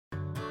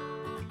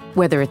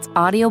Whether it's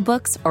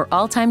audiobooks or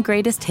all-time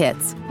greatest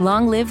hits,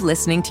 long live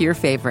listening to your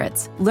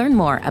favorites. Learn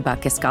more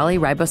about Kisqali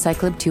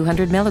Ribociclib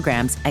 200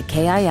 milligrams at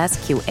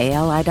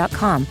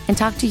KISQALI.com and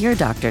talk to your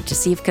doctor to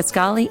see if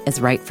Kisqali is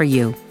right for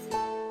you.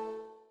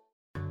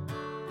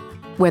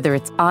 Whether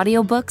it's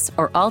audiobooks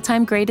or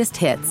all-time greatest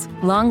hits,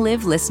 long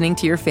live listening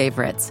to your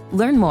favorites.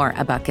 Learn more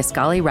about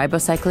Kisqali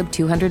Ribociclib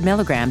 200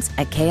 milligrams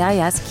at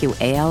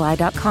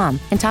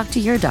KISQALI.com and talk to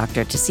your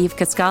doctor to see if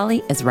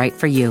Kisqali is right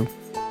for you.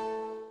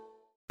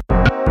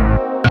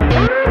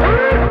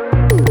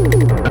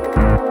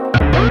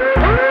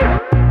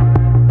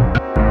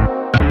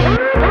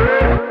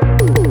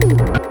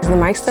 Is the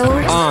mic still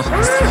on?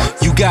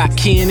 You got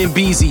Ken and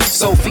Beezy,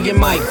 Sophie and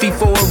Mike, feet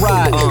for a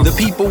ride. The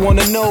people want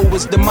to know,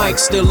 is the mic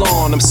still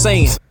on? I'm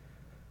saying.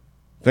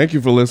 Thank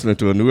you for listening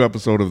to a new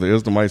episode of the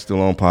Is the Mic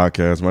Still On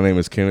podcast. My name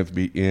is Kenneth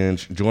B.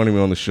 Inch. Joining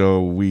me on the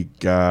show, we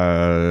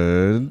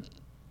got...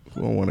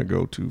 Who I want to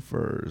go to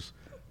first?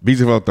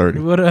 Beezy Felt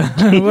 30. What up?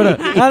 What up?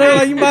 I don't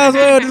know. You might as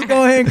well just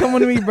go ahead and come on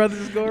to me, brother.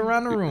 Just go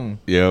around the room.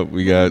 Yeah,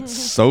 we got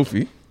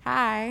Sophie.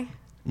 Hi.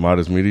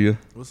 Modest Media.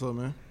 What's up,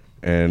 man?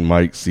 And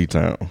Mike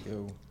C-Town.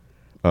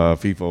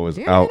 FIFO is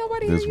out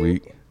this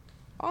week.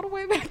 All the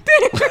way back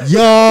there.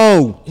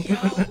 Yo!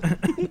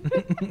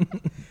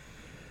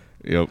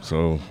 Yep,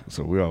 so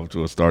we're off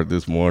to a start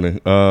this morning.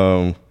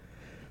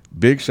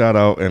 Big shout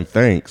out and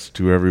thanks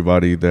to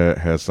everybody that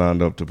has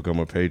signed up to become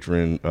a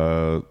patron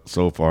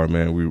so far,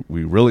 man.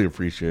 We really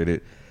appreciate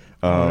it.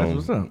 That's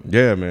what's up.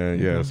 Yeah, man.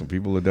 Yeah, some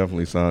people are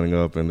definitely signing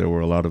up, and there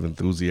were a lot of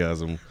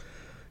enthusiasm,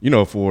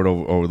 for it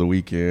over the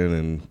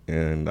weekend.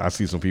 And I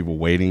see some people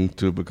waiting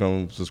to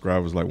become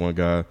subscribers. Like one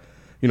guy,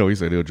 he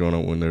said he'll join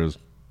up when there's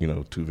 2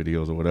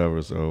 videos or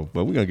whatever. So,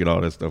 but we're gonna get all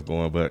that stuff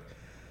going. But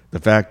the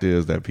fact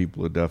is that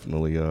people are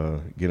definitely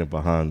getting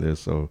behind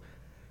this. So.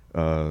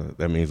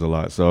 That means a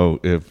lot. So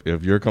if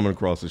you're coming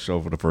across the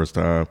show for the first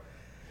time,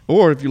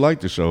 or if you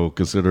like the show,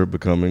 consider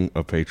becoming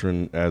a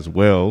patron as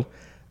well.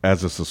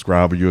 As a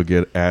subscriber, you'll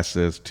get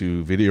access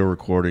to video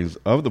recordings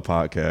of the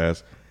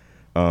podcast.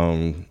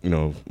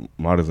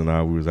 Modest and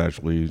I, we was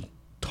actually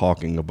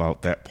talking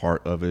about that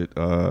part of it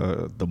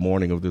the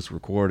morning of this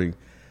recording.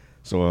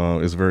 So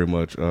it's very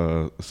much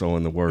so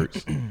in the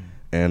works.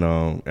 And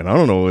I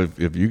don't know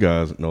if you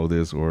guys know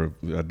this, or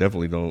I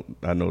definitely don't.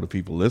 I know the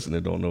people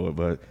listening don't know it,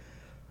 but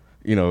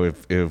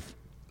if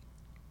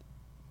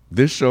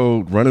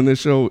running this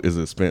show is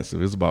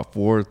expensive, it's about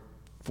 $4,000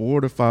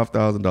 to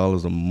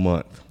 $5,000 a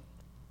month.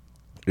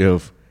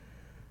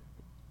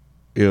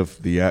 If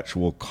the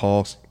actual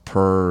cost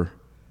per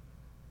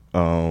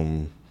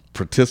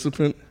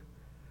participant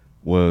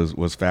was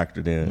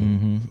factored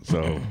in,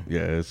 so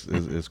yeah,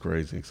 it's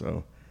crazy.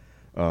 So,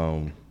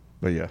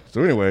 but yeah.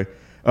 So anyway,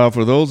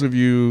 for those of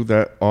you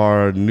that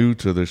are new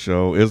to the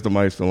show, Is the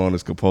Mic Still On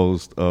is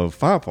composed of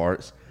 5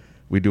 parts.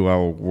 We do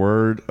our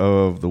word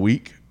of the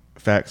week,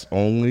 facts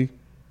only,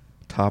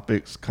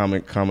 topics,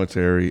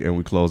 commentary, and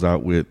we close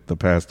out with the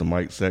Pass the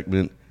Mic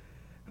segment.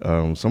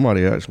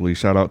 Somebody actually,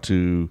 shout out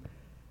to,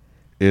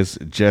 it's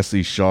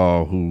Jesse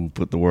Shaw who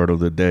put the word of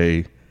the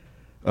day,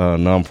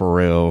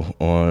 nonpareil,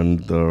 on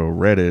the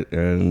Reddit,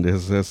 and it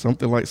says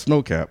something like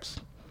snowcaps.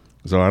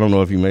 So I don't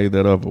know if he made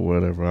that up or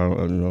whatever, I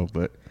don't know.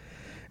 But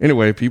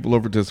anyway, people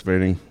are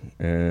participating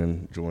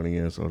and joining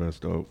in, so that's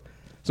dope.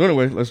 So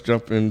anyway, let's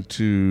jump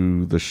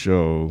into the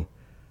show.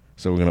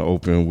 So we're going to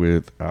open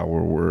with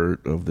our word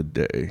of the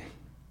day.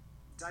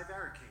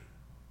 Divaricate.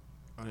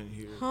 I didn't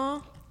hear it. Huh?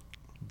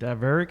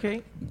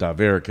 Divaricate?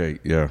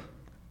 Divaricate, yeah.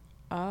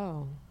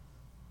 Oh.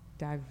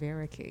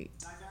 Divaricate.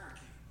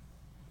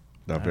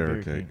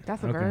 Divaricate.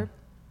 That's a verb?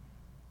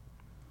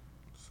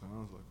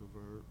 Sounds like a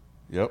verb.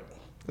 Yep.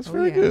 That's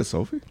very good,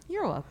 Sophie.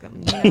 You're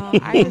welcome.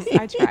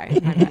 I try.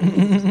 My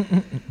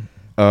best.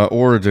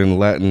 Origin,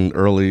 Latin,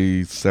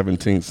 early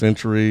 17th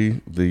century.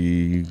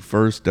 The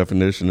first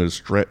definition is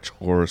stretch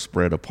or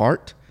spread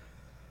apart.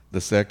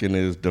 The second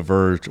is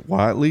diverge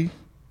widely.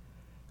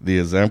 The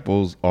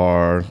examples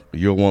are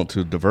you'll want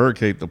to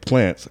divaricate the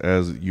plants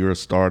as you're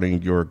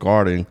starting your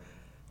garden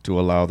to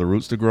allow the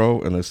roots to grow.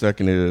 And the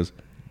second is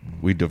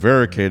we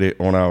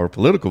divaricated on our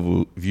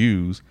political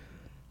views,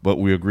 but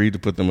we agreed to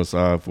put them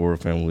aside for a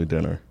family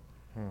dinner.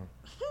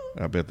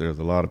 I bet there's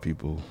a lot of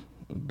people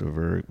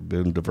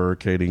been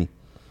divaricating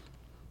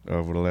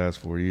over the last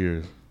 4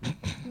 years.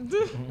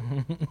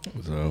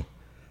 So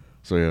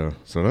yeah.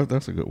 So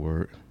that's a good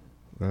word.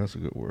 That's a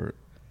good word.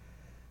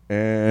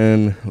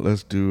 And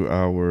let's do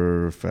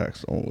our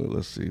facts only.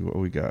 Let's see what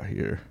we got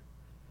here.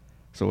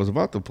 So it's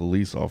about the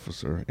police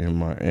officer in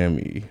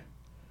Miami.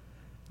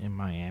 In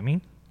Miami?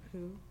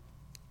 Who?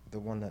 The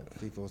one that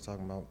FIFA was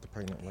talking about, the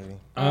pregnant lady.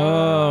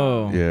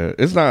 Oh. Yeah,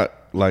 it's not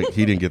like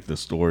he didn't get the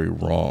story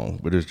wrong,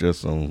 but it's just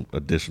some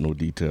additional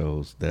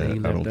details that I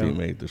don't think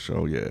made the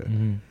show. Yeah.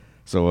 Mm-hmm.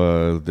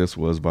 So this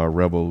was by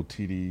Rebel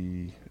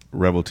TDK,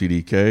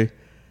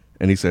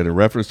 and he said, in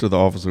reference to the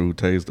officer who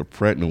tased a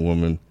pregnant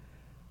woman,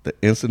 the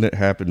incident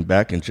happened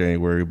back in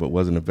January, but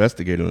wasn't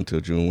investigated until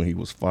June when he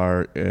was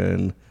fired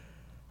and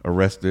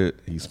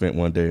arrested. He spent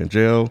 1 day in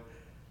jail,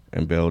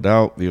 and bailed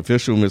out. The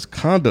official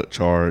misconduct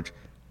charge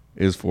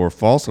is for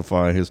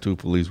falsifying his 2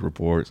 police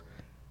reports,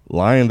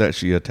 lying that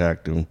she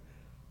attacked him.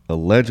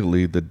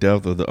 Allegedly, the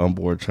death of the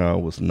unborn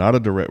child was not a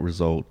direct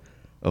result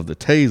of the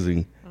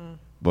tasing,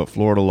 but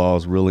Florida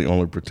laws really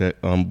only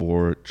protect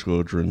unborn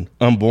children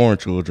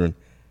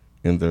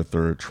in their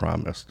 3rd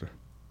trimester.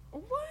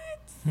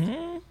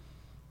 What?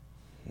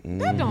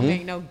 That don't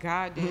make no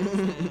goddamn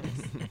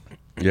sense.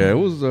 Yeah, it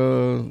was.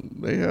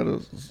 They had a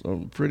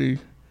pretty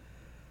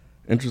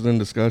interesting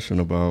discussion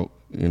about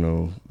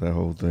that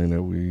whole thing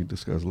that we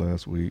discussed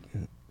last week.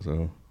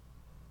 So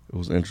it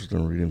was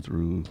interesting reading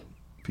through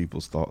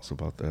people's thoughts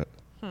about that.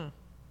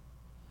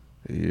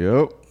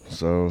 Yep.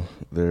 So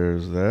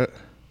there's that.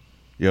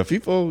 Yeah,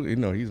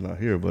 FIFO, he's not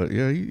here, but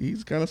yeah,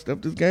 he's kind of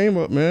stepped his game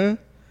up, man.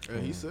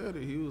 And he said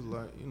it. He was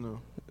like,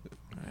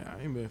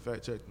 I ain't been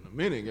fact checked in a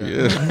minute, guys.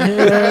 Yeah.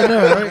 Yeah,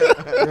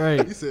 I know,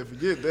 right? He said,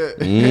 forget that.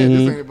 This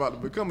ain't about to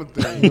become a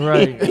thing.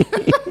 Right.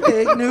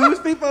 Big news,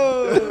 people.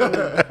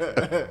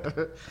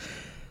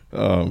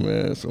 Oh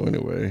man. So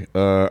anyway,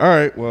 all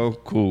right. Well,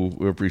 cool.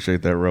 We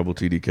appreciate that, Rebel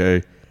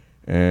TDK,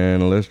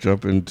 and let's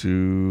jump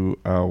into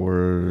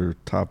our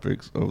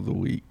topics of the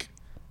week.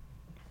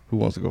 Who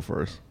wants to go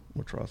first?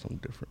 We'll try something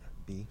different.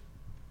 B.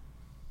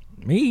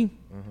 Me?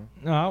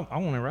 No, I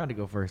wanted Rod to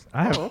go first.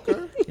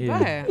 Okay. Yeah, Go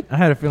ahead. I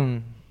had a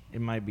feeling it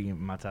might be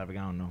my topic.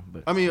 I don't know,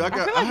 but I mean, I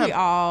feel like we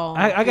all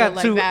I got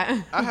feel two. like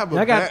that. I have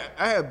I got-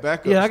 I have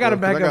backup. Yeah, I got a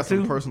stuff, 'cause backup I got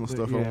some too, personal but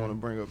stuff yeah. I want to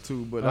bring up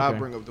too, but Okay. I'll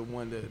bring up the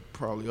one that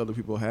probably other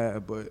people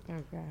have. But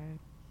Oh God.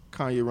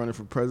 Kanye running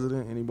for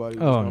president. Anybody?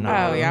 Oh, know no.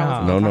 about Oh it? yeah, I No.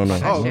 wasn't No, gonna no,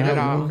 talk no. about Oh, that shit okay, at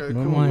all. okay,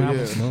 No cool. one Yeah.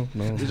 else.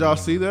 No. Did y'all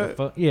see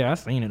that? Yeah, I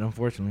seen it,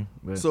 unfortunately.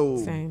 But So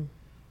Same.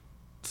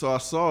 I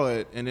saw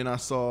it, and then I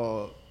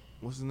saw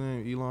what's his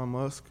name, Elon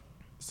Musk,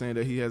 saying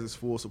that he has his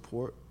full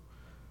support.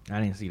 I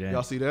didn't see that.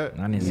 Y'all see that?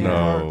 I didn't see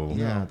No.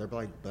 Yeah, they're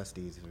like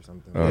besties or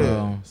something. Oh.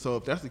 Yeah. So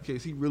if that's the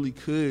case, he really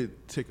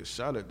could take a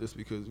shot at this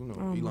because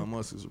Elon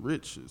Musk is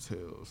rich as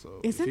hell. So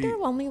Isn't if he- there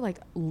only like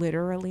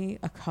literally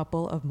a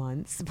couple of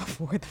months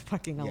before the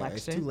fucking Yeah, election?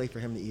 it's too late for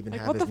him to even Like,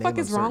 have what his the name fuck on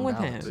is wrong certain with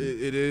ballots. him?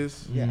 It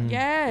is. Yeah.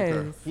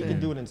 Yes. He can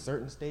do it in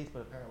certain states,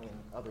 but apparently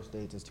in other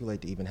states it's too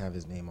late to even have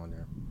his name on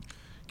there.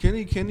 Can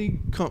he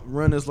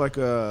run as like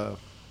a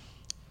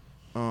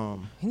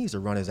He needs to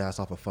run his ass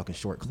off a fucking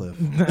short cliff.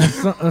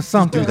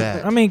 something. do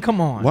that. I mean, come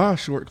on. Why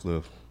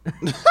Shortcliffe?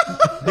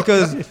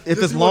 Because if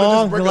it's you wanna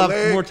long, just break he'll a have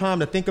leg? more time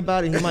to think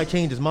about it and he might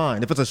change his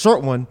mind. If it's a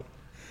short one,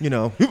 The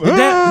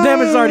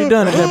damage's already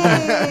done at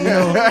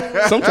that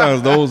point.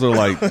 Sometimes those are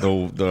like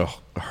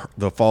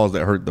the falls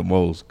that hurt the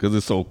most because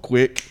it's so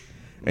quick,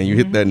 and you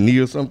hit that knee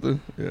or something.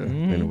 Yeah.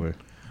 Anyway.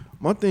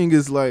 My thing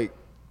is like,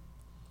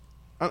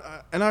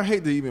 and I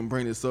hate to even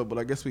bring this up, but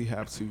I guess we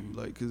have to,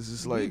 like, cause it's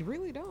just We like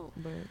really don't,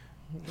 but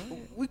go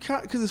ahead. we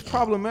can't, cause it's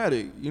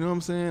problematic. You know what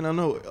I'm saying? I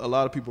know a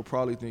lot of people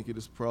probably think it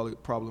is probably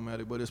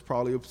problematic, but it's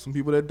probably some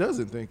people that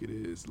doesn't think it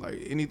is. Like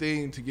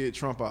anything to get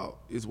Trump out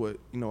is what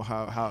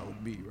how it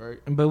would be, right?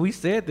 But we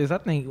said this. I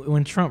think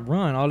when Trump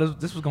run, all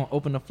this was going to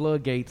open the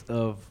floodgates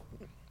of,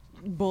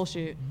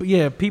 Bullshit.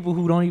 people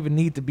who don't even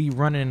need to be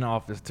running in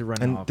office to run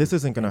in and office. this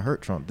isn't going to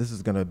hurt Trump. This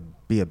is going to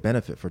be a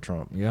benefit for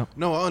Trump. Yeah.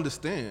 No, I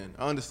understand.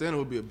 It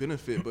would be a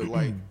benefit, but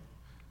like,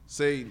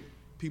 say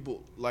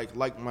people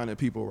like-minded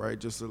people, right?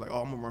 Just like,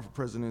 oh, I'm gonna run for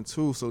president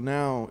too. So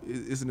now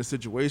it's in a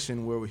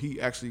situation where he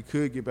actually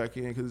could get back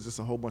in because it's just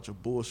a whole bunch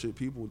of bullshit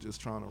people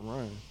just trying to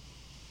run.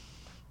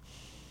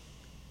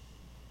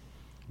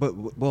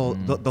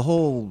 But the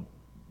whole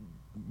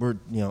we're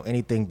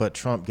anything but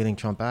Trump, getting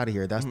Trump out of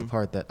here. That's the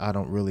part that I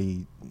don't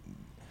really,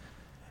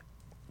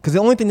 because the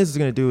only thing this is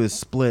going to do is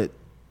split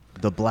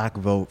the black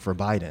vote for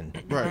Biden.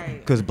 Right.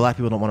 Because black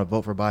people don't want to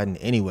vote for Biden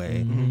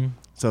anyway.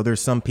 So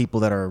there's some people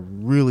that are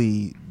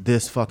really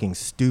this fucking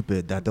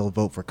stupid that they'll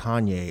vote for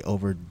Kanye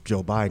over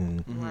Joe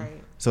Biden.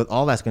 Right. So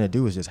all that's going to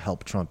do is just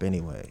help Trump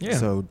anyway. Yeah.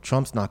 So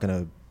Trump's not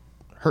going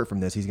to hurt from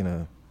this. He's going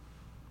to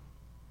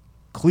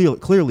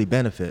clearly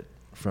benefit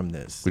from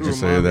this. Would you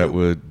say Remind me that of-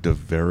 would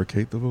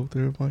divericate the vote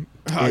there, Mike?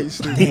 Ah, you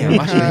stupid. Damn,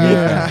 I should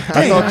have that.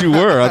 I thought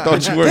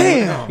you were.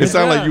 Damn. It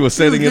sounded like you were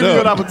setting it Give you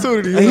an up.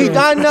 opportunity.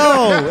 I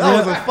know.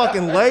 That was a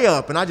fucking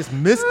layup, and I just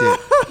missed it.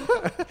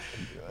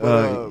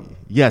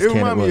 Yes, It Ken,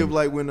 reminded me would. of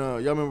like when y'all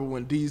remember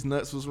when D's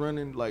Nuts was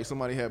running, like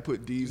somebody had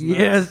put D's Nuts.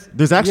 Yes.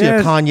 There's actually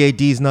Yes. a Kanye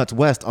D's Nuts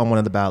West on one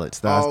of the ballots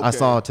that Oh, I okay.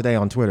 saw today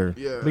on Twitter.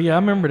 Yeah. But yeah, I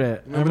remember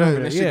that. Remember that?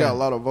 And that shit Yeah. got a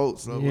lot of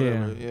votes. Or Yeah.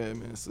 whatever. Yeah,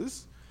 man. So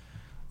this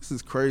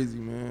is crazy,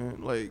 man.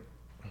 Like,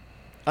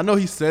 I know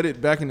he said it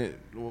back in it.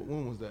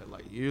 When was that?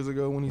 Like years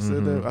ago when he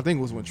said that. I think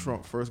it was when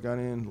Trump first got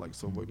in. Like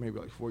maybe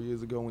like 4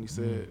 years ago when he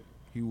said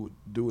he would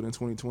do it in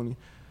 2020.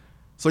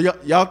 So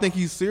y'all think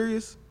he's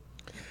serious?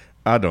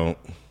 I don't.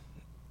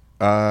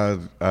 I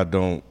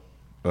don't.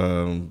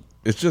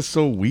 It's just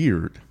so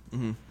weird.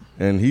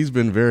 And he's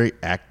been very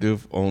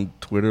active on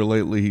Twitter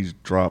lately. He's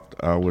dropped,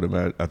 I would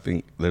imagine, I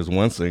think there's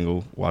one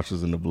single,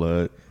 Washes in the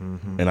Blood.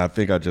 And I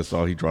think I just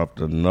saw he dropped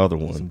another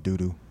Some one. doo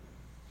doo.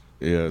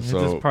 Yeah, It's so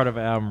just part of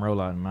an album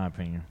rollout, in my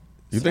opinion.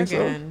 You think so?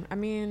 Again, I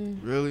mean,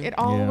 Really? it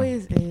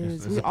always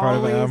is. It's We a part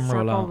of the always album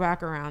circle rollout.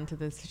 back around to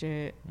this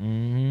shit.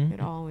 Mm-hmm. It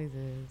always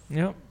is.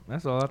 Yep,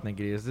 that's all I think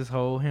it is. This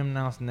whole him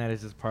announcing that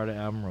is just part of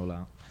the album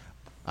rollout.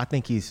 I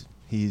think he's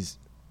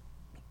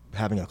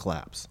having a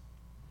collapse.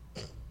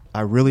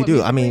 I really What,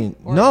 do. I musically? mean,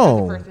 Or as a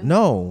no, person?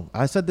 no.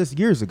 I said this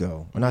years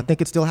ago, and I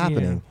think it's still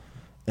happening.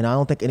 And I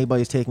don't think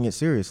anybody's taking it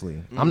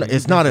seriously.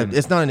 It's not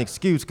an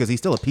excuse because he's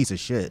still a piece of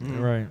shit.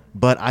 Right.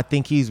 But I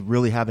think he's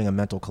really having a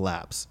mental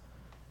collapse,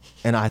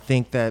 and I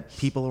think that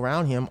people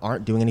around him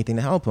aren't doing anything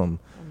to help him.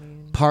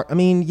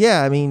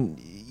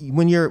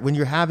 When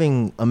you're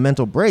having a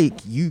mental break,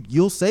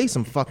 you'll say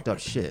some fucked up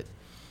shit.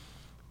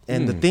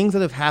 And the things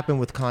that have happened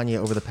with Kanye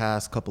over the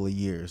past couple of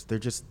years, they're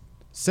just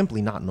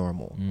simply not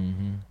normal.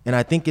 And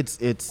I think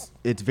it's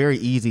very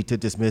easy to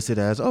dismiss it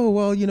as, oh,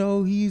 well,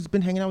 he's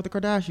been hanging out with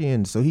the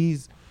Kardashians, so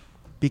he's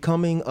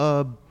becoming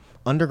a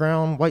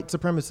underground white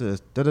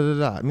supremacist. Da da da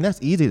da. I mean, that's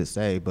easy to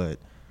say, but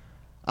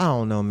I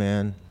don't know,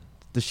 man.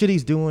 The shit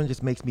he's doing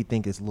just makes me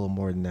think it's a little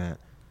more than that.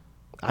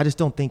 I just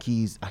don't think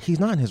he's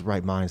not in his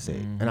right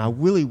mindset. And I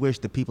really wish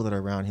the people that are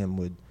around him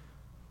would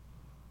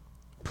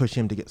push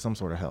him to get some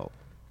sort of help,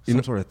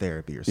 some sort of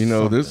therapy or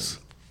something.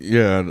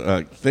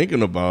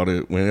 Thinking about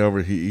it,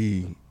 whenever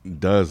he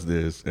does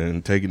this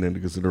and taking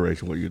into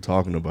consideration what you're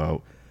talking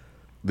about,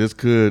 he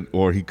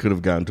could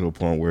have gotten to a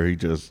point where he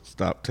just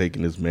stopped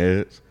taking his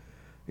meds,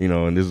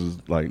 and this is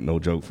like no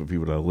joke for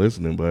people that are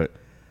listening, but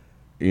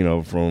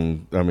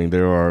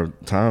there are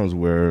times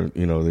where,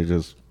 they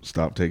just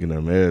stop taking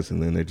their meds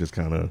and then they just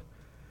kind of,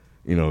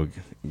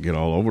 get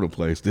all over the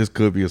place. This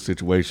could be a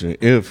situation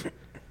and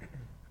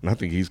I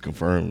think he's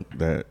confirmed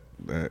that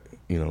there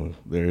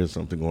is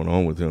something going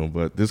on with him,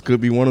 but this could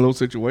be one of those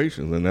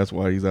situations, and that's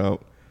why he's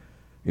out,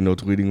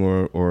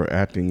 tweeting or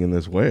acting in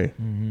this way.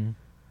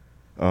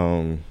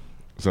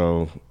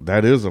 So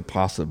that is a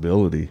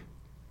possibility,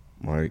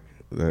 Mike.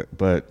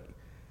 But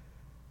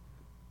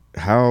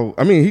how?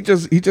 I mean, he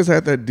just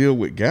had that deal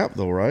with Gap,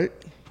 though, right?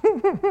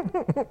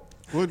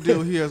 What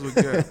deal he has with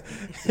Gap?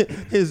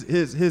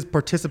 his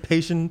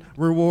participation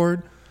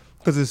reward,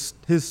 because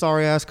his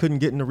sorry ass couldn't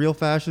get into Real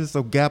Fashion,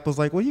 so Gap was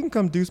like, well, you can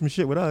come do some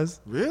shit with us.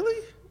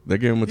 Really? They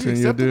gave him a He 10-year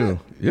accepted deal. it?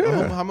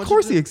 Yeah. How much Of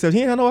course is he it? accepted.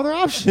 He ain't had no other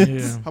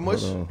options. Yeah. How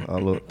much? I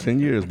look 10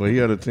 years, but he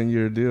had a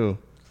 10-year deal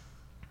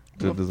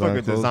to design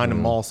Fucking clothes design the for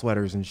him. mall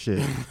sweaters and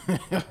shit.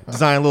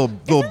 Design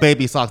little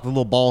baby socks with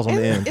little balls on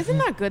the end. Isn't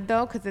that good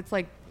though? Because it's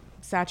like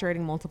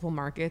saturating multiple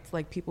markets,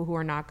 like people who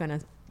are not going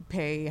to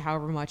pay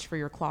however much for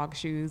your clog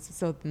shoes,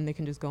 so then they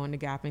can just go into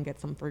Gap and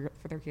get some for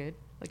their kid.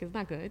 Like, isn't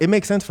that good? It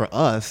makes sense for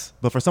us,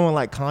 but for someone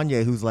like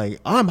Kanye, who's like,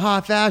 I'm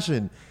high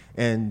fashion,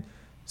 and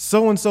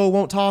so-and-so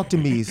won't talk to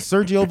me,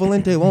 Sergio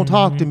Valente won't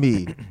talk to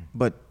me,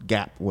 but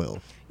Gap will.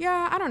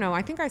 Yeah, I don't know.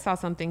 I think I saw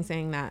something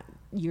saying that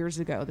years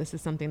ago this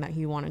is something that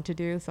he wanted to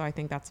do, so I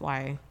think that's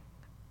why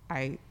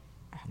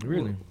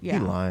Really? yeah.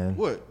 He lying.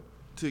 What?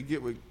 To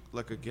get with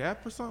like a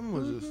Gap or something?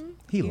 Was just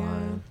He Yeah.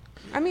 lying.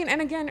 I mean,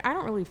 and again, I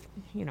don't really,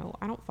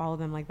 I don't follow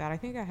them like that. I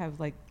think I have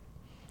like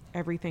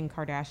everything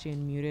Kardashian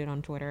muted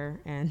on Twitter,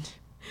 and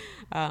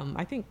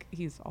I think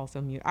he's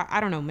also muted. I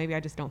don't know. Maybe I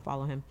just don't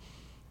follow him.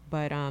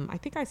 But I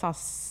think I saw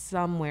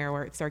somewhere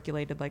where it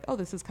circulated like, oh,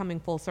 this is coming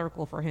full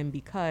circle for him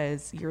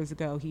because years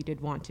ago he did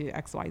want to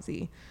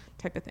XYZ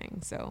type of thing.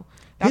 So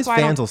that's His why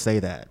fans will say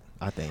that,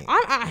 I think.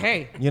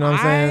 hey, You know what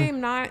I'm saying?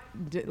 I'm not,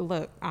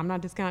 look, I'm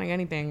not discounting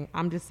anything.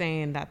 I'm just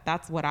saying that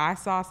that's what I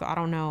saw. So I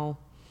don't know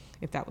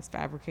if that was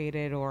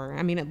fabricated or,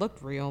 I mean, it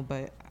looked real,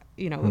 but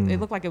it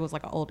looked like it was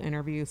like an old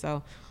interview.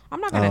 So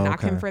I'm not going to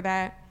knock him for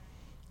that.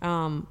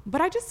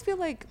 But I just feel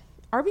like,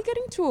 are we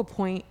getting to a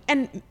point,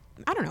 and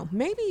I don't know,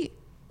 maybe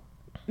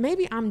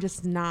I'm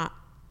just not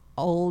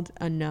old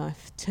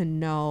enough to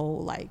know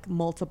like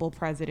multiple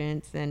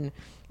presidents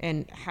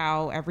and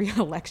how every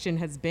election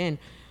has been.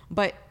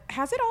 But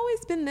has it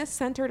always been this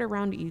centered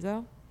around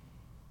ego?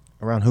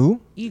 Around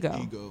who? Ego.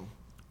 ego.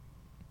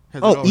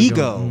 Has it Oh, always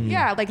ego. been?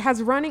 Yeah, like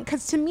has running,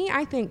 because to me,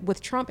 I think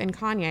with Trump and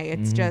Kanye,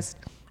 it's just,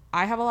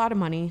 I have a lot of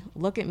money.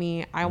 Look at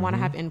me. I want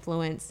to have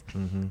influence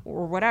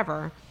or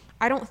whatever.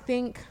 I don't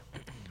think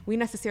we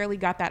necessarily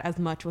got that as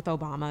much with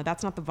Obama.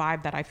 That's not the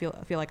vibe that I feel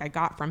like I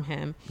got from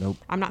him. Nope.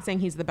 I'm not saying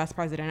he's the best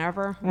president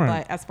ever,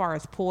 Right. but as far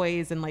as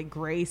poise and like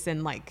grace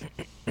and like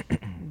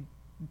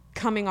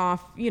coming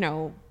off,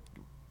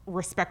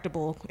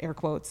 respectable air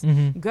quotes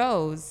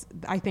goes,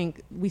 I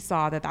think we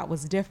saw that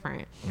was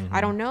different.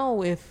 I don't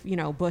know if,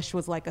 Bush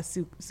was like a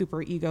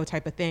super ego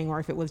type of thing, or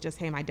if it was just,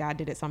 hey, my dad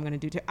did it, so I'm going to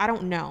do it too. I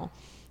don't know.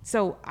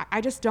 So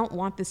I just don't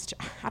want this.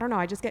 I don't know.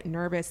 I just get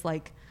nervous.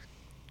 Like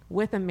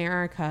with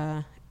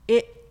America,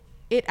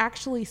 it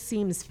actually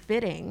seems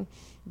fitting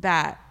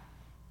that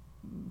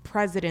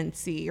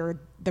presidency or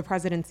the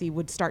presidency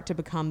would start to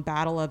become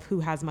battle of who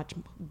has much,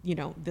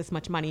 this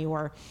much money,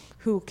 or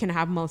who can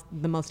have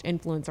the most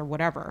influence or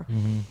whatever.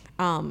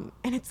 And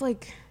it's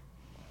like,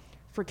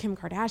 for Kim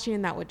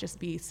Kardashian, that would just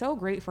be so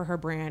great for her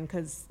brand,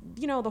 because,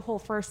 the whole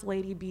first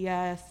lady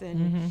BS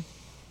and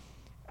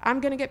I'm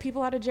going to get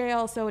people out of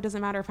jail, so it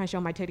doesn't matter if I show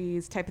my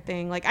titties type of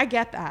thing. Like, I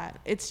get that.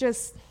 It's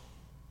just,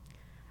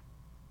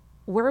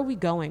 where are we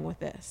going with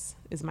this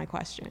is my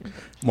question.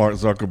 Mark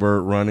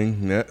Zuckerberg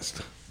running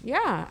next.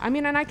 Yeah. I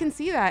mean, and I can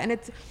see that. And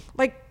it's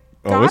like,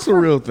 It's a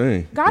real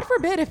thing. God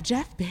forbid if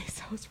Jeff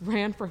Bezos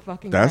ran for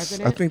fucking I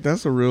president. think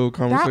that's a real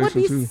conversation That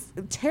would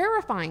be too.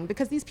 terrifying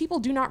because these people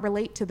do not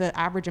relate to the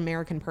average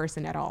American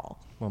person at all.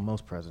 Well,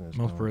 most presidents.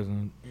 Most don't.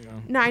 presidents.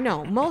 No, I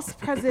know. Most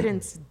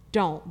presidents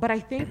don't. But I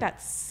think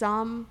that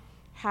some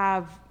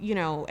have,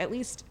 at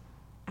least,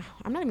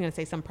 I'm not even going to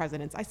say some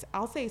presidents.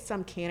 I'll say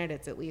some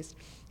candidates at least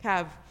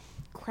have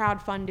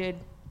crowdfunded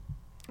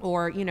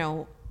or,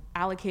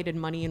 allocated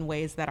money in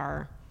ways that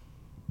are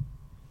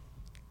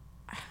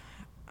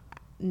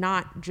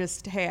not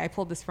just, hey, I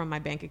pulled this from my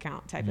bank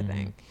account type of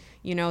thing.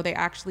 They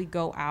actually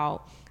go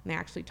out and they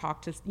actually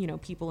talk to,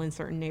 people in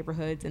certain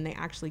neighborhoods, and they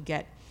actually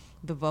get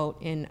the vote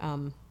in,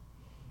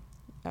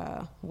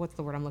 what's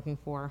the word I'm looking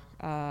for?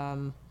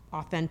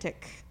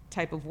 Authentic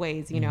type of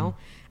ways, and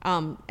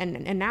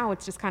now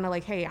it's just kind of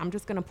like, hey, I'm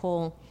just going to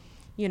pull,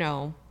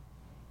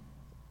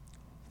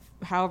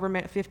 however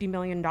 $50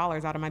 million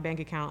out of my bank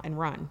account and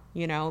run,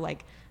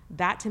 like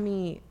that to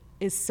me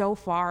is so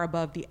far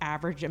above the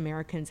average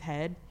American's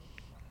head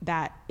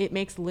that it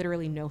makes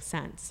literally no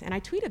sense. And I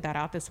tweeted that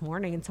out this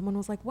morning, and someone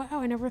was like, wow,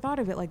 I never thought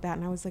of it like that.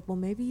 And I was like, well,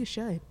 maybe you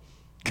should.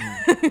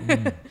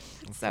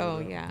 So,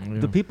 yeah.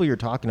 The people you're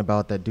talking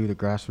about that do the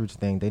grassroots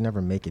thing, they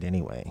never make it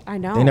anyway. I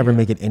know. They never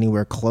make it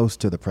anywhere close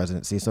to the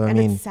presidency. So, And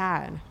it's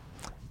sad.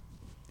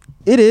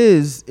 It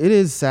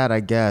is sad,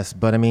 I guess.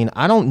 But,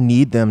 I don't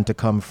need them to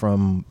come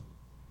from,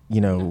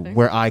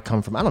 where I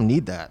come from. I don't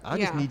need that. I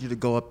just need you to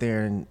go up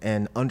there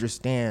and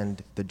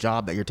understand the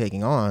job that you're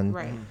taking on.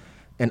 Right.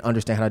 And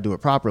understand how to do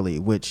it properly,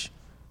 which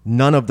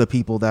none of the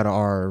people that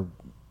are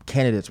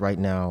candidates right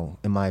now,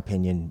 in my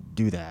opinion,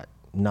 do that.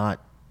 Not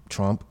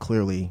Trump,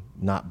 clearly,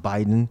 not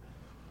Biden,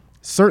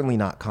 certainly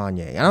not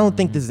Kanye. And I don't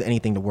think this is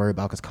anything to worry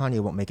about because Kanye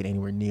won't make it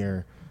anywhere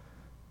near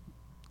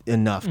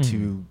enough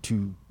to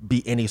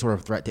be any sort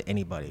of threat to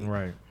anybody.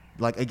 Right.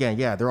 Like, again,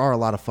 yeah, there are a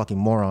lot of fucking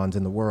morons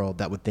in the world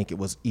that would think it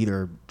was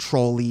either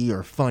trolly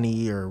or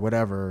funny or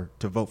whatever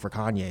to vote for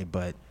Kanye,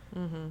 but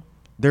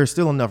there's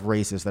still enough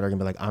racists that are gonna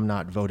be like, I'm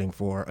not voting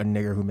for a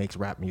nigger who makes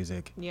rap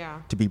music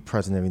to be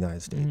president of the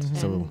United States.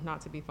 So And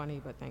not to be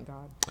funny, but thank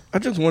God. I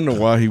just wonder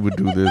why he would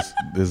do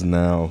this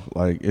now.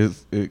 Like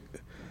it's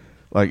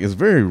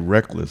very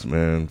reckless,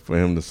 man, for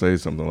him to say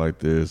something like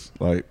this.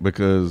 Like,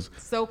 because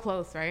So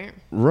close, right?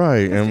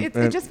 right,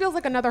 It just feels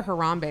like another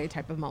Harambe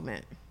type of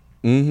moment.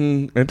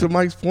 and to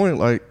Mike's point,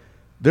 like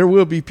there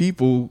will be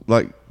people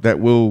like that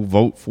will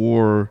vote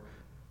for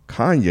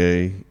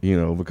Kanye,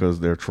 because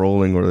they're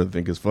trolling or they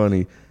think it's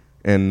funny,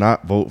 and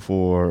not vote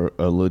for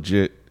a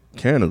legit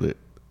candidate,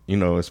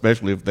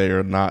 especially if they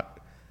are not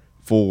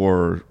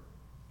for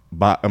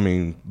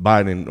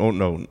Biden, or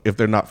no, if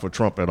they're not for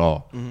Trump at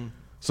all.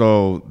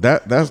 So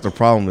that's the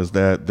problem, is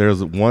that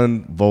there's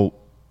one vote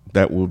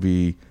that will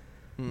be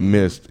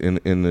missed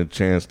in the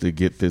chance to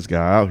get this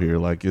guy out here.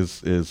 Like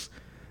it's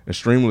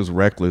extremely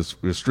reckless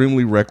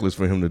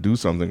for him to do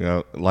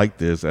something like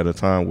this at a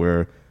time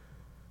where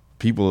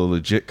people are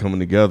legit coming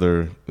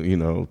together,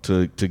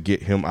 to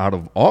get him out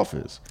of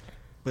office.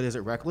 but is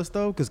it reckless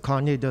though? Because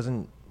Kanye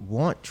doesn't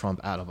want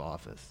Trump out of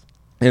office.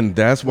 And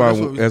that's why,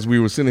 Well, that's as we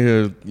were sitting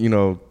here,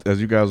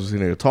 as you guys were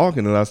sitting here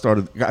talking, and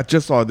I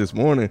just saw it this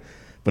morning,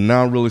 but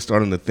now I'm really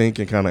starting to think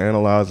and kind of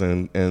analyze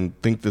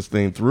and think this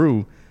thing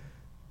through.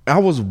 I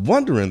was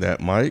wondering that,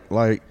 Mike,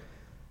 like,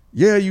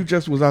 yeah, you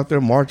just was out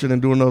there marching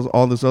and doing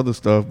all this other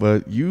stuff,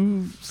 but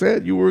you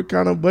said you were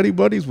kind of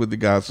buddies with the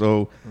guy.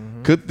 So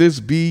could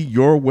this be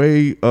your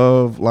way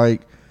of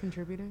like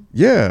Contributing?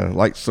 Yeah,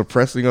 like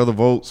suppressing other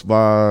votes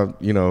by,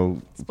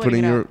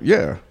 putting it your up.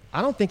 yeah.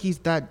 I don't think he's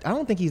that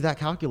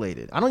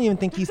calculated. I don't even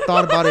think he's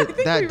thought about it I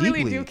think that we deeply.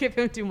 really do give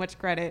him too much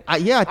credit. I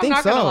I'm think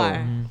not gonna so.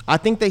 lie. I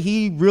think that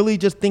he really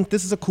just thinks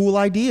this is a cool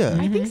idea.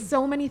 I think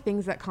so many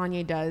things that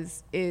Kanye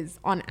does is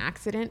on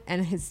accident,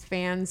 and his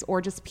fans or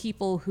just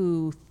people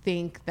who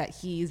think that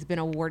he's been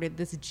awarded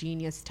this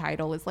genius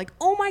title is like,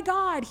 oh my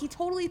God, he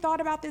totally thought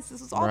about this.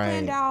 This was all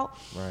planned out.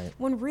 Right.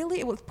 When really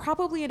it was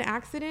probably an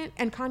accident,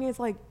 and Kanye's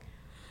like,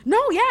 no,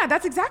 yeah,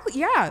 that's exactly,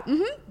 yeah,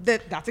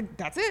 that's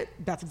it.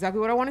 That's exactly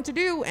what I wanted to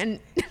do.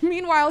 And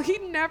meanwhile, he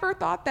never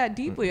thought that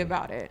deeply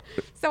about it.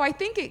 So I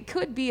think it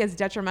could be as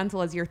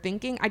detrimental as you're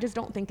thinking. I just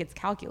don't think it's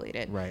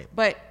calculated. Right.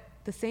 But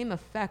the same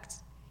effect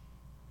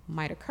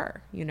might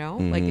occur,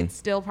 like it's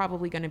still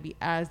probably going to be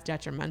as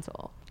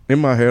detrimental. In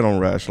my head, I'm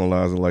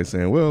rationalizing, like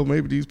saying, well,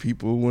 maybe these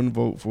people wouldn't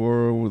vote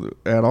for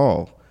at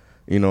all,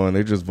 and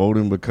they're just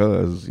voting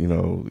because,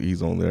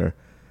 he's on there.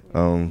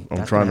 I'm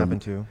That's trying happen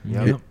to, too.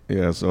 Yep.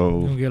 yeah. So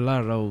You're gonna get a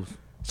lot of those.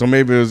 So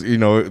maybe it's,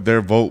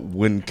 their vote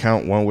wouldn't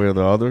count one way or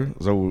the other.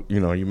 So,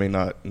 you may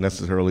not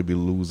necessarily be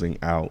losing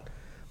out.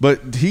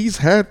 But he's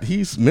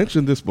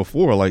mentioned this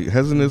before. Like,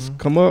 hasn't this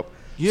come up?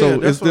 Yeah, so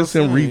that's is what this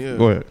I'm him? saying, yeah.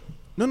 Go ahead.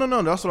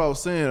 No. That's what I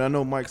was saying. I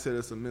know Mike said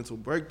it's a mental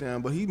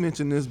breakdown, but he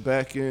mentioned this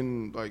back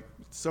in like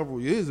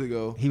several years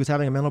ago. He was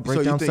having a mental So you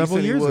breakdown think several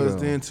he years was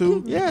ago. then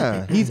too?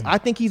 Yeah, I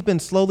think he's been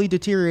slowly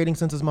deteriorating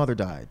since his mother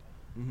died.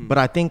 But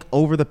I think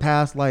over the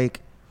past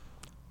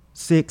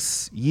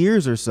 6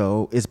 years or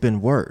so, it's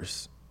been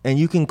worse. And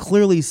you can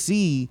clearly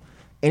see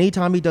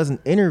anytime he does an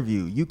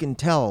interview, you can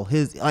tell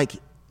his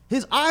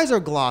eyes are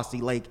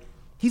glossy. Like,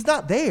 he's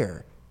not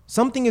there.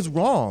 Something is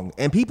wrong.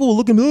 And people will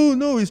look at him, oh,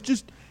 no, it's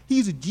just,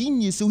 he's a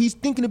genius, so he's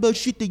thinking about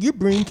shit that your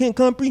brain can't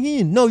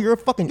comprehend. No, you're a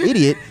fucking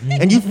idiot,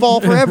 and you fall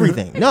for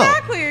everything. No,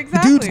 Exactly. the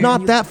dude's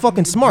not that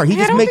fucking smart. He I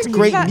just don't makes think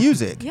great he's that-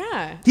 music.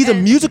 Yeah. He's a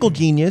And- musical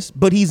genius,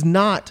 but he's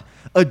not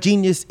a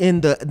genius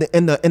in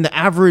the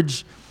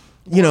average,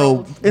 you know,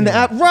 World. in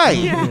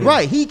the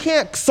right. He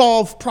can't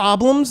solve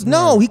problems.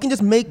 No, he can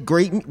just make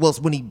great. Well,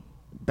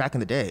 back in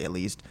the day at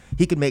least,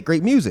 he could make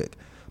great music.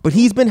 But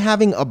he's been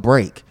having a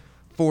break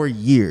for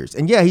years.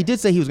 And yeah, he did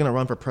say he was going to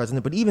run for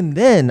president. But even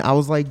then, I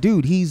was like,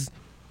 dude,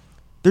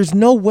 there's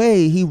no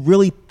way he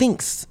really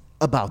thinks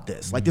about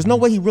this. Like, there's no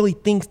way he really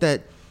thinks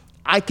that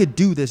I could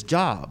do this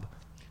job.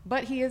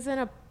 But he is in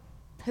a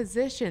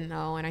position,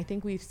 though, and I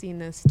think we've seen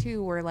this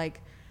too, where,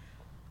 like,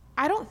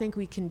 I don't think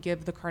we can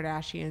give the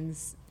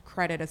Kardashians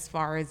credit as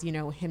far as, you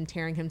know, him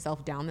tearing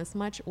himself down this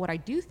much. What I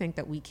do think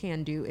that we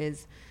can do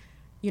is,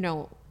 you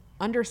know,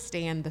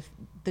 understand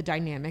the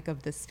dynamic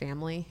of this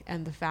family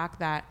and the fact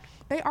that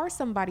they are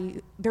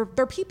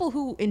they're people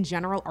who in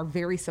general are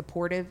very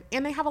supportive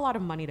and they have a lot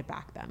of money to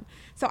back them.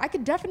 So I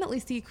could definitely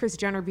see Kris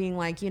Jenner being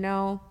like, you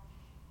know,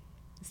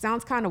 it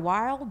sounds kind of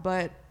wild,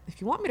 but if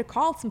you want me to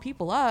call some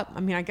people up, I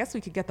mean, I guess we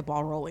could get the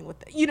ball rolling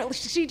with it. You know,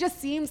 she just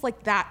seems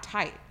like that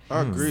type.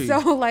 I agree. So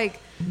like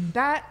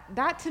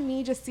that to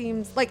me just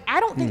seems like, I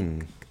don't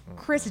think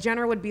Kris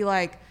Jenner would be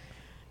like,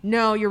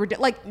 no, you're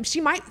like,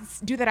 she might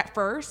do that at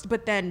first,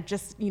 but then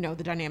just, you know,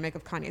 the dynamic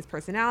of Kanye's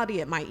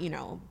personality, it might, you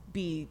know,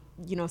 be,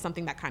 you know,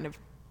 something that kind of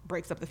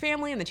breaks up the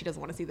family, and then she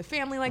doesn't want to see the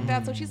family like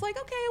that. So she's like,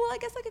 okay, well, I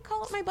guess I could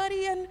call up my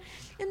buddy and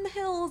in the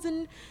hills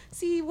and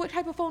see what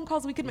type of phone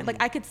calls we could make.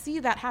 Like, I could see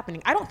that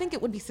happening. I don't think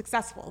it would be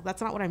successful.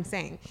 That's not what I'm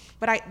saying.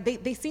 But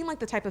they seem like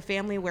the type of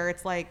family where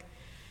it's like,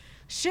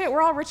 shit,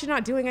 we're all rich and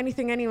not doing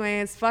anything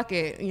anyways. Fuck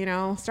it, you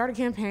know, start a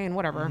campaign,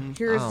 whatever.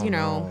 Here's, you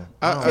know,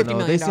 $50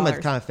 million. They seem like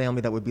the kind of family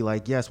that would be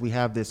like, yes, we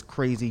have this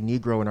crazy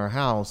Negro in our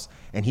house,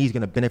 and he's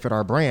going to benefit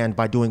our brand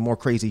by doing more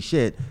crazy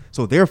shit.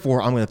 So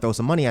therefore, I'm going to throw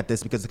some money at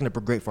this because it's going to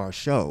be great for our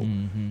show.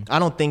 I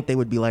don't think they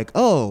would be like,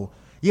 oh,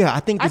 yeah,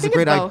 I think this is a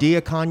great it's both.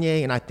 idea,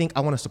 Kanye, and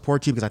I want to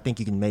support you because I think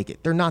you can make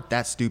it. They're not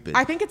that stupid.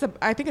 I think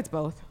it's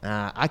both.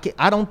 I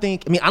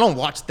don't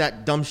watch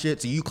that dumb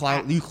shit, so you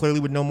clearly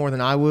would know more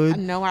than I would.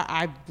 No,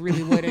 I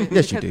really wouldn't.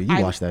 Yes, you do. because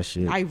You watch that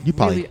shit. I You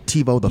probably really-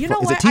 TiVo You know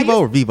Is it what? I TiVo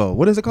or used- Vivo?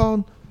 What is it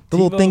called? The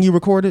little TiVo? thing you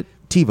recorded?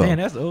 TiVo. Man,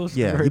 that's old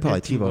school Yeah, right you probably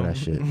there, TiVo TiVo. that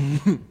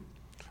shit.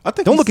 I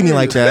think Don't he's look at me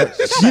like serious.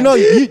 that. You know,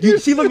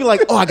 she looked at me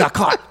like, oh, I got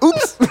caught.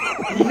 Oops.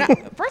 No,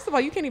 first of all,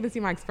 you can't even see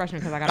my expression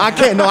because I got. I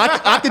can't. No,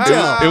 I can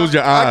tell. It was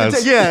your I can eyes.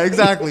 tell- yeah,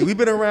 exactly. We've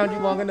been around you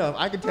long enough.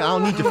 I can tell. I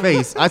don't need your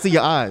face. I see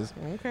your eyes.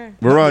 Okay.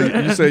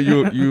 Mariah, you say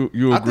you I think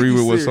agree he's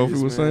with what serious, Sophie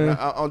was man.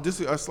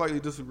 saying? I slightly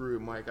disagree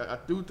with Mike. I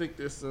do think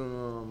there's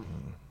some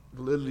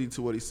validity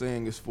to what he's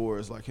saying as far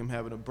as like him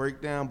having a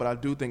breakdown, but I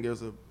do think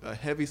there's a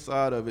heavy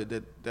side of it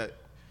that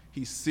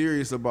he's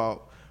serious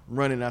about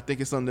running. I think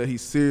it's something that he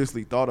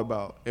seriously thought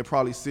about and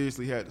probably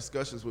seriously had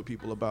discussions with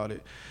people about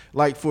it.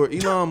 Like for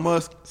Elon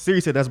Musk, Siri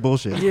said that's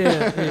bullshit.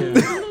 Yeah.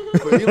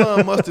 for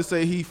Elon Musk to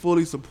say he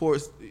fully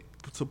supports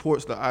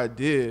the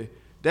idea,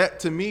 that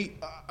to me,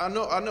 I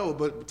know,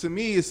 but to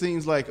me it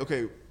seems like,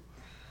 okay,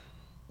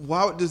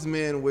 why would this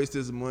man waste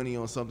his money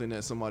on something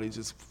that somebody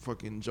just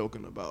fucking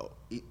joking about?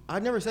 I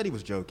never said he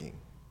was joking.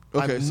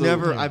 Okay, I've so-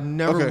 never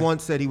Okay.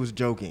 once said he was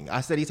joking.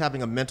 I said he's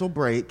having a mental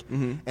break,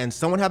 and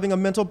someone having a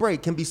mental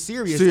break can be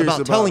serious Serious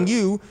about about telling it.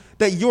 you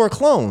that you're a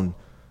clone.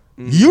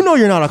 You know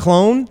you're not a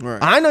clone. Right.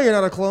 I know you're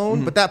not a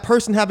clone, but that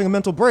person having a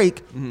mental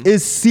break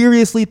is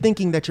seriously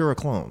thinking that you're a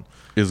clone.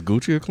 Is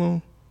Gucci a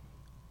clone?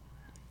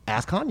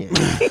 Ask Kanye.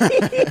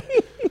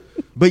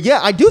 But yeah,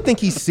 I do think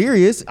he's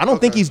serious. I don't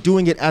think he's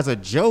doing it as a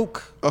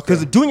joke.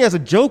 Because Okay. doing it as a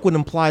joke would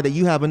imply that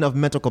you have enough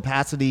mental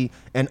capacity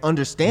and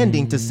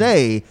understanding to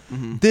say,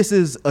 this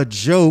is a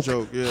joke.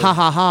 Yeah. Ha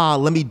ha ha,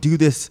 let me do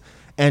this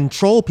and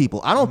troll people.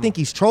 I don't think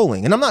he's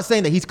trolling. And I'm not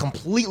saying that he's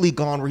completely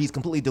gone where he's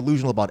completely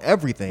delusional about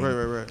everything.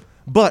 Right.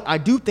 But I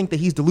do think that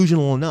he's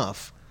delusional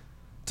enough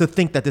to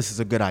think that this is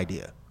a good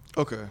idea.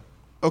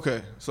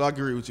 Okay. So I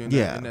agree with you in,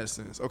 Yeah. in that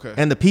sense. Okay.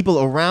 And the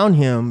people around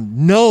him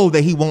know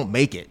that he won't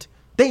make it.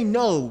 They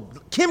know.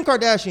 Kim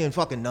Kardashian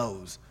fucking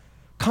knows.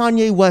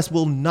 Kanye West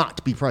will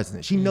not be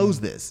president. She knows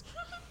this.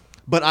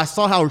 But I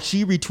saw how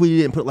she retweeted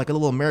it and put like a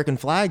little American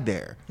flag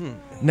there.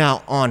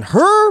 Now, on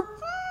her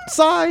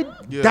side,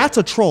 Yeah. that's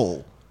a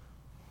troll.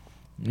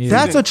 Yeah.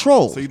 That's a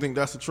troll. So you think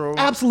that's a troll?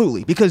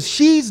 Absolutely. Because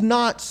she's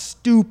not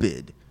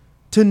stupid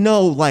to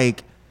know,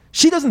 like,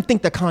 she doesn't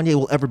think that Kanye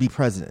will ever be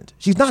president.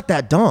 She's not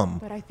that dumb.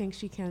 But I think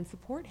she can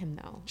support him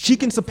though. She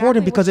can support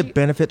him because it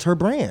benefits her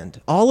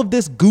brand. All of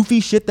this goofy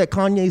shit that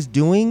Kanye's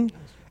doing,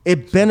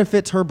 it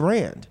benefits her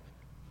brand.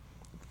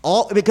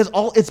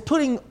 It's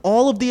putting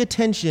all of the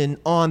attention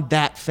on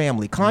that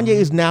family. Kanye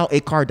is now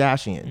a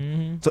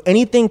Kardashian. So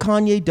anything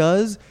Kanye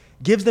does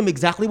gives them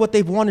exactly what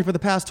they've wanted for the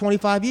past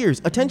 25 years,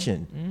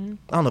 attention.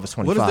 I don't know if it's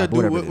 25. What does that but do?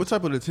 whatever What, it what is.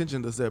 type of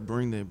attention does that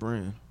bring their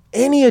brand?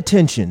 Any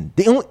attention.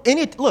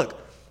 Look,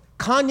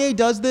 Kanye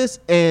does this,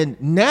 and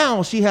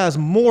now she has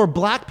more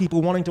black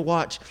people wanting to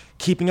watch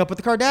Keeping Up with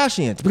the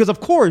Kardashians because, of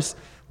course,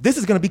 this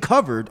is going to be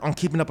covered on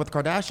Keeping Up with the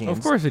Kardashians.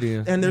 Of course it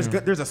is. And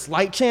there's a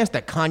slight chance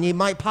that Kanye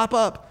might pop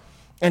up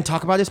and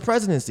talk about his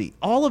presidency.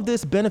 All of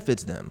this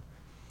benefits them.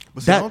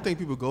 But see, I don't think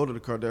people go to the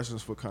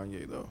Kardashians for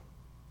Kanye though.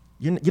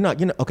 You're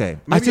not okay. I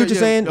Maybe see what you're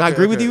saying. I okay,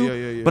 agree with okay, you.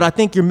 yeah. But I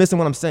think you're missing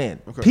what I'm saying.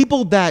 Okay.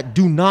 People that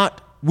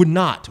would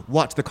not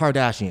watch the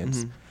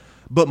Kardashians,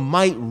 but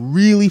might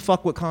really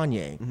fuck with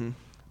Kanye,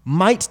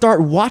 might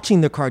start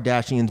watching the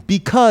Kardashians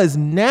because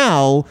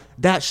now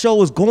that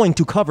show is going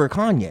to cover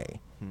Kanye.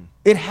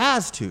 It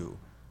has to.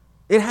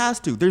 It has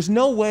to. There's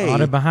no way All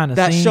the behind the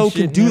that scenes show shit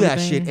can and do that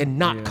everything. shit and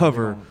not Yeah,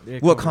 cover they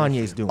what cover that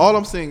Kanye's shit. doing. All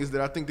I'm saying is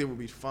that I think they would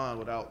be fine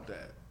without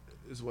that.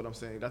 Is what I'm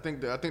saying. I think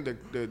the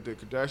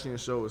Kardashian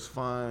show is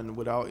fine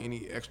without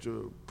any extra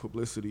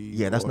publicity.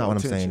 Yeah, that's or not what I'm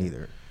attention. saying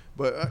either.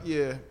 But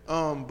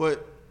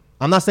but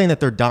I'm not saying that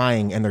they're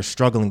dying and they're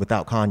struggling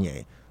without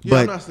Kanye. Yeah, but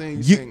I'm not saying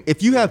you're saying-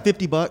 if you have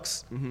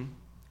 $50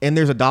 and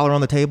there's $1 on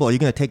the table, are you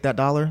going to take that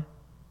dollar?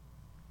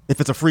 If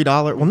it's a free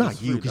dollar, well, not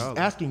It's you. free He's dollar.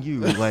 asking you,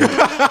 like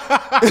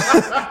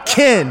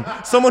Ken,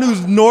 someone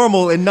who's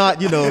normal and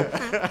not,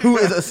 who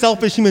is a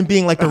selfish human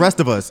being like the rest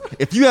of us.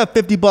 If you have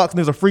 $50 and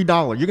there's a free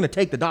dollar, you're going to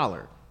take the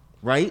dollar,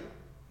 right?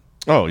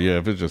 Oh yeah,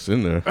 if it's just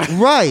in there.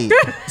 Right.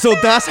 So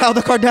that's how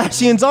the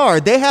Kardashians are.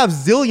 They have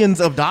zillions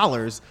of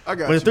dollars. I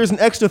got but if you. there's an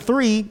extra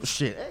 $3,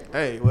 shit,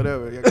 hey,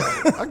 whatever. I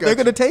got they're you.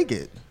 going to take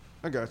it.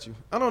 I got you.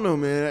 I don't know,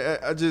 man.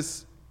 I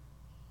just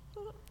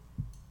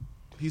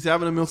he's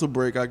having a mental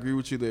break. I agree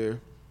with you there.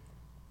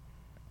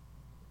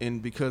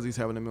 And because he's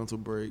having a mental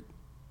break,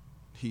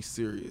 he's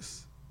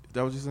serious. Is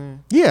that what you're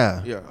saying?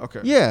 Yeah. Yeah.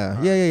 Okay. Yeah,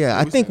 All yeah, right. yeah,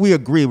 yeah. So I think we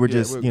agree. We're Yeah,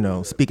 just, we agree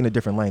with that. speaking a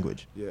different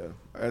language. Yeah.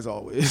 As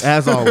always.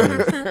 As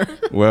always.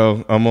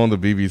 Well, I'm on the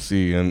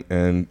BBC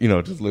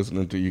and just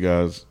listening to you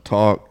guys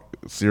talk,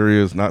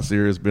 serious, not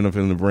serious,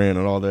 benefiting the brand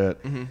and all that,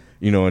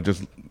 and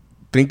just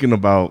thinking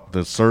about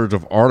the surge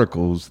of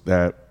articles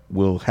that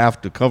will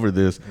have to cover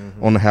this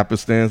on the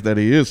happenstance that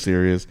he is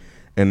serious.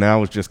 And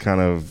now it's just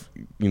kind of,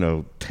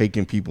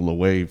 taking people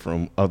away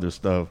from other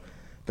stuff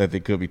that they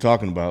could be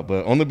talking about.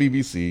 But on the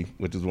BBC,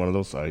 which is one of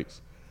those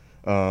sites,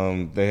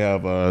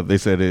 they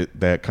said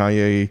that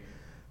Kanye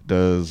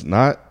does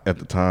not, at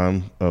the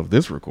time of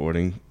this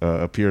recording,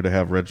 appear to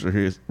have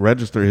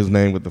registered his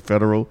name with the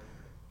Federal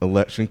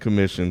Election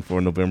Commission for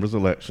November's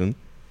election.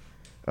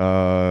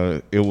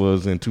 It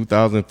was in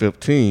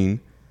 2015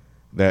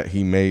 that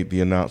he made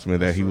the announcement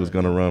that he was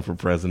going to run for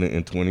president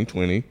in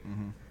 2020.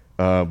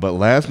 But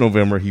last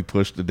November, he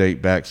pushed the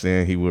date back,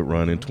 saying he would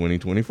run in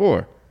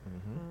 2024.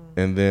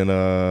 And then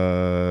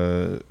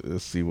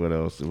let's see what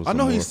else. It was I some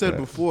know he more said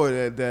facts. before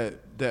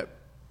that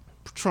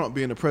Trump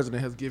being the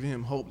president has given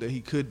him hope that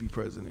he could be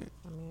president.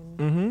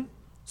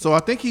 So I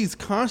think he's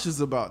conscious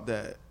about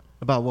that.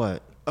 About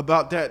what?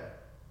 About that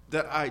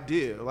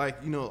idea. Like,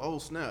 oh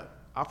snap,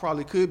 I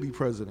probably could be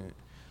president.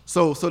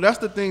 So that's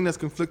the thing that's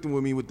conflicting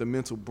with me with the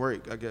mental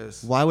break, I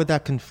guess. Why would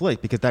that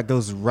conflict? Because that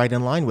goes right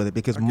in line with it.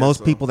 Because most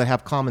so. people that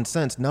have common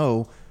sense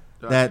know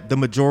that the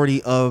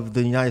majority of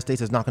the United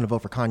States is not going to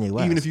vote for Kanye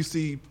West. Even if you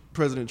see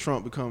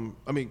Trump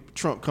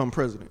come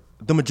president.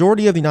 The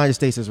majority of the United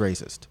States is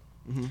racist.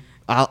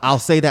 I'll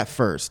say that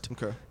first.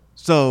 Okay.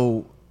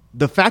 So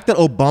the fact that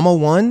Obama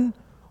won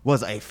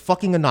was a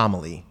fucking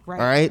anomaly. Right.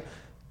 All right.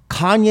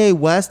 Kanye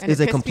West And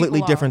is it a pissed completely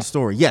people different off.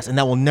 story. Yes, and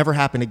that will never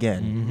happen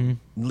again.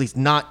 At least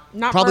not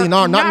probably for-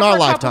 not in not our for a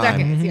couple lifetime.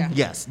 decades, yeah.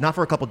 Yes, not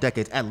for a couple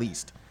decades at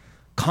least.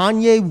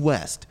 Kanye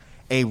West,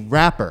 a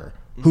rapper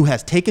who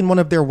has taken one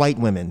of their white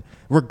women,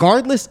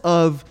 regardless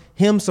of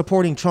him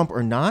supporting Trump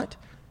or not,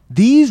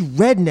 these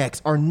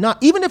rednecks are not,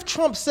 even if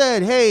Trump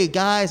said, hey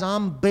guys,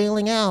 I'm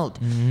bailing out,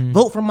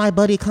 vote for my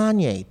buddy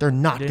Kanye, they're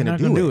not They're going to not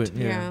do gonna it. do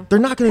it. Yeah. They're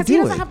not going to Because he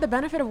do doesn't it. have the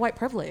benefit of white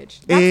privilege.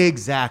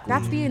 Exactly.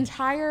 That's the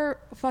entire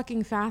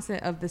fucking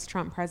facet of this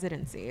Trump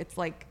presidency. It's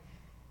like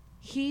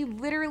he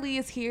literally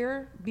is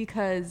here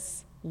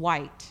because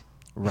white.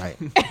 Right.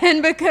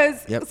 And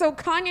because Yep. so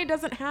Kanye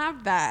doesn't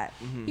have that.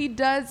 He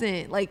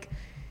doesn't. Like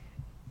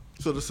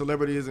So the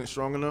celebrity isn't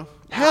strong enough?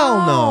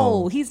 Hell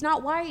no. He's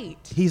not white.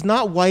 He's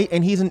not white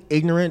and he's an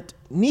ignorant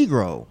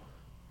Negro.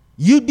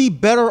 You'd be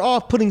better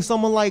off putting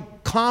someone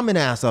like Common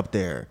Ass up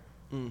there.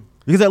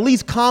 Because at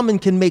least Common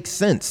can make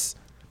sense.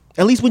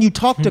 At least when you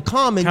talk to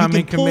Common, Common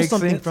you can can pull make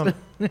something sense. from.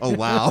 Oh,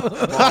 wow.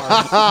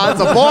 That's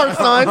a bar,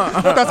 son.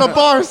 That's a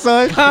bar,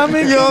 son.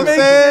 Common You know can what I'm make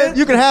saying? sense.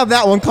 You can have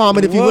that one,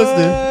 Common, if you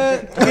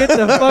listen. Get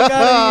the fuck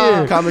out of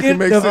here. Common Get can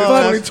make the sense.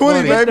 fuck-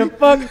 2020, Get baby. the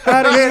fuck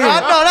out of Yeah, here. I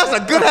know.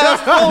 That's a good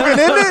ass slogan,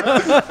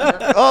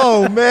 isn't it?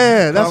 Oh,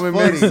 man. That's Common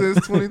funny. makes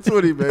sense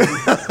 2020, baby.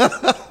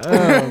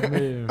 Oh,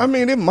 man. I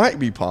mean, it might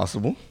be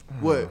possible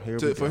What?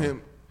 For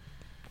him?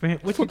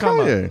 What for you talking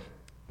about? Kanye.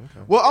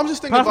 Well, I'm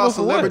just thinking Possible about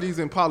for what? celebrities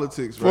in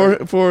politics,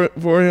 right? For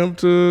him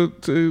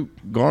to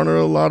garner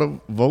a lot of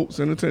votes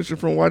and attention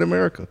from white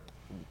America.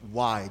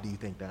 Why do you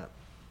think that?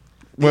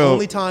 The Well-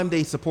 only time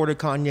they supported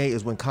Kanye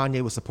is when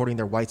Kanye was supporting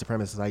their white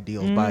supremacist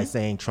ideals by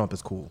saying Trump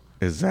is cool.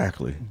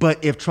 Exactly.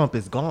 But if Trump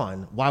is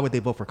gone, why would they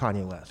vote for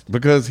Kanye West?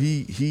 Because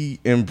he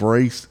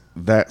embraced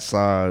that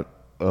side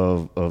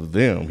of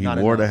them. He Not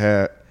wore the enough.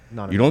 hat.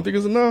 Not You enough. don't think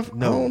it's enough?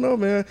 No. I don't know,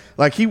 man.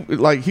 Like he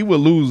would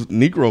lose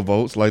Negro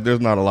votes. Like there's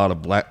not a lot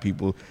of black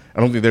people. I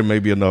don't think there may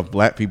be enough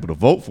black people to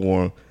vote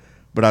for him.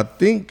 But I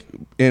think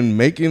in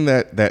making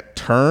that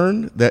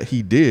turn that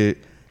he did,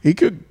 he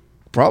could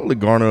probably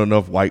garner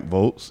enough white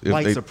votes. If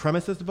White they,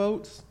 supremacist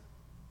votes?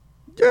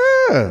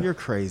 yeah. You're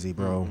crazy,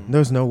 bro.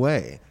 There's no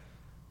way.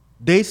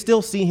 They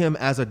still see him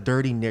as a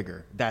dirty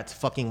nigger that's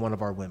fucking one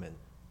of our women.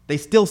 They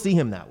still see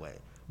him that way.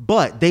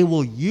 But they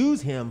will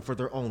use him for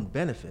their own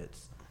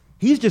benefits.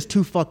 He's just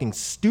too fucking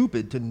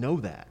stupid to know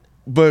that.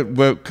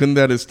 But couldn't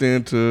that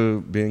extend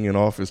to being in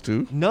office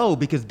too? No,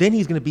 because then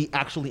he's going to be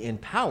actually in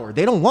power.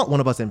 They don't want one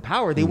of us in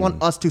power. They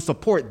want us to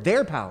support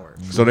their power.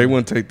 So they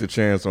wouldn't take the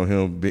chance on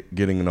him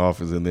getting in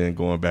office and then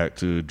going back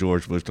to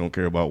George Bush don't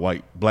care about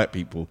black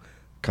people,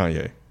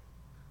 Kanye.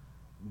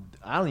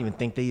 I don't even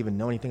think they even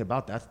know anything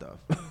about that stuff.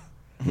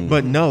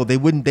 But no, they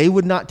wouldn't. They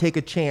would not take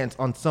a chance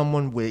on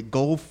someone with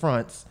gold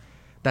fronts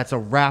that's a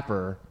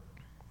rapper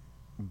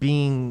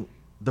being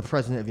the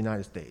president of the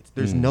United States.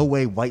 There's no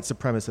way white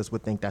supremacists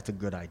would think that's a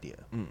good idea.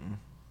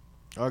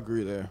 I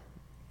agree there.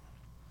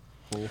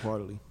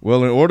 Wholeheartedly.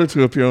 Well, in order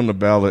to appear on the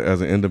ballot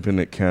as an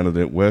independent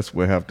candidate, West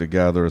would have to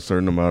gather a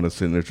certain amount of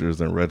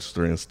signatures and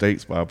register in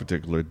states by a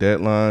particular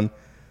deadline.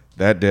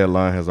 That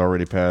deadline has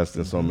already passed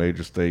in some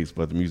major states,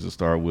 but the music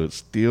star would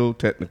still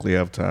technically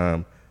have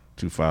time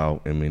to file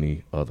in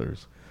many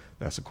others.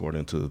 That's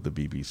according to the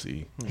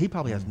BBC. He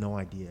probably has no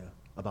idea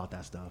about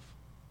that stuff.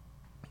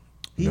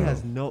 He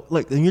has no,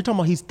 like, and you're talking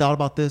about he's thought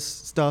about this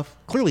stuff.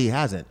 Clearly he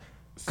hasn't,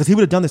 because he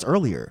would have done this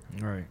earlier.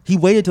 Right. He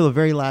waited till the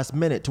very last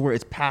minute to where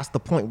it's past the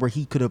point where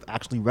he could have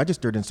actually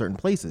registered in certain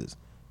places.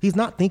 He's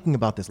not thinking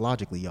about this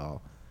logically,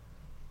 y'all.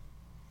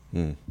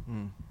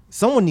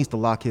 Someone needs to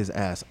lock his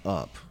ass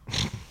up.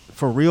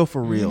 For real,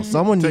 for real.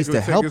 Someone needs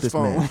to help his this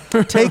phone.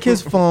 man. Take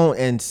his phone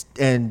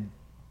and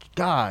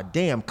God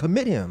damn,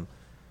 commit him.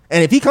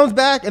 And if he comes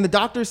back and the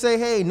doctors say,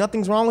 hey,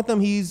 nothing's wrong with him,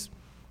 he's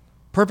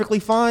perfectly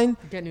fine,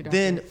 Get new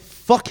then doctors.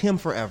 fuck him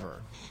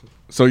forever.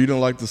 So you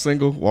don't like the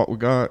single "Walk with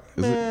God"?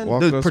 Is Man, it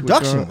Walk the Us with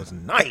production God? was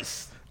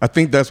nice. I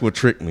think that's what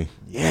tricked me.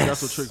 Yes.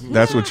 That's what tricked me.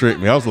 That's what tricked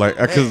me. I was like,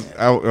 because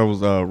I was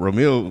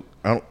Ramil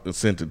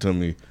sent it to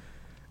me,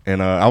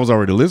 and I was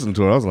already listening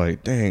to it. I was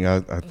like, dang,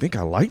 I think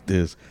I like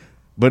this,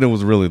 but it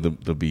was really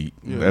the beat.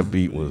 That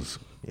beat was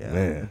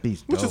man.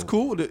 Beast Which is dope.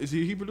 cool. Is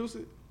he produced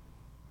it?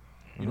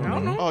 I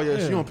don't know. Oh, yeah,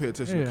 she don't pay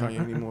attention Yeah. to Kanye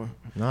anymore.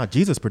 Nah,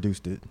 Jesus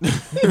produced it.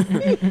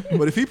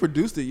 But if he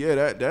produced it,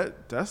 yeah,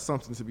 that's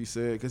something to be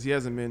said because he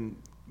hasn't been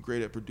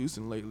great at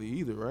producing lately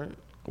either, right?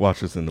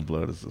 Watch Us in the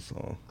Blood is the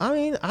song. I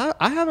mean,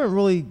 I haven't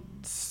really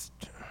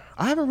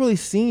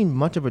seen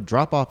much of a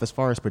drop off as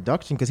far as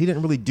production because he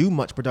didn't really do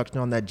much production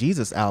on that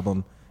Jesus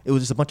album. It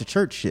was just a bunch of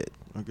church shit.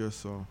 I guess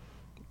so.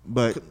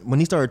 But when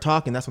he started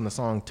talking, that's when the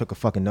song took a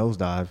fucking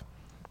nosedive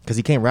because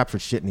he can't rap for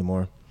shit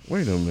anymore.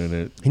 Wait a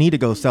minute. He need to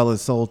go sell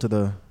his soul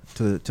to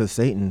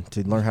Satan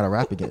to learn how to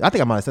rap again. I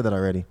think I might have said that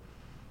already.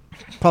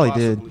 Probably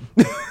did.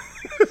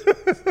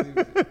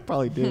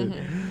 Probably did.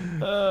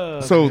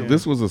 So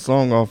this was a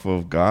song off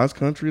of God's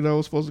Country that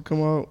was supposed to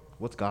come out.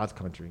 What's God's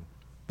country?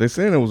 They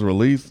saying it was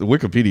released.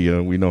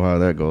 Wikipedia, we know how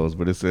that goes,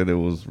 but it said it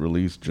was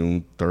released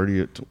June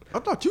 30th. I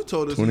thought you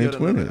told us he had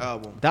 2020. another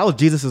album. That was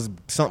Jesus'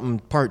 something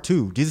part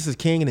 2. Jesus is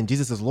king and then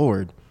Jesus is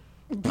Lord.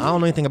 I don't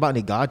know anything about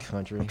any God's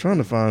country. I'm trying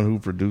to find who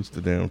produced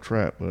the damn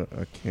trap, but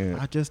I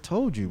can't. I just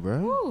told you, bro.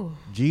 Ooh.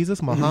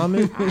 Jesus,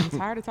 Muhammad. I'm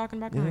tired of talking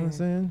about You know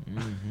what I'm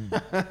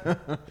Kanye.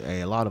 saying?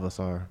 Hey, a lot of us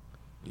are.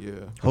 Yeah.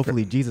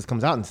 Hopefully Jesus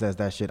comes out and says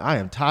that shit. I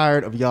am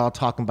tired of y'all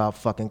talking about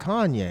fucking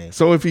Kanye.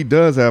 So if he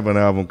does have an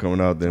album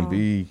coming out, then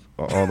be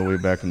all the way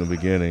back in the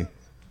beginning.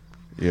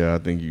 Yeah, I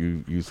think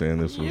you saying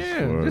this was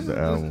for this the is,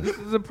 album. this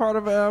is a part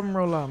of an album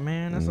rollout,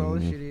 man. That's all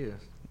this shit is.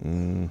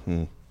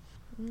 Mm-hmm.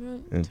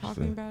 Interesting.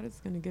 Talking about it's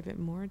going to give it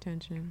more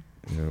attention.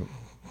 Yeah.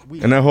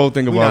 And that whole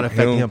thing we not about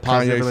affecting him, him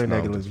positively Kanye, or no,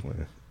 I'm negatively. just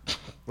playing.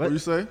 What do you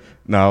say?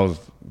 No, I was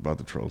about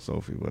to troll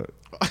Sophie, but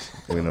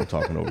we ended up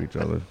talking over each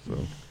other.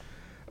 So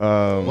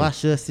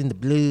Wash us in the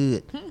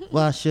blood.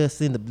 Wash us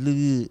in the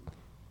blood.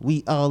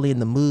 We all in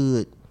the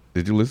mud.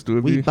 did you listen to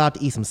it, We B? about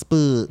to eat some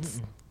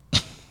spuds.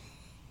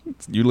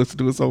 You listened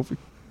to it, Sophie?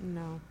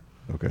 No.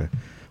 Okay.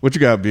 What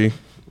you got, B?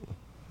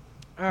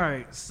 All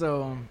right,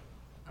 so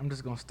I'm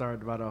just gonna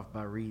start right off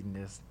by reading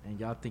this, and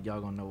y'all think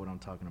y'all gonna know what I'm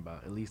talking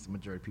about. At least the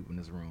majority of people in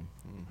this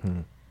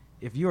room.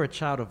 If you're a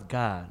child of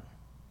God,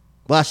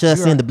 Wash us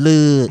You are- in the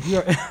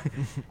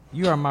blood.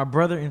 you are my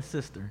brother and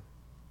sister.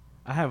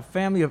 I have a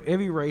family of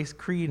every race,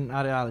 creed, and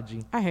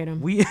ideology. I hate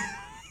him. We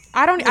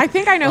I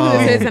think I know who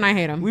this is, and I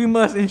hate him. We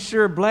must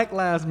ensure Black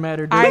Lives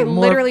Matter. I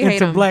literally hate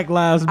him. Black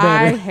Lives I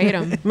Matter. hate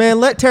him. Man,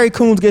 let Terry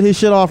Crews get his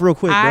shit off real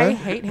quick, I bro.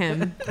 hate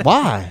him.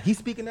 Why? He's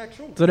speaking that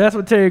truth. So that's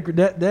what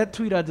that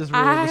tweet I just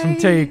read was from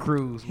Terry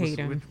Crews, hate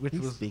him. which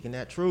He's was speaking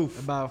that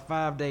truth. about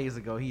 5 days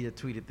ago. He had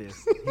tweeted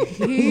this.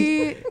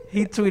 He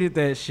He tweeted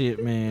that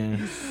shit,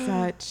 man.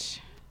 such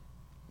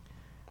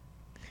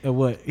A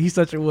what? He's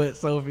such a what,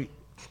 Sophie?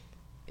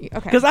 okay.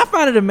 Because I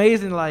find it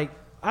amazing. Like,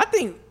 I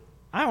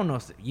don't know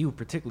if you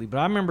particularly, but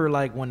I remember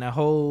like when that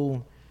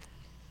whole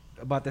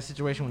about that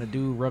situation when the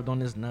dude rubbed on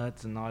his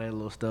nuts and all that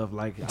little stuff.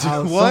 Like,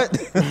 What?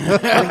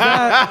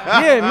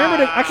 yeah,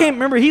 remember I can't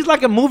remember. He's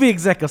like a movie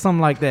exec or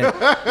something like that.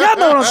 Y'all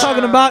know what I'm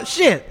talking about.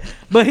 Shit.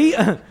 But he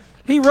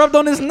rubbed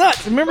on his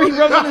nuts. Remember he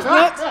rubbed on his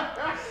nuts?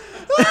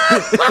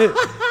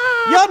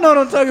 Y'all know what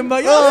I'm talking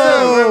about.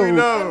 Y'all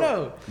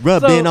know.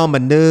 Rubbing on my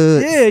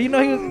nuts. Yeah, you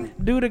know, he was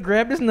dude that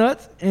grabbed his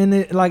nuts, and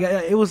it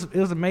was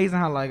amazing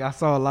how like I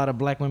saw a lot of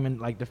black women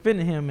like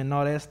defending him and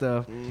all that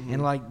stuff,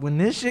 and like when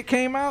this shit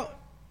came out,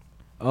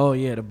 oh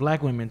yeah, the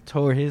black women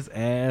tore his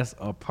ass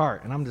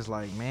apart, and I'm just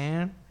like,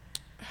 man,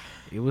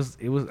 it was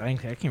I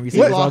can't really say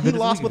He it was all lost, good he this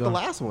lost week with the ago.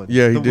 last one.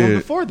 Yeah, he the did. one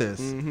before this.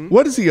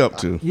 What is he up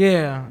to?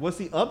 Yeah, What's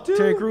he up to?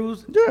 Terry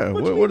Crews. Yeah,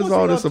 What you what mean, is what's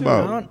all he this up to?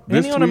 about? Ain't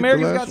This he on tweet,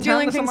 America's the Got last one?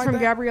 Stealing Something things like from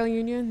that? Gabrielle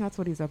Union. That's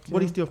what he's up to. What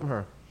did he steal from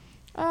her?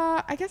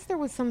 I guess there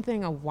was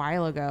something a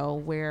while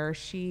ago where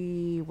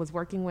she was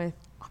working with.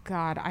 Oh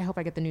God, I hope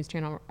I get the news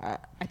channel.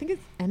 I think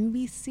it's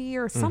NBC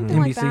or something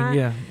like NBC,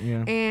 that.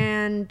 yeah.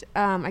 And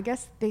I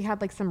guess they had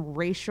like some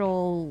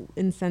racial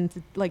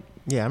insensitive, like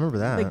Yeah, I remember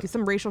that. like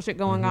some racial shit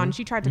going on.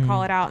 She tried to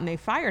call it out, and they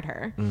fired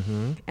her.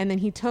 And then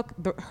he took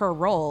her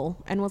role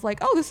and was like,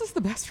 "Oh, this is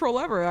the best role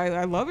ever.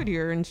 I love it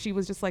here." And she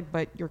was just like,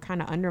 "But you're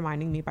kind of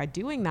undermining me by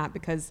doing that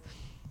because."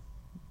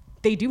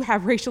 They do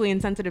have racially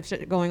insensitive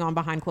shit going on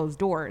behind closed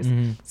doors.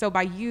 So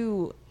by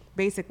you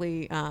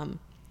basically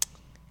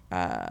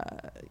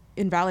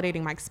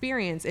invalidating my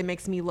experience, it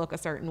makes me look a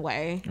certain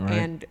way. Right.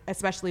 And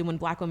especially when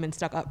black women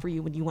stuck up for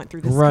you when you went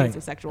through this case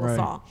of sexual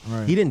assault.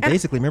 Right. He didn't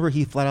basically remember.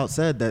 He flat out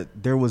said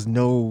that there was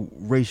no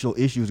racial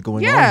issues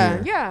going Yeah,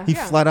 on here. yeah, He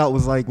yeah. flat out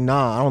was like,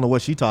 "Nah, I don't know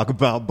what she talk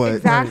about, but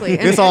Exactly.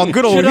 it's And- all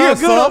good over Shit here, all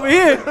good son." over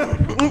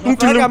here.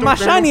 I got my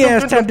shiny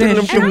ass tapped in.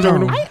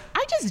 And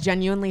I just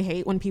genuinely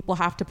hate when people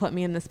have to put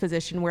me in this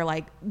position where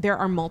like there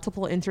are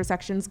multiple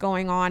intersections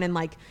going on and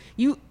like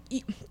you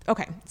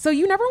okay, so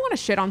you never want to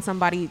shit on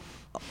somebody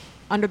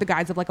under the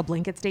guise of like a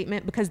blanket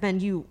statement because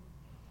then you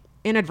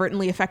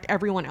inadvertently affect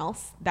everyone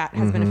else that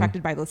has been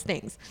affected by those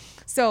things.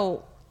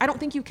 So I don't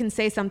think you can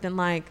say something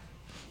like,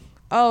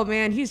 "Oh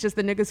man, he's just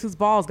the niggas whose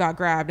balls got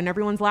grabbed," and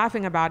everyone's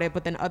laughing about it,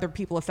 but then other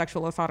people of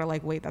sexual assault are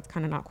like, "Wait, that's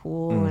kind of not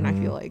cool," and I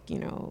feel like, you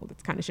know,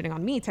 that's kind of shitting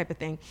on me type of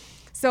thing.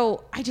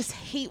 So I just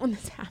hate when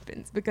this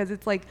happens because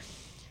it's like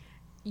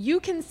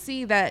you can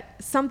see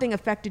that something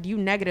affected you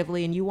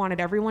negatively and you wanted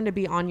everyone to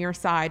be on your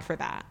side for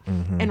that.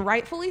 And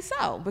rightfully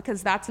so,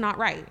 because that's not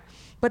right.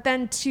 But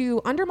then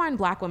to undermine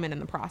black women in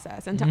the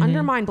process and to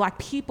undermine black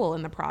people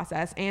in the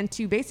process and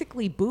to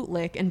basically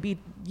bootlick and be,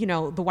 you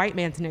know, the white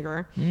man's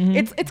nigger.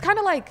 It's kind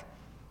of like,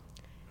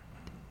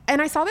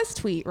 and I saw this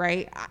tweet,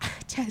 right?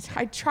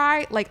 I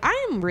try, like,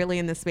 I am really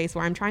in this space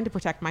where I'm trying to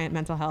protect my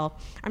mental health.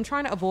 I'm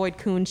trying to avoid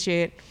coon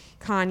shit,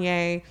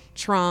 Kanye,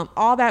 Trump,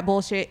 all that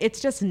bullshit. It's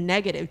just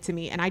negative to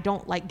me, and I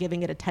don't like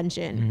giving it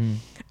attention.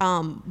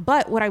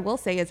 But what I will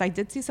say is I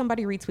did see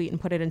somebody retweet and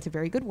put it into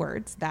very good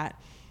words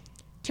that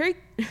Terry,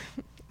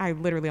 I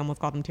literally almost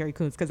called him Terry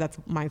Crews because that's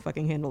my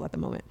fucking handle at the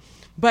moment.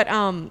 But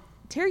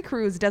Terry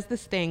Crews does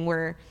this thing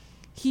where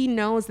he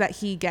knows that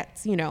he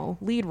gets, you know,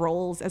 lead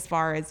roles as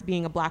far as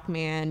being a black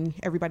man,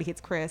 Everybody Hates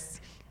Chris,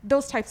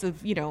 those types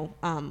of, you know,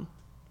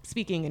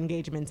 speaking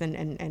engagements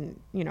and,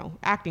 you know,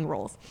 acting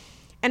roles.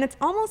 And it's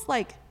almost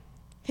like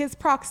his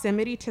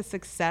proximity to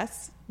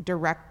success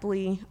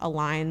directly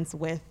aligns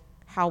with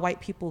how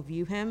white people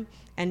view him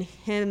and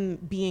him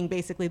being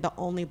basically the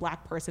only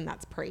black person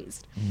that's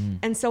praised.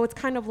 And so it's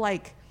kind of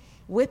like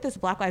with this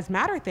Black Lives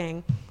Matter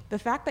thing, the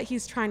fact that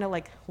he's trying to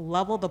like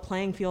level the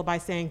playing field by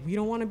saying, we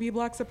don't want to be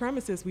black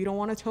supremacists, we don't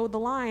want to toe the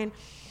line.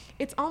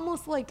 It's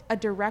almost like a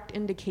direct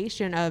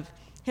indication of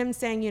him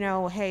saying, you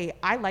know, hey,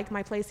 I like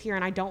my place here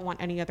and I don't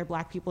want any other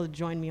black people to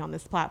join me on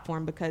this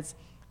platform because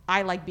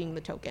I like being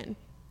the token.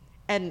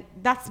 And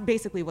that's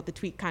basically what the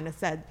tweet kind of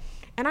said.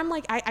 And I'm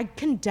like, I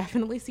can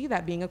definitely see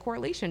that being a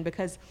correlation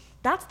because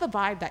that's the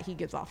vibe that he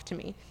gives off to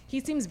me. He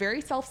seems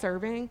very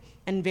self-serving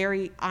and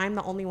very, I'm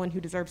the only one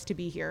who deserves to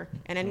be here.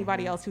 And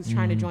anybody else who's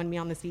trying to join me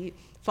on the seat,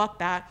 fuck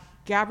that.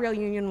 Gabrielle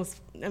Union was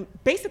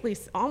basically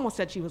almost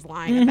said she was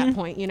lying at that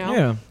point, you know?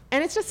 Yeah.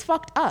 And it's just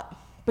fucked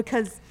up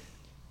because...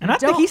 And I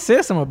think he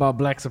said something about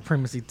black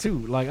supremacy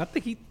too. Like I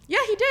think he. Yeah,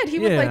 he did. He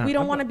was like, we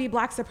don't want to be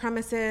black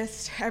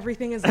supremacist.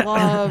 Everything is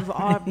love,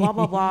 blah,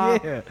 blah, blah.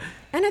 Yeah.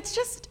 And it's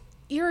just,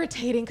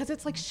 irritating because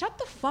it's like, shut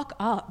the fuck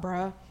up,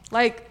 bruh.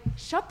 Like,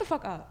 shut the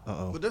fuck up.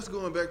 But that's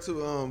going back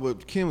to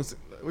what Kim was.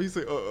 What you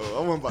say? I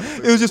wasn't about to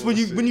say. It was just when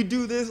you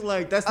do this,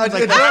 like that's conjuring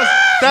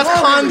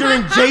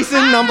Jason.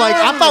 And I'm like,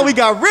 I thought we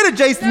got rid of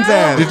Jason's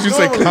ass. Did you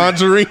say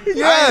conjuring?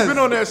 I ain't been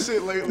on that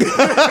shit lately.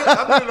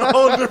 I've been in a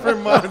whole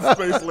different mind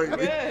space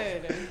lately.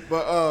 Good.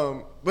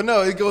 But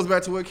no, it goes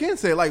back to what Ken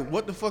said. Like,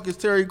 what the fuck is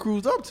Terry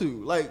Crews up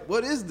to? Like,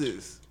 what is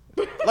this?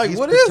 Like,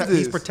 what is this?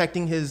 He's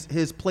protecting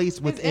his place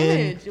within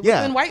image,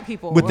 within white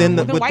people, within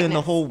the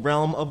whiteness. whole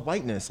realm of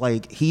whiteness.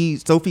 Like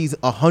Sophie's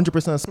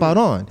 100% spot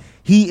on.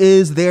 He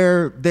is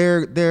their.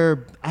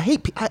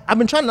 I've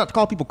been trying not to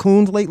call people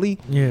coons lately.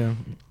 Yeah.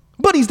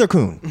 But he's their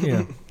coon.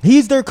 Yeah.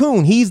 He's their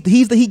coon. He's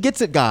the he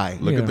gets it guy.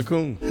 Look at the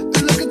coon. Look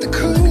at the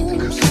coon.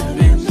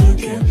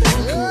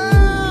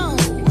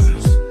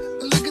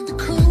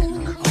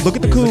 Look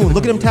at the coon.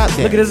 Look at him tap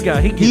dance. Look at this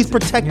guy. He's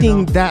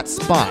protecting that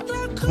spot.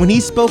 When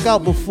he spoke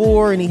out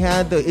before and he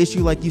had the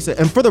issue, like you said,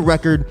 and for the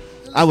record,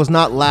 I was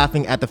not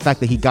laughing at the fact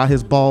that he got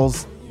his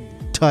balls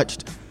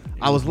touched.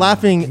 I was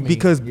laughing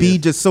because B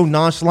just so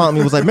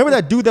nonchalantly was like, remember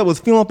that dude that was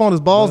feeling up on his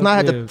balls? And I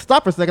had to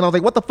stop for a second. I was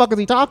like, what the fuck is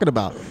he talking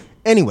about?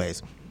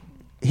 Anyways,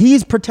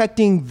 he's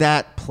protecting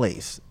that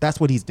place. That's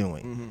what he's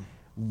doing. Mm-hmm.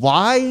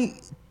 Why,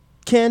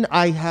 Ken?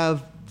 I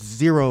have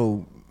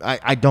zero.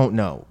 I don't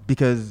know.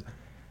 Because,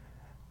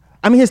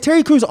 I mean, has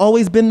Terry Crews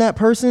always been that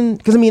person?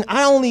 Because, I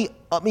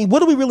mean, what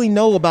do we really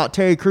know about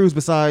Terry Crews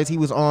besides he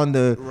was on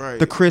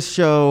the Chris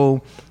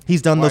show?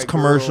 He's done those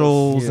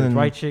commercials and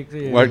white chicks.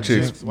 Yeah. White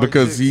chicks,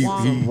 because he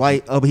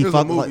white. Oh, he There's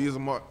fucked. a movie. It's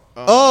a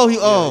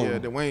yeah,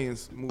 the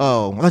Wayne's movie.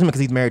 Oh, I thought because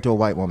he's married to a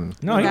white woman.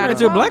 No, he married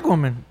to a black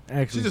woman.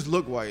 Actually, She just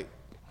looked white.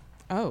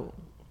 Oh.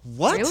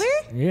 What? Really?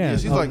 yeah. Yeah,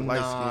 she's like light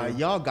Nah, skin.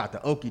 y'all got the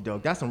okie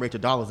doke. That's some Rachel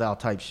Dolezal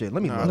type shit.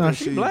 Let me look. No, I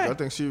she's think black. I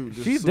think she was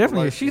just she's super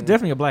definitely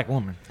light-skinned. a black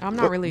woman. I'm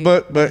not really.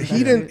 But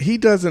he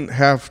doesn't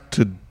have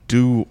to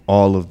do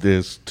all of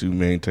this to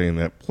maintain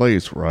that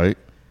place, right?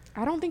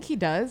 I don't think he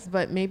does,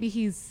 but maybe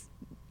he's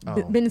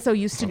been so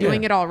used to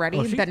doing it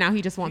already that now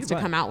he just wants to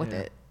come out with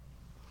it.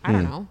 I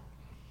don't know.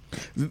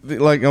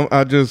 Like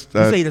I just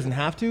You say he doesn't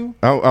have to?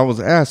 I was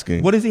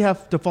asking. What does he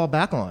have to fall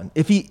back on?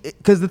 If he,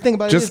 because the thing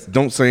about it Just is,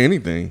 don't say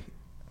anything.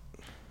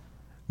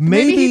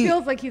 Maybe he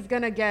feels like he's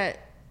gonna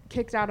get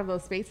kicked out of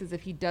those spaces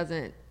if he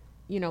doesn't,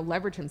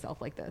 leverage himself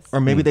like this. or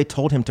maybe they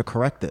told him to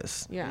correct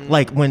this. Yeah.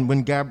 Like when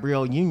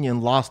Gabrielle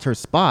Union lost her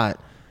spot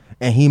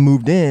and he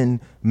moved in,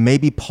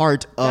 maybe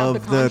part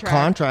of the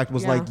contract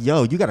was like,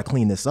 yo, you got to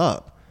clean this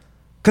up.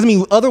 Because I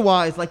mean,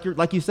 otherwise,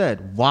 like you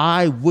said,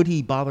 why would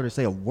he bother to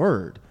say a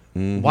word?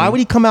 Why would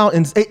he come out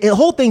and the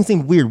whole thing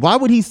seemed weird? Why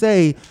would he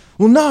say,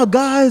 well, no,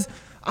 guys,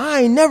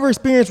 I ain't never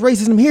experienced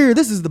racism here.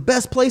 This is the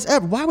best place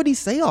ever. Why would he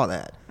say all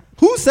that?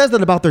 Who says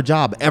that about their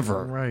job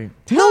ever? Right.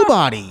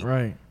 Nobody.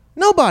 Right.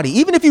 Nobody.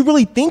 Even if you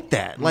really think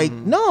that, like,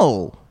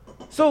 no.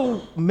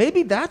 So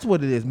maybe that's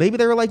what it is. Maybe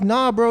they were like,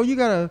 nah, bro, you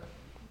gotta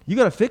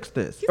fix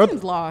this. He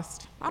seems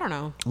lost. I don't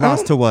know.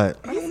 Lost to what?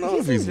 I don't know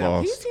if he's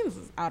lost. He seems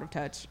out of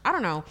touch. I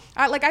don't know.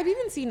 I've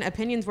even seen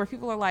opinions where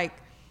people are like,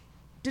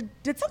 did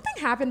something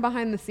happen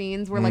behind the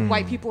scenes where like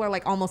white people are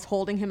like almost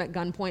holding him at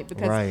gunpoint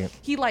because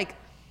he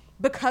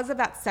because of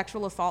that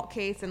sexual assault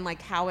case and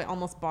like how it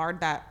almost barred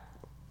that.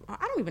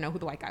 I don't even know who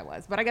the white guy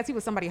was, but I guess he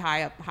was somebody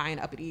high and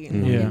uppity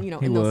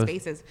in those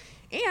spaces.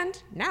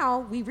 And now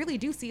we really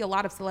do see a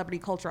lot of celebrity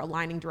culture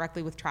aligning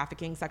directly with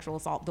trafficking, sexual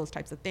assault, those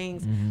types of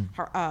things,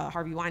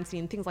 Harvey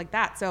Weinstein, things like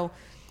that. So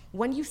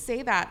when you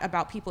say that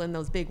about people in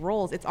those big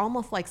roles, it's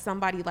almost like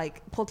somebody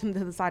like pulled him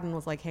to the side and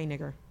was like, hey,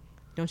 nigger,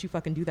 don't you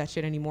fucking do that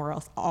shit anymore, or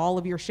else all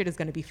of your shit is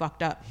going to be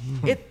fucked up.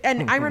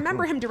 And I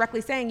remember him directly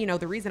saying,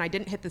 the reason I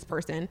didn't hit this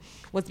person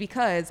was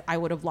because I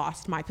would have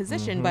lost my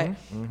position. But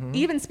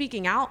even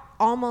speaking out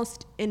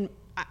almost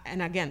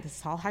and again, this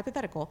is all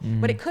hypothetical,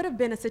 but it could have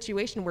been a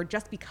situation where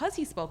just because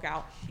he spoke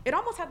out, it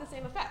almost had the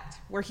same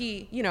effect where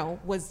he,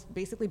 was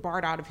basically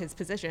barred out of his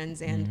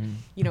positions and,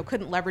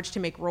 couldn't leverage to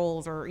make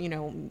roles or,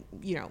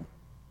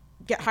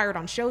 get hired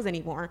on shows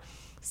anymore.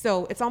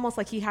 So it's almost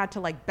like he had to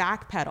like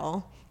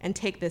backpedal and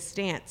take this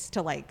stance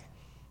to like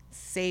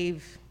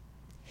save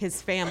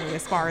his family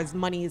as far as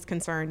money is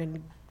concerned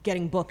and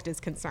getting booked is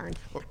concerned.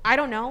 I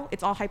don't know.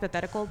 It's all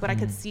hypothetical, but I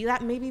could see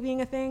that maybe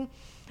being a thing.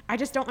 I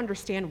just don't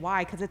understand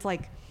why, because it's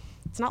like,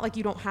 it's not like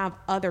you don't have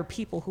other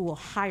people who will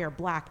hire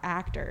black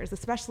actors,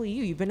 especially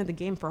you. You've been in the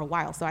game for a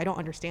while, so I don't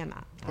understand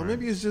that. Or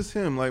maybe it's just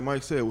him, like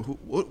Mike said.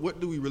 What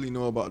do we really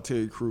know about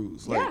Terry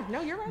Crews? Like, Yeah,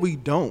 no, you're right. We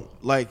don't.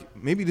 Like,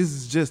 maybe this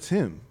is just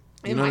him.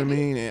 You It know what I might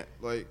be. mean? And,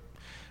 like,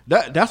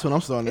 that's what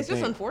I'm starting It's to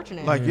think. just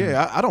unfortunate. Like,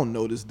 I don't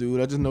know this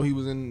dude. I just know he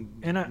was in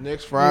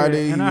next Yeah,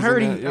 Friday. and he I was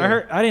heard in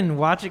that, I didn't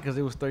watch it because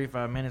it was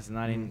 35 minutes,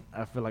 and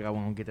I feel like I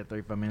won't get that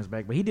 35 minutes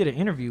back. But he did an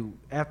interview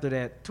after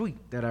that tweet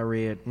that I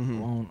read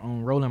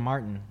on Roland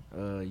Martin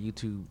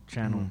YouTube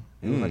channel.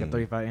 It was like a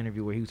 35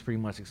 interview where he was pretty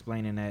much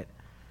explaining that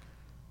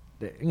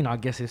I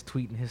guess his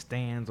tweet and his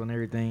stands on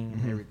everything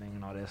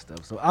and all that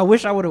stuff. So I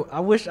wish I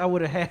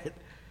would have had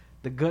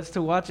the guts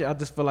to watch it. I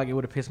just feel like it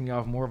would have pissed me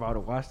off more if I would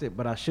have watched it,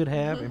 but I should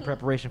have in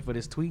preparation for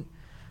this tweet.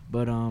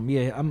 But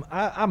yeah,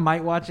 I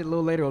might watch it a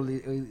little later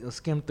or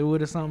skim through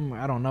it or something.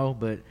 I don't know,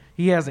 but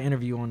he has an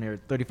interview on there,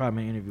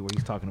 35-minute interview where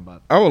he's talking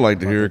about. I would like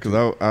to hear it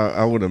because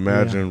I would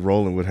imagine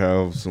Roland would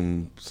have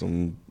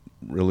some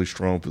really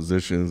strong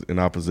positions in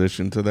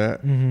opposition to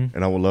that,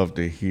 and I would love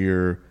to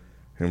hear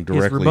him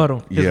directly.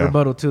 His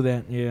rebuttal to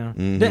that, yeah.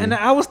 And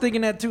I was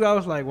thinking that too. I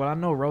was like, well, I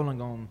know Roland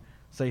gonna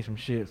say some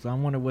shit, so I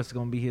wonder what's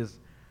gonna be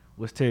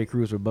what's Terry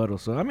Crews' rebuttal.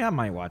 So I mean, I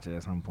might watch it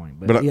at some point,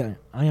 but yeah,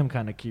 I am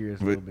kind of curious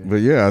a little bit. But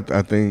yeah,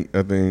 I think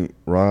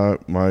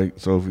Rod, Mike,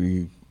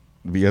 Sophie,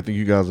 B, I think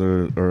you guys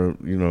are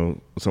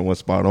somewhat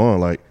spot on.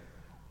 Like,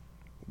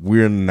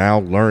 we're now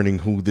learning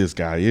who this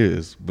guy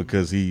is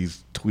because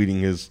he's tweeting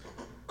his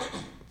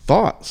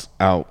thoughts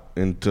out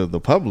into the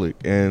public,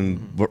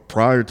 and but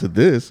prior to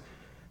this,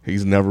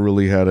 he's never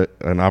really had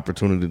an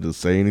opportunity to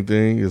say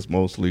anything. It's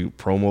mostly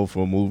promo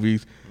for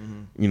movies,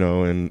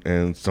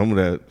 and some of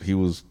that he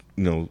was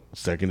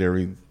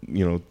secondary,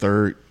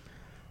 third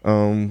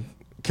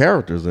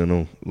characters in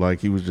them. Like,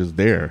 he was just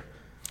there.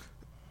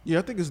 Yeah,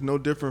 I think it's no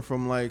different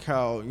from like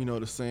how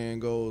the saying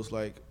goes,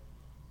 like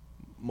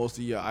most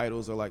of your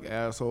idols are like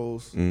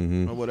assholes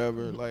or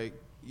whatever. Like,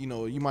 you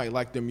might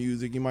like their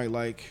music, you might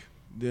like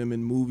them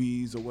in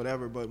movies or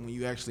whatever, but when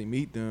you actually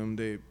meet them,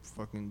 they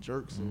fucking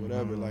jerks or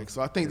whatever. Like,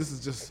 so I think this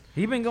is just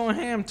he been going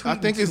ham tweeting. I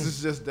think it's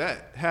just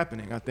that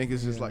happening. I think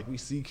it's just like we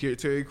see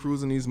Terry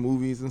Crews in these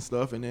movies and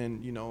stuff, and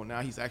then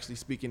now he's actually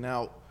speaking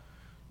out,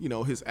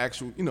 his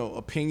actual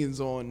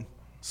opinions on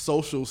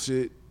social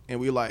shit, and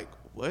we're like,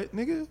 what,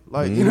 nigga?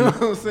 Like, you know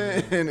what I'm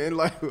saying? And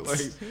like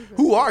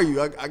who are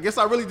you? I guess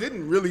I really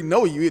didn't really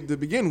know you to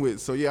begin with.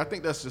 So yeah, I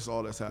think that's just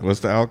all that's happening. What's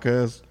the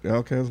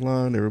Outkast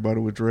line? Everybody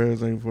with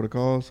dreads ain't for the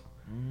cause.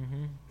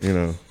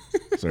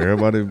 So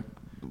everybody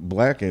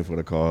black ain't for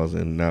the cause,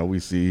 and now we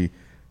see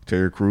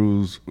Terry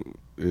Crews.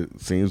 It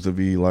seems to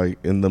be like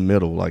in the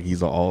middle, like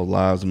he's an all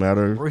lives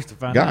matter Royce the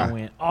Five guy. Nine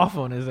went off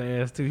on his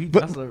ass too.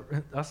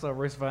 I saw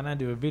Royce the Five Nine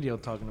do a video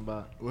talking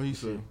about what he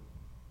said.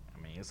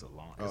 I mean, it's a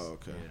long.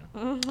 Okay.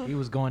 Yeah. He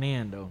was going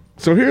in though.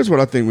 So here's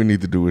what I think we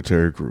need to do with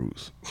Terry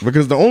Crews,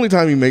 because the only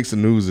time he makes the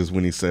news is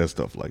when he says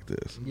stuff like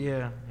this.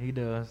 Yeah, he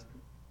does.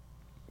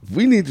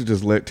 We need to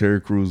just let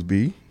Terry Crews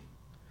be.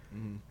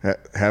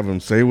 Have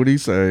him say what he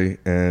say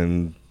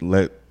and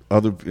let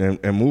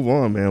and move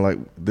on, man. Like,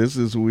 this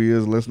is who he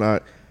is. Let's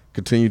not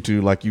continue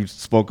to, like you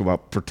spoke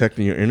about,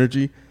 protecting your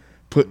energy.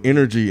 Put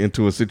energy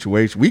into a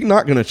situation. We're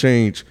not going to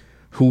change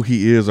who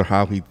he is or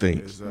how he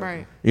thinks.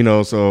 Exactly.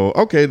 Right. So,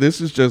 okay, this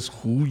is just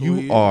who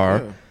you are.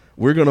 Yeah.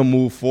 We're going to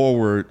move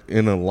forward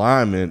in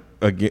alignment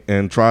again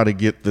and try to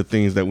get the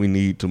things that we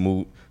need to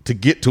move to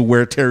get to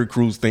where Terry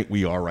Crews think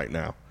we are right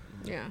now.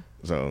 Yeah.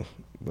 So,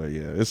 but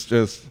yeah, it's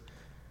just.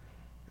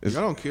 I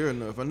don't care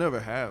enough. I never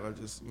have.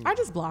 I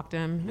just blocked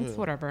him. It's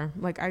whatever.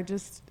 Like, I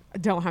just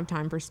don't have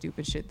time for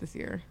stupid shit this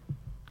year.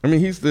 I mean,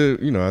 he's the,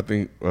 I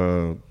think,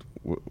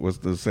 what's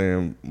the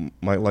saying?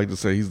 Might like to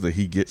say he's the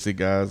he gets it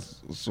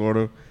guys, sort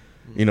of.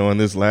 In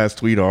this last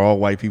tweet, are all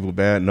white people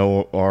bad?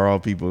 No. Are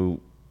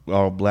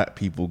all black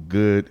people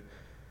good?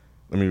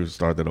 Let me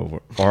start that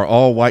over. Are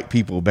all white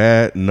people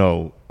bad?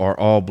 No. Are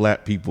all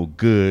black people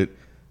good?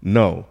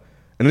 No.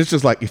 And it's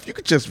just like, if you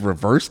could just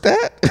reverse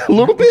that a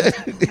little bit,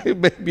 it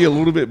may be a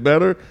little bit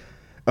better.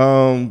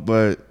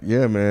 But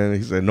yeah, man,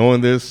 he said, knowing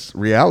this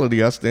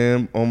reality, I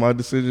stand on my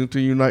decision to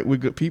unite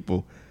with good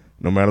people,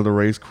 no matter the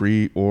race,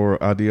 creed,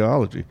 or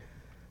ideology.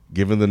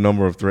 Given the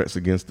number of threats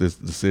against this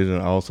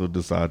decision, I also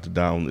decide to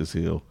die on this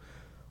hill.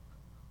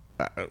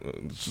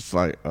 It's just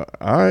like,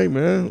 all right,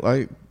 man,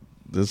 like,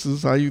 this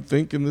is how you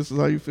think and this is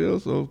how you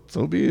feel,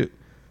 so be it.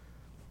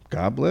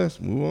 God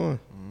bless, move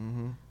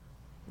on.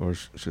 Or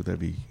should that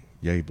be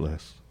yay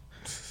blessed?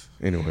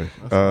 Anyway,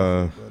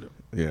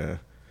 yeah.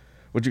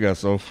 What you got,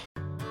 Soph?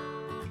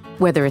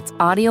 Whether it's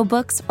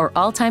audiobooks or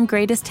all-time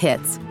greatest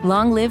hits,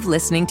 long live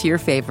listening to your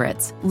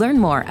favorites. Learn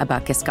more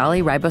about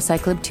Kisqali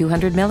Ribociclib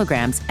 200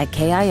 milligrams at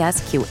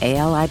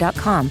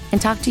KISQALI.com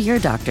and talk to your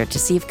doctor to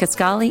see if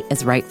Kisqali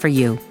is right for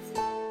you.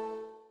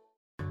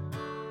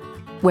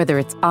 Whether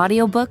it's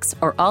audiobooks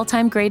or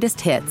all-time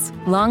greatest hits,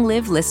 long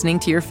live listening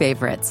to your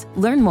favorites.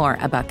 Learn more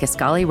about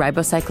Kisqali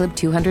Ribociclib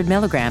 200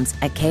 milligrams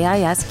at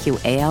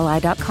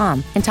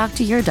KISQALI.com and talk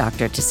to your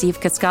doctor to see if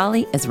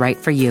Kisqali is right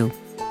for you.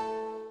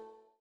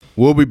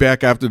 We'll be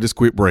back after this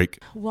quick break.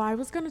 Well, I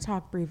was going to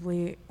talk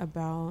briefly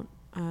about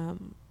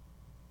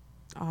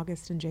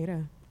August and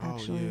Jada,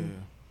 actually.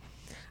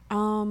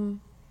 Oh, yeah.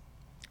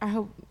 I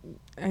hope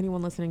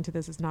anyone listening to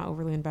this is not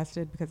overly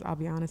invested, because I'll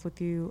be honest with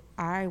you,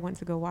 I went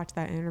to go watch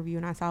that interview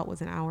and I saw it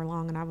was an hour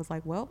long and I was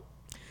like, well,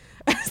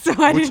 so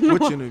I didn't know.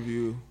 Which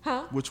interview?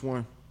 Huh? Which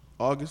one?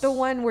 August? The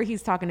one where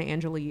he's talking to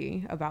Angela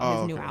Yee about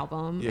his new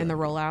album and the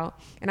rollout.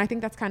 And I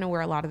think that's kind of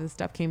where a lot of this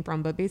stuff came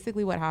from. But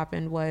basically what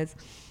happened was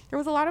there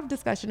was a lot of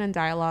discussion and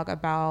dialogue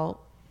about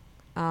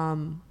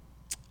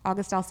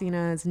August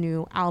Alsina's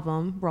new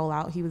album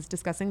rollout. He was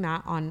discussing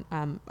that on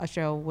a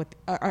show with,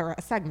 or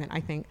a segment,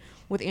 I think,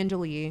 with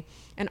Angela Yee.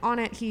 And on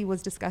it, he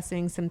was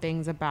discussing some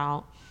things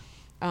about,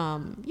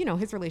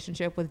 his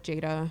relationship with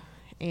Jada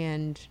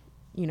and,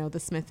 the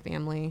Smith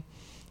family.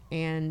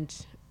 and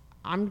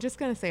I'm just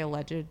gonna say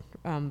alleged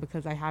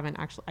because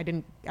I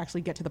didn't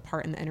actually get to the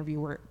part in the interview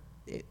where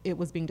it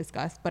was being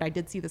discussed, but I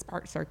did see this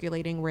part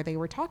circulating where they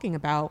were talking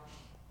about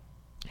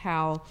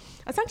how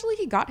essentially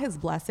he got his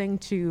blessing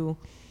to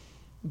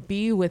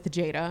be with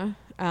Jada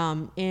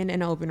in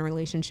an open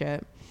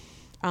relationship,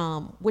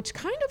 which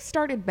kind of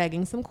started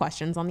begging some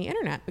questions on the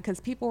internet because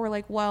people were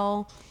like,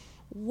 well,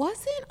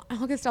 wasn't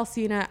August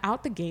Alsina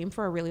out the game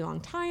for a really long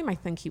time? I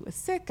think he was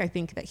sick. I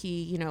think that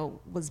he,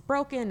 was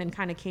broken and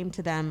kind of came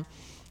to them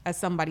as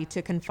somebody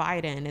to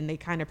confide in, and they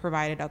kind of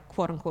provided a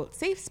quote unquote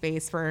safe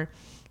space for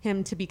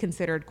him to be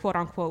considered quote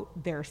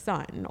unquote their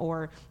son,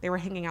 or they were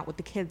hanging out with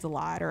the kids a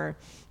lot, or,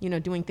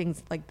 doing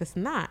things like this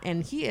and that.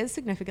 And he is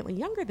significantly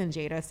younger than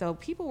Jada. So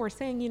people were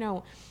saying,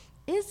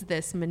 is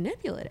this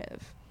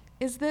manipulative?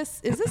 Is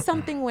this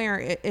something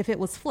where if it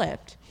was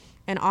flipped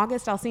and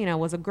August Alsina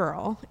was a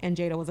girl and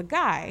Jada was a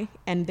guy,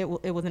 and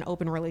it was an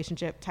open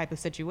relationship type of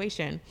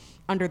situation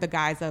under the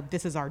guise of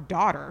this is our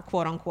daughter,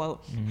 quote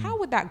unquote, how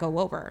would that go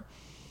over?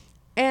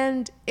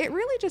 And it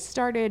really just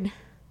started,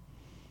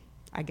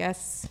 I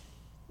guess,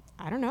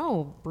 I don't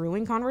know,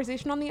 brewing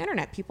conversation on the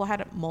internet. People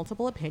had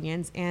multiple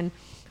opinions, and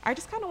I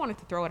just kind of wanted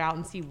to throw it out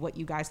and see what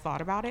you guys thought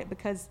about it,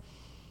 because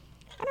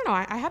I don't know,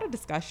 I had a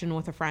discussion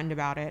with a friend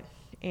about it,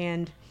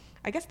 and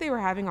I guess they were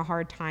having a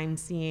hard time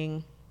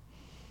seeing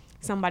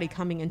somebody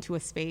coming into a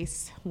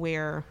space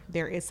where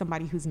there is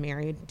somebody who's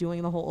married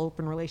doing the whole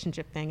open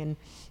relationship thing and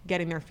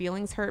getting their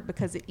feelings hurt,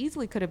 because it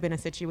easily could have been a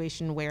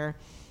situation where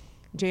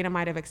Jada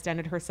might have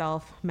extended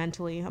herself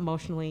mentally,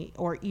 emotionally,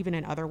 or even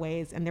in other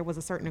ways, and there was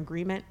a certain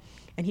agreement,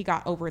 and he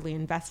got overly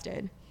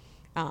invested,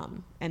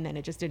 and then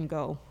it just didn't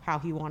go how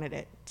he wanted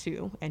it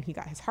to, and he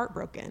got his heart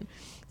broken.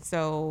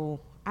 So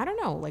I don't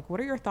know,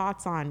 what are your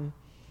thoughts on?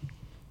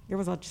 There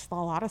was just a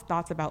lot of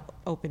thoughts about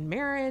open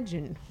marriage,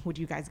 and would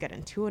you guys get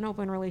into an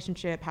open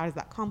relationship? How does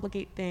that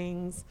complicate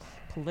things?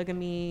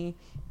 Polygamy,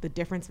 the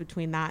difference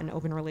between that and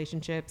open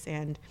relationships,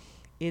 and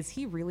is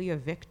he really a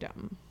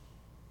victim?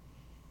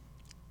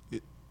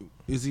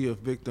 Is he a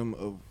victim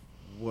of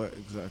what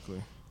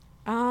exactly?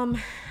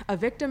 A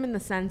victim in the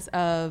sense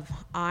of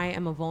I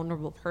am a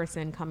vulnerable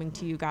person coming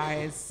to you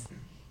guys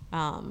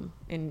in,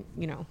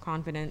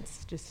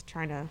 confidence, just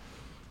trying to,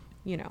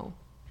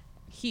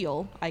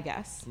 heal, I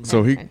guess.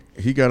 So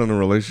he got in a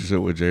relationship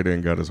with Jada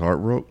and got his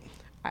heart broke?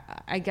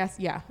 I guess,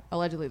 yeah.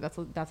 Allegedly, that's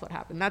what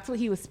happened. That's what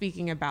he was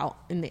speaking about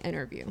in the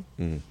interview.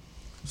 Mm.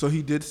 So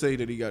he did say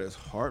that he got his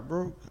heart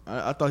broke?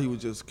 I thought he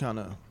was just kind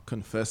of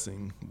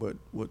confessing what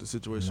the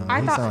situation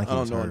was. He sounded like he I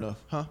was don't know hurt. enough.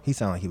 Huh? He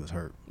sounded like he was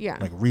hurt. Yeah.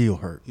 Like real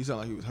hurt. He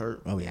sounded like he was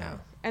hurt. Oh, yeah.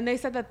 And they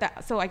said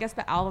so I guess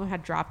the album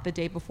had dropped the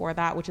day before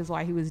that, which is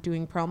why he was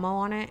doing promo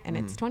on it. And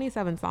it's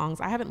 27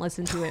 songs. I haven't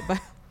listened to it, but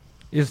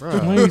It's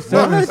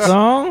 27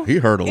 songs? He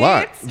heard a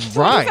lot. it's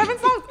 27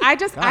 songs.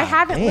 I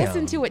haven't damn.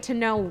 listened to it to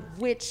know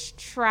which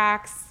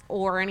tracks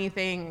or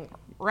anything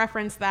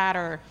reference that,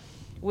 or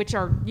which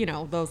are,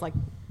 those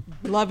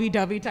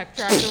lovey-dovey type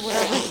tracks or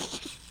whatever.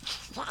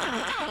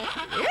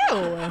 Ew,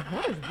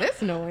 what is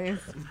this noise?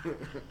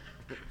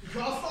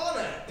 Y'all saw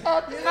that?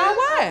 Now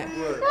what?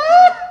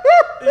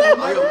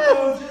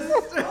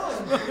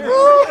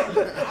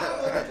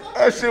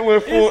 That shit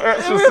went full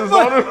exorcism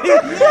on him.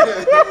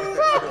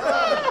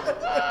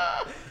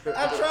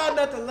 I tried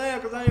not to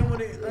laugh because I didn't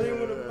want to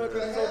fuck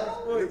up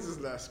someone's voice. This is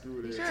not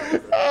screwed in. No,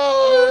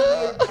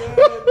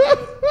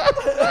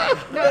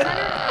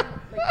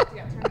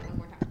 turn it one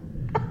more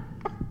time.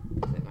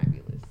 It might be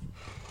loose.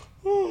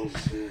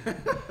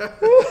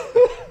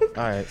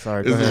 All right,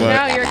 sorry. This Go is ahead.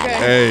 why, No, you're good.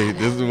 Hey,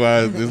 this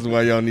is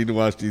why y'all need to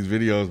watch these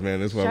videos, man.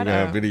 That's why Shut we're gonna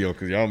have up. video,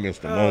 because y'all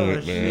missed the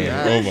moment, man. shit.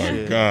 Oh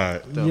my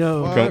God.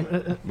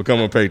 Yo, Become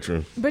a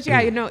patron. But yeah,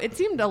 it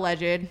seemed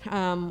alleged.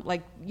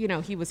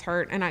 He was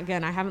hurt. And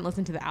again, I haven't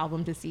listened to the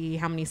album to see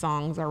how many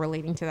songs are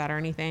relating to that or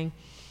anything.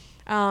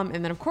 And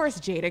then, of course,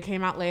 Jada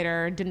came out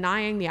later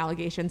denying the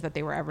allegations that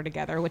they were ever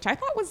together, which I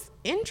thought was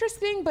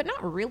interesting, but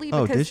not really.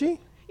 Because, Oh, did she?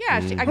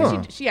 Yeah, I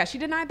guess she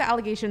denied the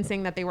allegations,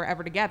 saying that they were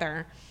ever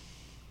together.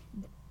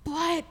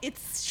 But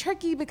it's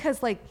tricky because,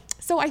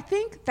 so I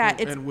think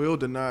that it's... And Will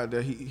denied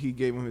that he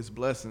gave him his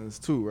blessings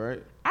too,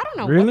 right? I don't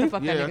know Really? what the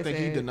fuck that Yeah, nigga I think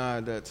he said.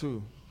 denied that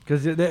too.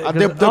 because they're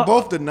They're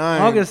both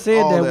denying. August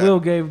said all that Will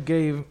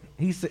gave.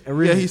 He said.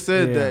 Yeah, he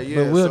said that.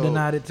 Yeah, but Will so-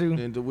 denied it too.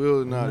 And the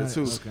Will denied it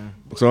too. Okay.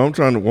 So I'm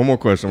trying to, one more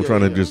question. I'm Yeah,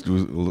 trying to yeah. just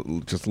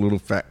do just a little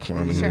fact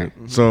crime Sure. here.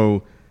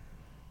 So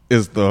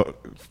is for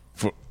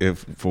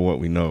what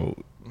we know,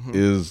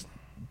 is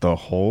the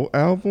whole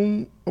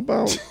album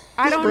about?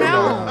 I don't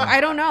know. I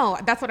don't know.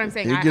 That's what I'm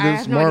saying. He I get his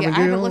have no idea. Marvin I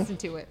haven't Gaye? listened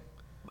to it.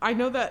 I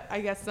know that I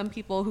guess some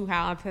people who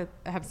have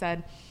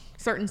said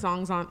certain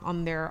songs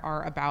on there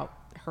are about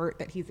hurt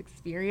that he's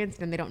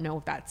experienced, and they don't know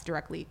if that's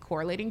directly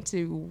correlating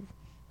to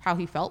how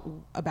he felt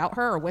about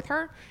her or with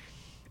her.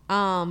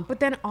 But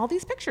then all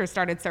these pictures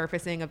started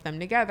surfacing of them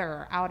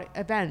together out at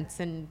events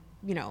and,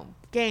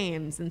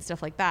 games and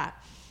stuff like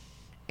that.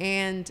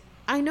 And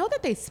I know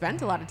that they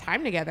spent a lot of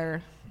time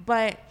together,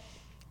 but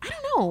I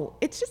don't know.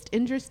 It's just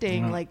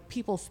interesting,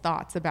 people's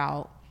thoughts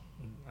about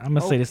I'm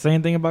gonna say the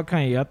same thing about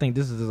Kanye. I think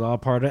this is all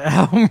part of the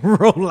album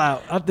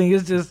rollout. I think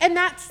it's just And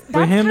that's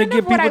for him to kind get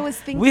of what people. I was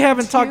thinking. We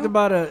haven't too. talked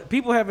about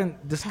people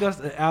haven't discussed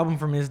an album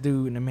from this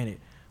dude in a minute.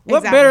 What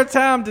Exactly. better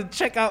time to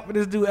check out for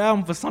this dude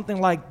album for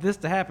something like this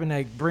to happen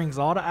that brings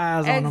all the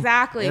eyes on him?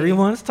 Exactly.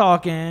 Everyone's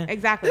talking.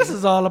 Exactly. This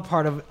is all a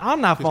part of it. I'm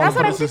not falling That's for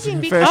what I'm the This is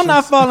thinking. confessions. I'm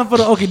not falling for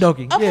the okie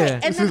dokie. Okay, Yeah.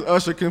 and This then- is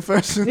Usher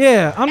confession.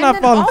 Yeah, I'm And not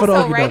then falling for the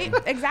also, okie right?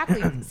 dokie.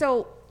 Exactly.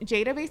 So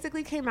Jada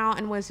basically came out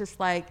and was just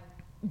like,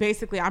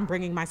 basically, I'm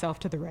bringing myself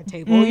to the red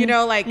table, Mm-hmm. you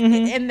know, like,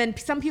 and then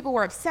some people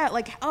were upset,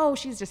 like, oh,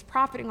 she's just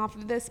profiting off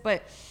of this.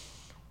 But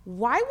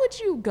why would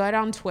you go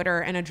on Twitter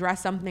and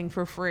address something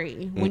for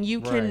free when you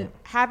can Right.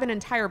 have an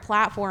entire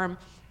platform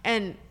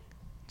and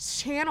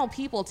channel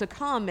people to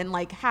come and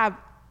like have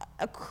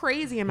a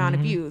crazy amount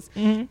of views?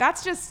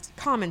 That's just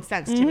common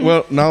sense to me.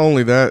 Well, not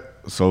only that,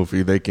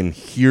 Sophie, they can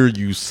hear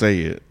you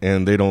say it,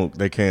 and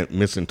they can't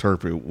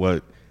misinterpret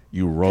what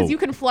you wrote. Because you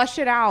can flush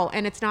it out,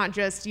 and it's not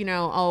just, you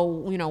know,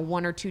 oh, you know,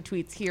 1 or 2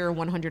 tweets here,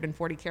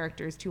 140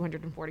 characters,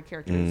 240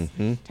 characters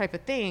type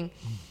of thing.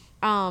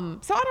 So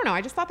I don't know.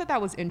 I just thought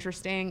that was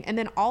interesting. And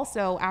then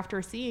also,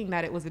 after seeing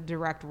that it was a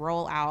direct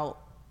rollout,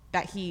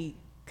 that he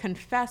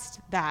confessed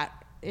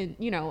that, in,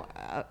 you know,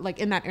 like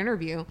in that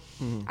interview,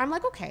 I'm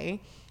like,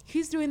 okay,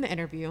 he's doing the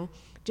interview.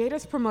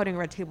 Jada's promoting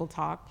Red Table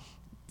Talk.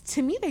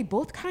 To me, they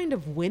both kind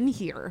of win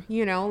here,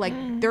 you know, like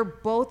they're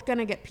both going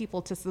to get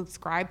people to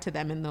subscribe to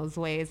them in those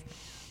ways.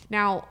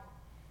 Now,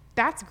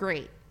 that's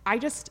great. I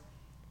just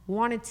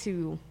wanted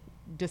to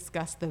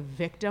discuss the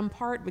victim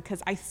part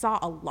because I saw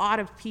a lot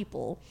of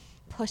people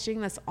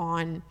pushing this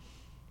on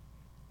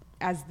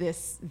as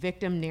this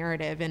victim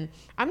narrative. And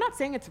I'm not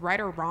saying it's right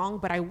or wrong,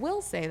 but I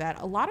will say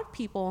that a lot of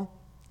people,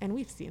 and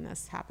we've seen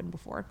this happen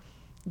before,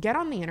 get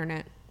on the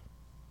internet.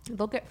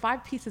 They'll get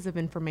 5 pieces of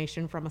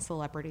information from a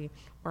celebrity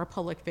or a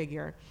public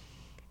figure,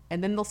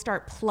 and then they'll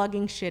start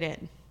plugging shit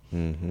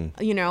in.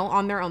 You know,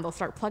 on their own, they'll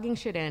start plugging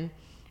shit in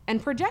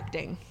and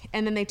projecting.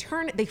 And then they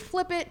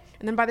flip it,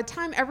 and then by the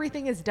time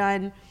everything is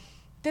done,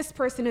 this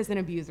person is an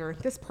abuser,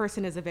 this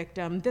person is a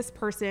victim, this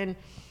person,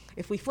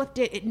 if we flipped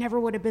it, it never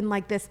would have been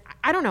like this.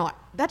 I don't know.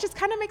 That just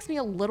kind of makes me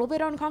a little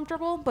bit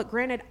uncomfortable. But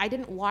granted, I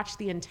didn't watch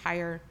the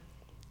entire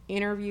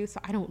interview, so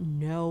I don't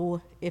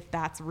know if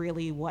that's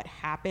really what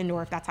happened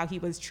or if that's how he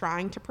was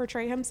trying to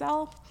portray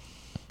himself.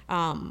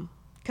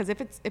 Because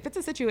if it's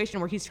a situation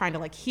where he's trying to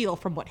like heal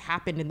from what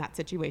happened in that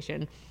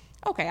situation,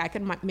 okay, I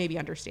could maybe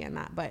understand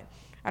that. But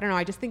I don't know.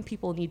 I just think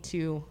people need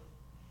to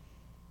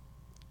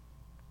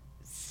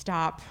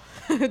stop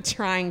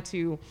trying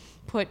to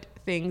put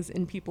things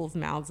in people's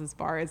mouths as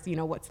far as, you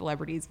know, what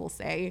celebrities will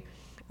say,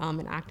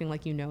 and acting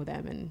like you know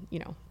them and, you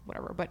know,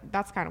 whatever. But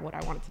that's kind of what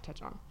I wanted to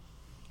touch on.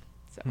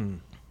 So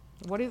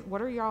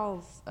what are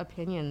y'all's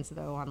opinions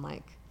though on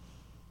like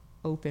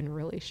open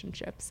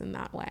relationships in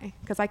that way?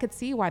 Because I could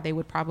see why they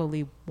would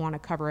probably want to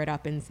cover it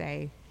up and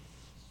say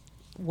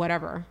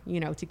whatever, you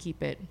know, to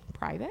keep it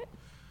private.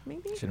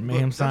 Maybe. Should have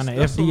made him sign the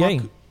That's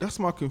FDA. that's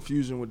my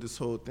confusion with this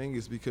whole thing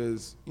is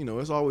because, you know,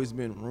 it's always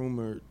been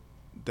rumored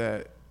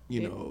that,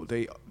 you know,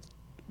 they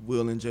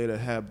Will and Jada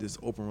have this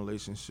open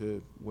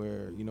relationship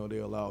where, you know, they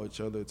allow each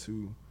other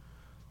to,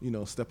 you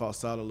know, step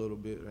outside a little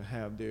bit and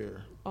have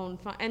their Own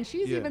fun. And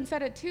she's Yeah. even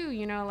said it too,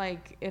 you know,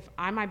 like if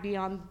I might be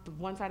on the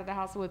one side of the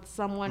house with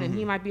someone and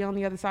he might be on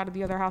the other side of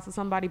the other house with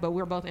somebody, but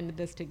we're both into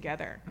this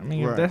together. I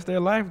mean, Right. if that's their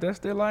life, that's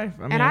their life.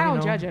 I mean, And I you don't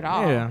know, judge at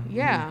all. Yeah.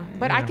 Yeah.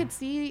 But I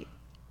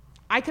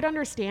Yeah. could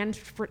understand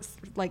for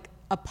like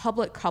a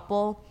public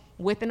couple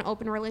with an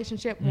open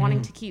relationship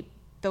wanting to keep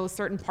those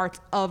certain parts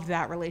of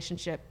that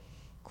relationship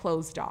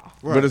closed off.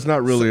 But it's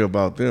not really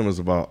about them. It's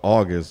about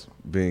August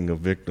being a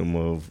victim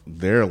of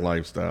their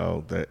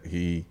lifestyle that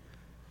he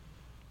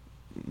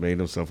made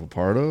himself a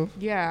part of.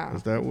 Yeah.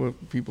 Is that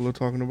what people are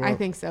talking about? I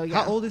think so,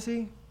 yeah. How old is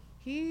he?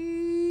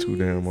 He's Too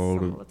damn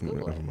old. Let's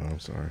Google Never it. mind. I'm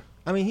sorry.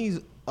 I mean, he's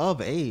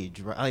of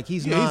age, right? Like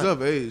he's yeah, not. he's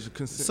of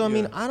age. So I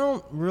mean, I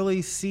don't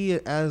really see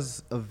it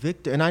as a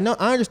victim, and I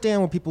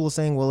understand when people are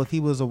saying, "Well, if he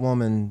was a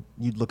woman,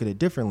 you'd look at it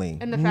differently."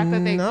 And the fact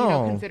that they, you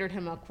know, No. considered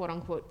him a quote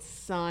unquote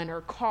son,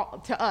 or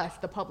to us,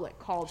 the public,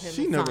 called him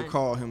she a never son.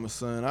 called him a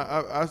son.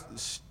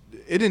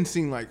 It didn't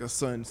seem like a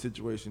son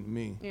situation to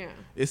me. Yeah.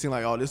 It seemed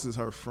like, oh, this is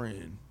her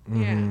friend.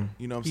 Yeah.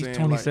 You know what I'm He's saying?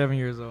 27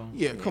 years old. Like,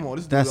 yeah, come on.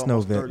 This That's dude's no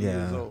almost vi- 30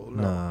 years yeah, old.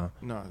 nah.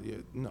 No,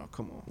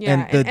 come on. Yeah,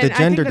 And the I gender think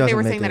that they doesn't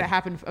were make saying that it- it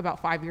happened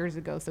about 5 years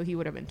ago, so he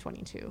would have been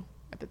 22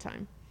 at the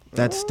time.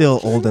 That's still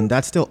old, and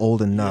that's still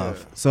old enough.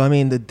 Yeah. So I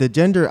mean, the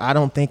gender I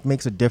don't think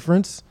makes a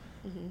difference.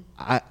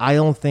 Mm-hmm. I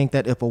don't think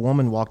that if a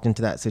woman walked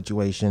into that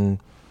situation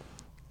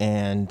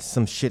and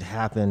some shit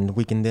happened,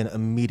 we can then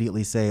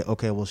immediately say,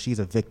 okay, well, she's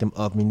a victim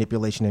of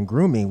manipulation and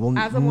grooming. Well,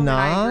 As a woman, nah.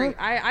 I agree.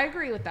 I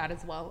agree with that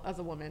as well, as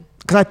a woman.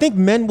 Because I think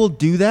men will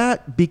do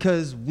that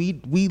because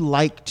we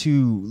like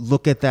to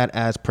look at that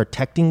as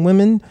protecting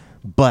women,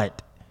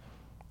 but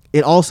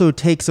it also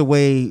takes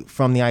away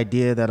from the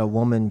idea that a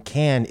woman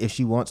can, if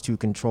she wants to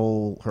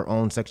control her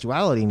own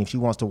sexuality, and if she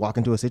wants to walk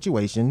into a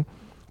situation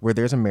where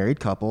there's a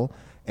married couple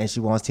and she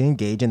wants to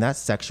engage in that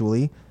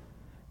sexually,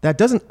 that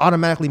doesn't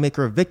automatically make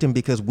her a victim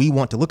because we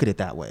want to look at it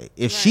that way.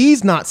 If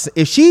she's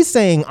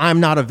saying I'm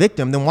not a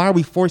victim, then why are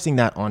we forcing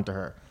that onto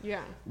her?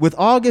 Yeah. With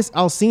August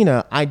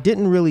Alsina, I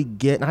didn't really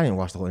get, I didn't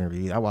watch the whole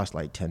interview either. I watched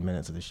like 10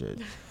 minutes of the shit.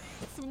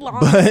 It's long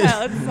But as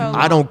hell. It's so long.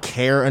 I don't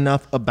care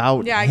enough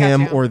about I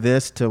him got you. or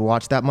this to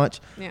watch that much.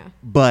 Yeah.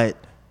 But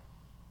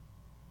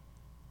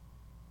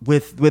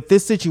with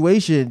this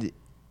situation,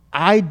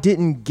 I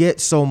didn't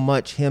get so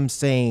much him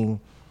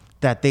saying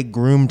that they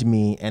groomed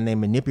me and they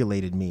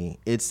manipulated me.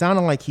 It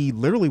sounded like he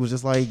literally was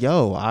just like,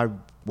 yo, I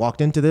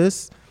walked into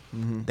this.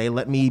 Mm-hmm. They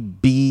let me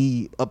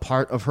be a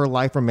part of her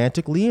life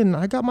romantically and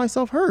I got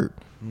myself hurt.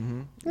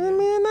 Mm-hmm. And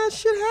man, that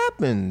shit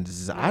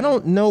happens. I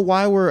don't know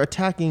why we're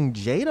attacking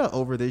Jada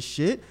over this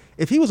shit.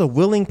 If he was a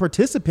willing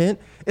participant,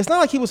 it's not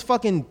like he was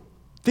fucking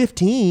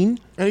 15.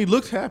 And he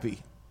looked happy.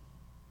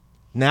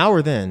 Now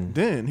or then?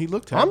 Then he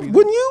looked happy.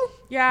 Wouldn't you?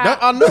 Yeah.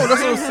 I know. That's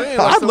what I'm saying.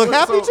 I'd look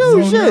happy too.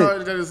 So Shit. now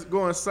that it's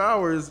going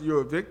sour, is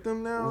you're a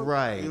victim now?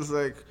 Right. It's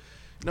like,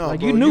 no,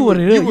 Like bro, you knew what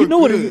it is. You knew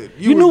what it.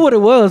 You knew what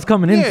it was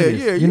coming into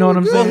this. Yeah, you know what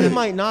I'm Well, saying? he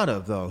might not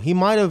have though. He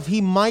might. He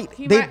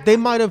They might- they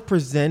might have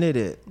presented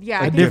it. Yeah, a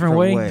I think- different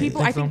way. People,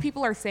 Think I think so?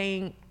 people are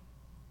saying,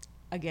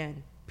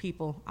 again,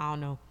 I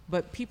don't know,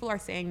 but people are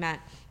saying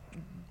that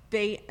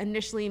they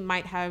initially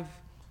might have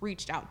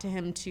reached out to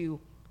him to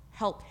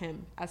help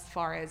him as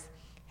far as,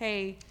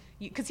 hey,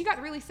 because he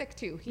got really sick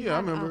too. He Yeah, I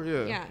had, remember,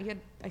 yeah. Yeah, he had,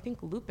 I think,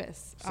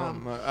 lupus.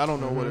 Something I don't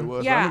know what it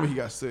was. Yeah. I remember he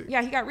got sick.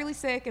 Yeah, he got really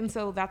sick, and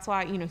so that's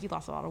why he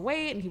lost a lot of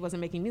weight, and he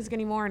wasn't making music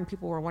anymore, and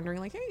people were wondering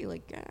like, hey,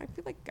 I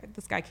feel like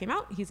this guy came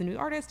out, he's a new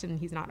artist, and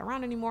he's not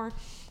around anymore.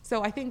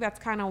 So I think that's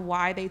kind of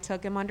why they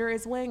took him under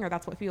his wing, or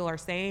that's what people are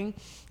saying,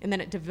 and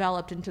then it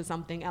developed into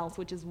something else,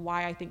 which is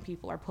why I think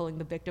people are pulling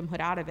the victimhood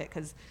out of it,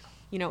 because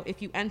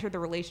if you enter the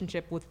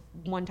relationship with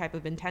one type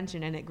of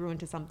intention and it grew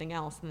into something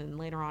else, and then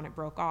later on it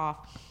broke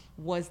off,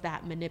 was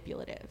that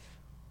manipulative?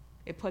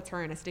 It puts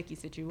her in a sticky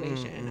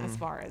situation as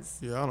far as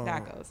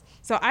that goes.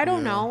 So I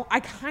don't know. I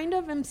kind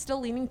of am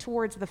still leaning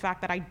towards the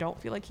fact that I don't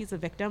feel like he's a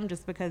victim,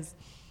 just because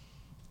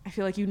I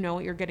feel like you know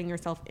what you're getting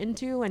yourself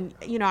into. And,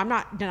 I'm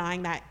not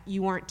denying that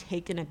you weren't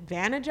taken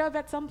advantage of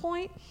at some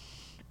point.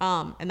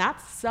 And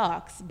that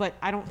sucks, but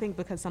I don't think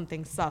because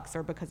something sucks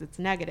or because it's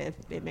negative,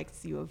 it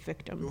makes you a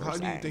victim. How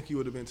do you think you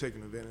would have been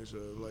taken advantage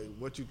of? Like,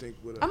 what you think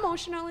would have?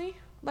 Emotionally.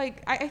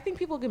 Like, I think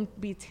people can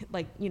be,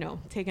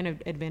 taken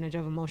advantage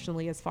of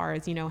emotionally as far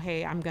as,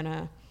 hey, I'm going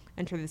to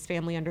enter this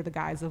family under the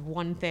guise of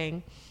one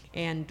thing.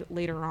 And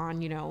later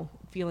on,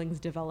 feelings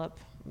develop,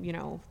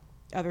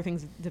 other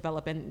things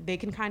develop, and they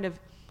can kind of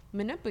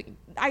manipulate.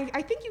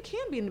 I think you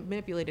can be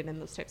manipulated in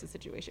those types of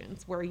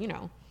situations where,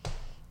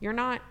 you're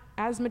not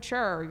as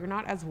mature, you're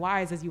not as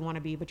wise as you want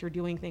to be, but you're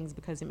doing things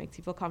because it makes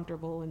you feel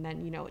comfortable, and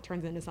then it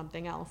turns into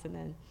something else, and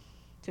then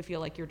to feel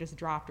like you're just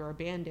dropped or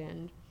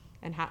abandoned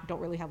and don't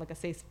really have like a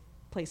safe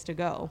place to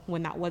go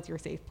when that was your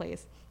safe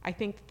place. I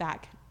think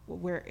that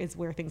where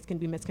things can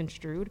be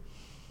misconstrued,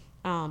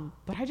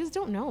 but I just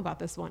don't know about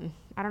this one.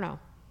 I don't know.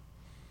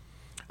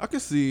 I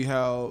could see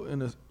how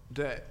and this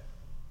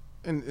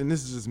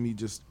is just me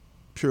just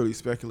purely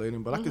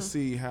speculating, but I could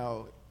see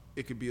how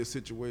it could be a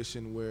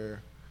situation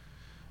where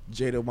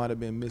Jada might have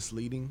been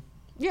misleading.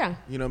 Yeah.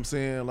 You know what I'm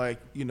saying? Like,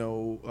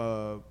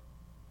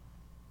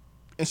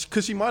 and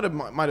because she might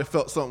have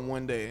felt something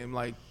one day and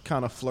like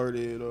kind of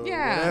flirted or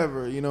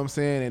whatever, you know what I'm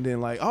saying? And then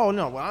like, oh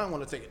no, well, I don't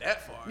want to take it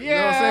that far. You know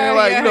what I'm saying?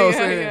 Like, you know what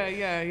I'm saying?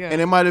 Yeah. And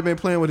it might have been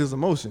playing with his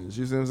emotions.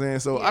 You see what I'm saying?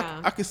 So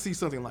Yeah. I could see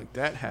something like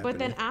that happening. But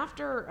then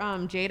after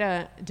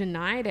Jada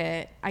denied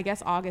it, I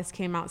guess August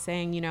came out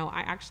saying,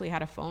 I actually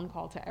had a phone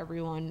call to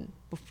everyone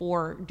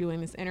before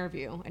doing this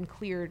interview and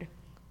cleared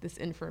this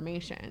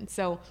information.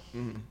 So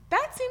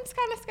that seems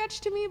kind of sketch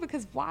to me,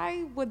 because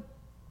why would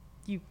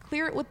you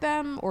clear it with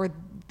them, or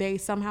they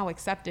somehow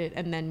accept it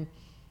and then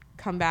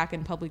come back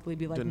and publicly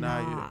be like,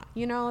 Deny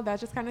nah. That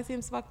just kind of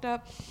seems fucked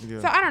up.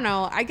 Yeah. So I don't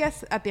know. I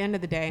guess at the end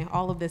of the day,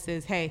 all of this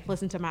is, hey,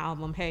 listen to my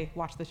album. Hey,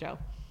 watch the show.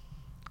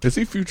 Is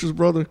he Future's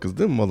brother? Because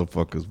them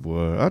motherfuckers,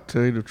 boy, I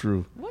tell you the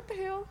truth. What the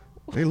hell?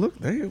 He look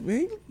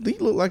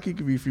like he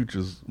could be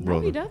Future's brother.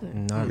 No, he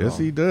doesn't. Not at Yes, all.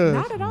 he does.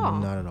 Not at all.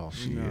 Not at all.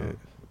 Shit.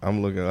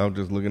 I'm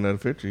just looking at a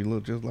picture. He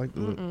look just like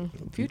the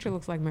Future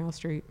looks like Meryl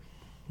Streep.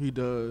 he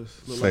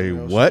does. Look Say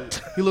like Meryl what?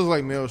 Streep. He looks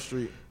like Meryl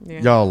Streep. Yeah.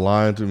 Y'all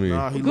lying to me.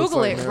 Nah, he looks Google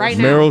like it Meryl right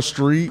Streep. now. Meryl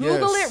Streep.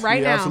 Google Yes, it right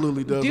he now.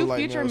 absolutely does Do look like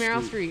Future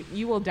Meryl Meryl Streep.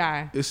 You will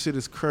die. This shit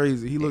is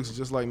crazy. He looks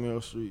just like Meryl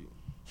Streep.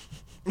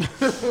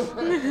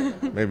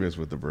 Maybe it's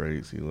with the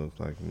braids. He looks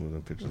like in the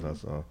pictures I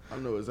saw. I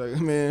know exactly,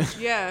 man.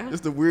 Yeah.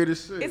 It's the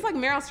weirdest shit. It's like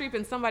Meryl Streep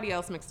and somebody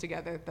else mixed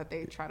together that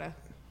they try to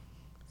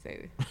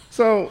say.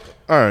 So,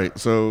 all right.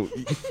 So,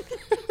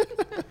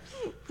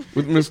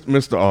 with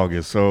Mr.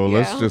 August. So,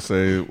 let's Yeah. just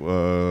say,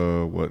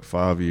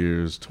 5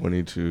 years,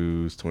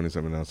 22,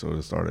 27 now. So,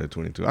 it started at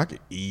 22. I could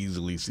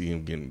easily see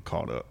him getting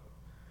caught up.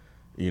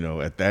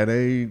 At that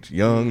age,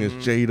 young as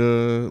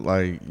Jada,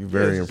 like,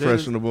 very Yes,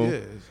 impressionable.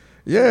 Jada's-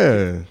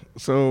 Yeah.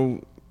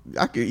 So,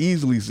 I could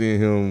easily see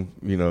him,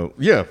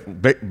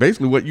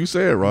 basically what you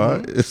said,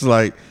 Rod. It's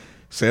like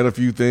said a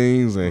few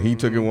things, and he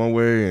took it one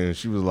way, and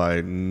she was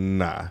like,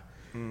 nah.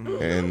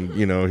 And,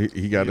 you know,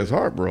 he got his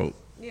heart broke.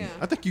 Yeah.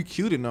 I think you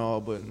cute and all,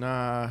 but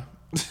nah.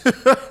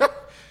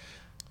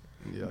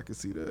 Yeah, I can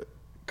see that.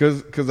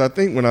 Cause I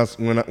think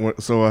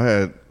so I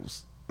had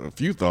a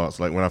few thoughts.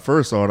 Like when I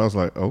first saw it, I was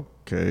like,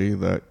 okay,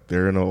 that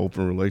they're in an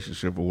open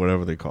relationship or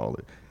whatever they call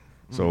it.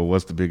 So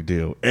what's the big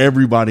deal?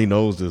 Everybody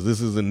knows this.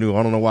 This isn't new.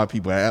 I don't know why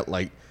people act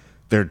like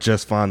they're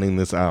just finding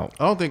this out.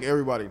 I don't think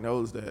everybody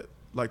knows that.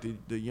 Like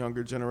the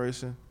younger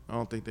generation, I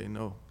don't think they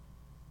know.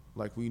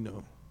 Like we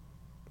know.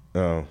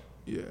 Oh.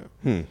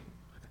 Yeah.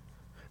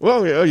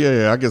 Well,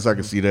 yeah. I guess I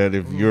can see that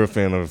if you're a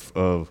fan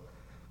of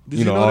Did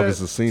you know August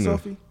that, Alsina.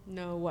 Sophie?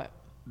 No, what?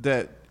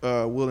 That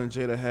Will and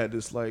Jada had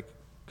this like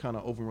kind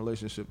of open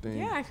relationship thing.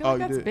 Yeah, I feel like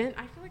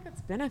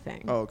that's been a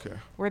thing. Oh, okay.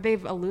 Where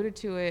they've alluded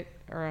to it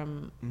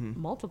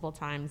multiple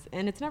times,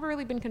 and it's never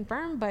really been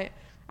confirmed. But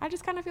I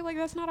just kind of feel like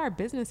that's not our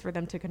business for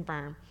them to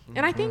confirm.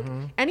 And I think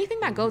anything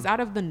that goes out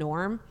of the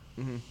norm,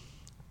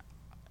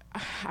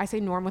 I say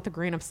norm with a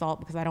grain of salt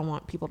because I don't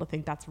want people to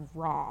think that's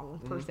wrong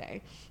per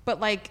se. But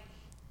like,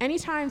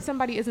 anytime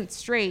somebody isn't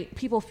straight,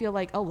 people feel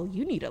like, oh, well,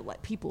 you need to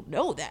let people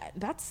know that.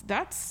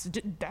 That's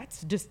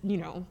just, you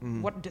know,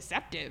 what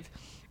deceptive.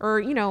 Or,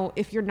 you know,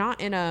 if you're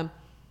not in a,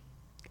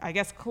 I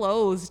guess,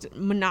 closed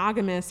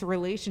monogamous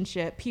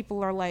relationship,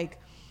 people are like,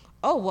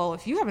 oh, well,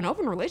 if you have an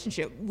open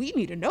relationship, we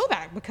need to know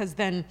that because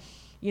then,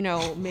 you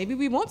know, maybe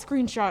we won't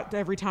screenshot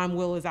every time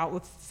Will is out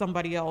with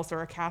somebody else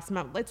or a cast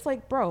member. It's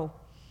like, bro,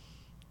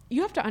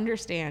 you have to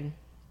understand,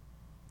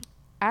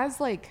 as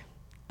like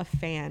a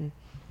fan,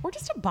 or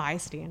just a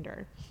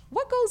bystander,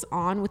 what goes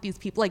on with these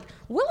people? Like,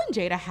 Will and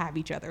Jada have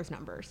each other's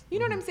numbers. You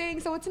know what I'm saying?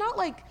 So it's not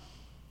like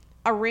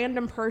a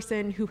random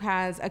person who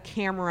has a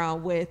camera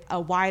with a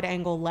wide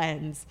angle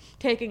lens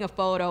taking a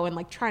photo and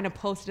like trying to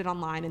post it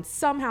online, and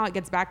somehow it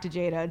gets back to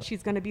Jada and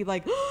she's gonna be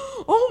like,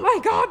 oh my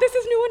God, this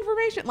is new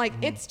information. Like,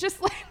 it's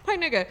just like, my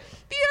nigga,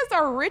 these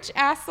are rich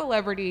ass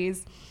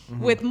celebrities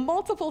with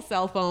multiple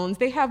cell phones.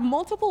 They have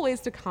multiple ways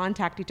to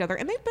contact each other,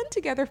 and they've been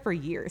together for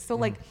years. So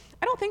like,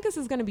 I don't think this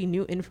is gonna be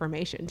new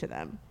information to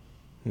them.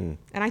 And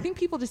I think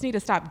people just need to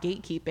stop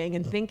gatekeeping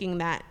and thinking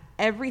that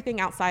everything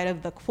outside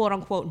of the quote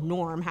unquote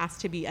norm has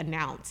to be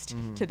announced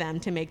to them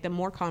to make them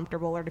more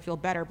comfortable or to feel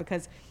better.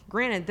 Because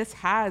granted, this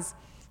has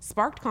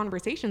sparked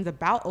conversations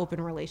about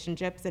open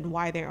relationships and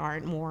why they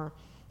aren't more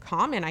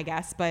common, I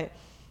guess. But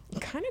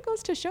it kind of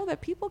goes to show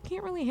that people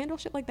can't really handle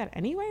shit like that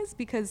anyways,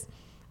 because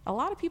a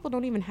lot of people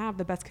don't even have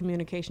the best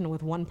communication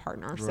with one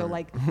partner. Right. So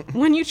like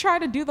when you try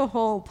to do the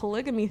whole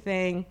polygamy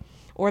thing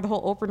or the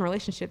whole open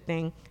relationship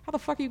thing, how the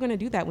fuck are you going to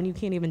do that when you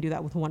can't even do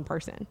that with one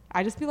person?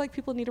 I just feel like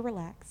people need to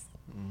relax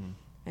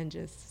and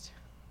just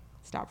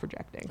stop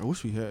projecting. I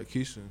wish we had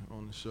Keisha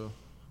on the show.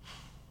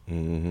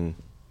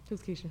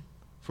 Who's Keisha?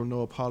 From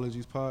No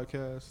Apologies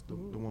podcast, the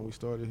one we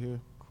started here.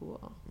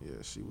 Cool. Yeah,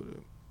 she would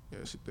have.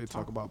 Yeah, they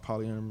talk about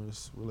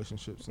polyamorous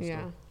relationships and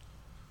stuff.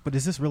 But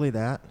is this really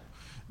that?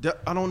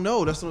 I don't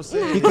know. That's what I'm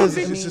saying. Because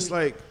it's just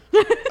like,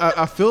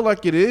 I feel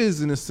like it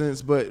is in a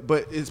sense, but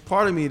it's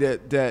part of me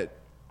that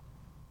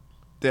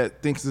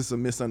thinks it's a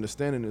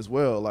misunderstanding as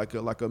well, like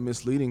a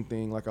misleading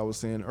thing, like I was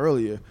saying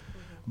earlier.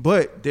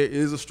 But there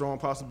is a strong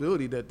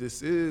possibility that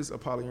this is a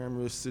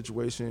polyamorous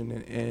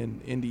situation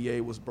and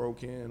NDA was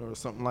broken or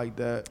something like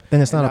that.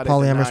 Then it's not a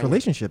polyamorous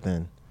relationship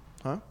then.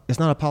 Huh? It's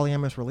not a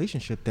polyamorous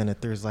relationship then if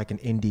there's like an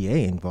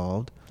NDA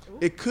involved.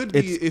 It could be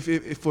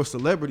if for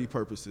celebrity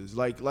purposes,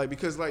 like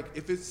because like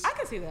if it's, I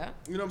can see that.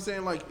 You know what I'm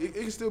saying? Like it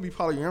can still be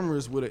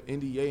polyamorous with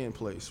an NDA in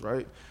place,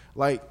 right?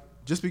 Like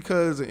just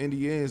because an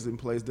NDA is in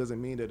place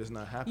doesn't mean that it's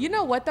not happening. You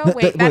know what though?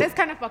 Wait, that is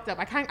kind of fucked up.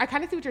 I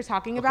kind of see what you're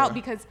talking about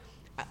because,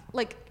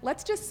 like,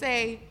 let's just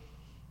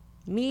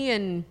me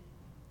and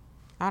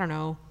I don't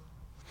know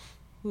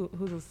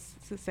who's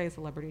say a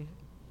celebrity.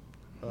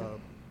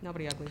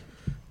 Nobody ugly.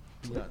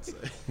 Not say.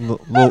 Oh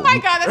my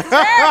God, that's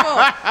terrible.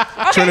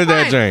 Okay,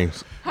 Trinidad fine.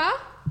 James. Huh?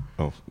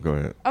 Oh, go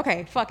ahead.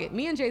 Okay, fuck it.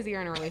 Me and Jay-Z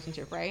are in a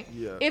relationship, right?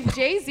 Yeah. If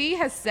Jay-Z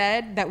has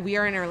said that we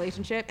are in a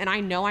relationship and I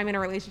know I'm in a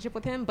relationship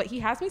with him, but he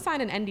has me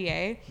sign an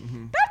NDA,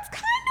 that's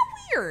kind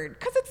of weird.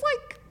 Because it's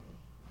like,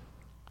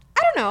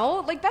 I don't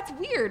know. Like, that's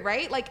weird,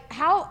 right? Like,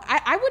 how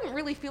I wouldn't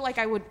really feel like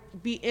I would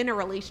be in a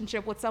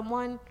relationship with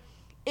someone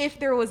if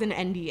there was an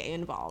NDA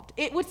involved.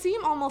 It would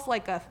seem almost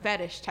like a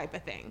fetish type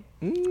of thing.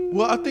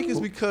 Well, I think it's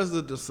because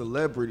of the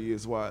celebrity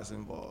is why it's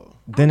involved.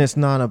 Then it's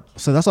not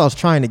so that's what I was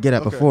trying to get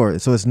at before.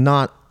 So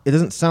it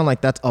doesn't sound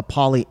like that's a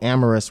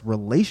polyamorous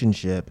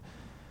relationship,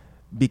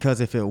 because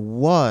if it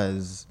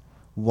was,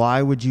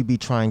 why would you be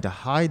trying to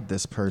hide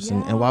this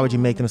person and why would you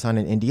make them sign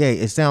an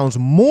NDA? It sounds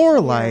more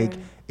like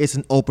it's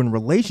an open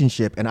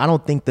relationship, and I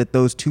don't think that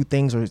those two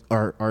things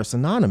are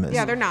synonymous.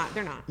 Yeah, they're not.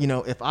 You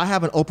know, if I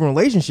have an open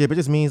relationship, it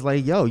just means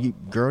like, yo, you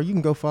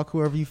can go fuck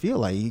whoever you feel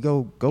like. You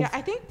go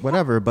I think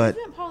whatever. But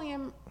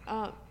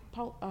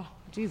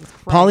Jesus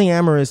Christ.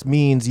 Polyamorous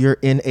means you're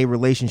in a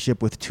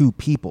relationship with two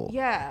people.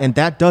 Yeah. And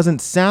that doesn't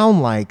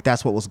sound like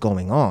that's what was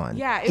going on.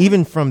 Yeah.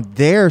 Even from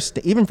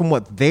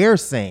what they're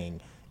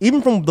saying,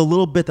 even from the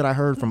little bit that I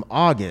heard from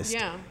August.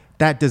 Yeah.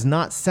 that does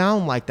not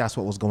sound like that's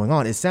what was going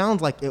on. It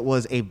sounds like it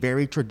was a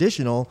very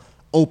traditional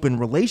open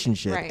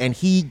relationship, Right. and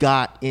he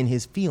got in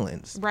his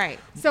feelings. Right.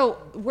 So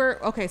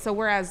so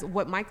whereas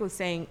what Mike was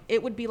saying,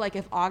 it would be like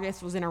if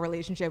August was in a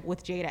relationship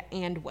with Jada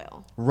and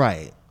Will.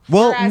 Right.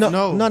 Well, Whereas-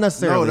 no, not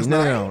necessarily. that's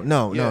No,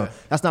 not- Yeah.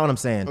 That's not what I'm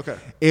saying. Okay.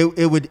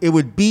 It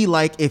would be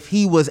like if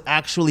he was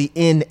actually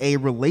in a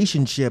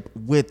relationship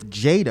with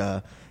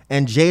Jada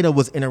and Jada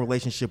was in a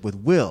relationship with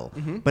Will.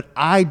 But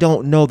I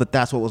don't know that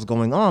that's what was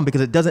going on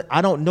because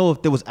I don't know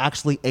if there was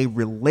actually a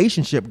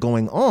relationship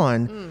going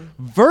on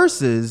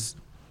versus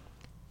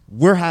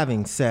we're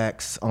having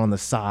sex on the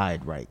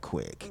side right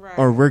quick, Right.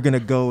 or we're going to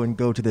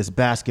go to this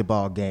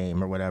basketball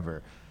game or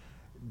whatever.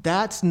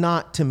 That's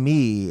not, to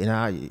me,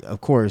 and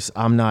of course,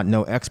 I'm not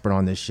no expert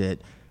on this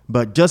shit,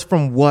 but just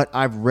from what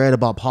I've read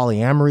about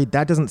polyamory,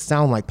 that doesn't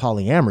sound like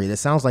polyamory. That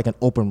sounds like an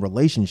open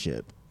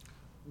relationship.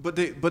 But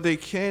they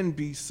can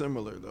be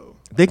similar though.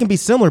 They can be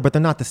similar, but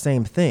they're not the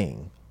same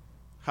thing.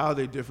 How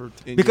they differ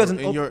Because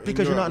your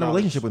you're not in a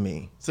relationship with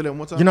me. Say that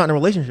one time. You're not in a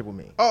relationship with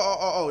me.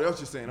 Oh, that's what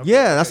you're saying. Okay.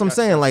 Yeah, that's what I'm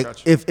saying. Like,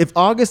 if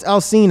August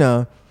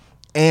Alsina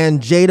and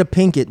Jada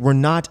Pinkett were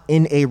not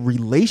in a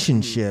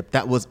relationship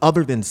that was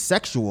other than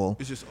sexual,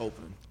 it's just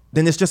open.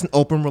 then it's just an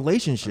open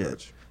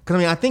relationship. Because, I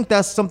mean, I think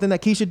that's something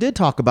that Keisha did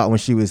talk about when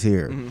she was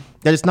here.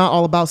 That it's not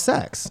all about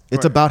sex. It's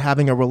Right. about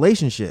having a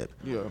relationship.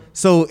 Yeah.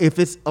 So if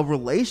it's a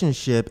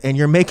relationship and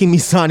you're making me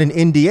sign an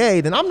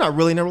NDA, then I'm not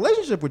really in a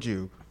relationship with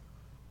you.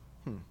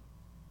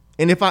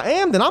 And if I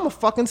am, then I'm a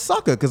fucking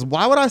sucker. Because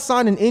why would I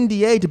sign an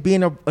NDA to be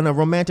in a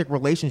romantic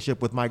relationship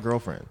with my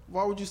girlfriend?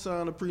 Why would you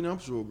sign a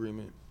prenuptial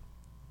agreement?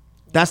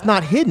 That's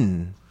not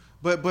hidden.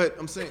 But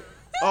I'm saying,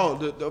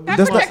 That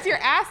That's protects not- your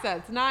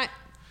assets, not.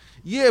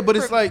 yeah, but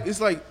it's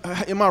like,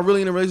 am I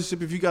really in a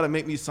relationship if you got to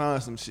make me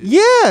sign some shit?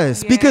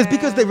 Yes, because the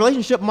Yeah.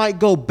 relationship might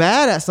go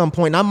bad at some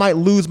point, and I might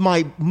lose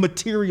my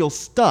material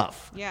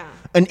stuff. Yeah.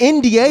 An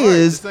NDA Right,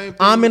 is the same thing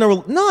I'm in a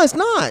with- no, it's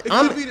not. It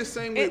I'm, could be the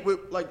same with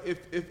like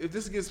if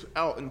this gets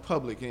out in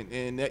public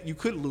and that you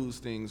could lose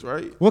things,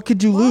 right? what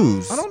could you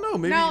lose? I don't know.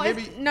 Maybe No,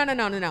 maybe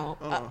no.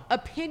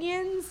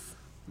 Opinions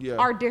Yeah.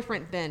 are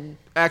different than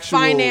actual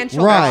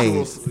financial. Right.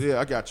 outcomes. Yeah,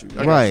 I got you. I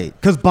got Right,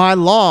 because by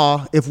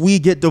law, if we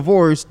get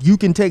divorced, you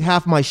can take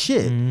half my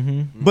shit.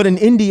 Mm-hmm. But an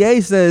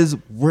NDA says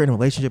we're in a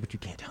relationship, but you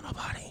can't tell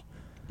nobody.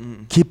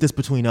 Keep this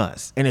between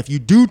us. And if you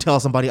do tell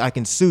somebody, I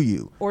can sue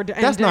you.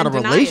 That's not a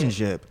deny it.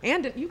 relationship.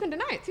 And you can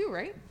deny it too,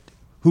 right?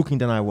 Who can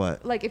deny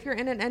what? Like if you're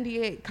in an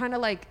NDA, kind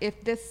of like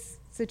if this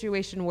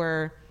situation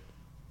were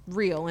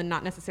real and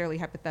not necessarily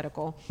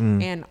hypothetical,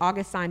 and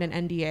August signed an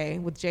NDA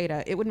with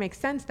Jada, it would make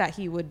sense that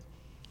he would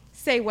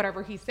say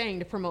whatever he's saying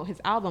to promote his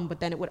album, but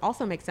then it would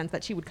also make sense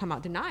that she would come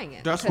out denying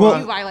it That's because why-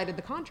 you violated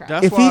the contract.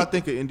 That's If why he- I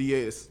think an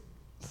NDA is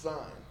signed,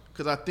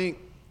 because I think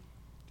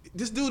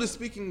this dude is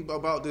speaking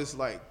about this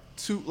like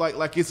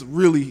it's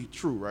really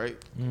true, right?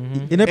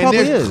 And it And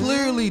probably they're is.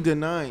 clearly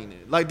denying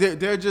it. Like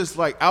they're just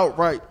like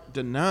outright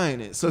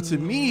denying it. So to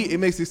me, it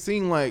makes it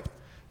seem like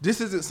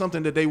this isn't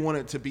something that they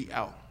wanted to be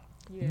out.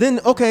 Then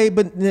okay,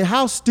 but then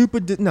how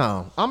stupid?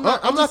 No, I'm not.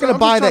 I'm not just- going to I'm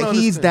buy just trying that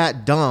to he's understand.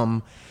 that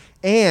dumb,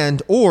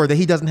 or that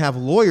he doesn't have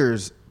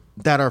lawyers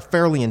that are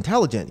fairly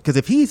intelligent. Because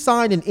if he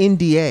signed an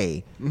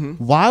NDA,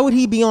 why would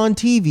he be on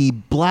TV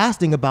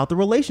blasting about the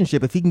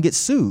relationship if he can get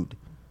sued?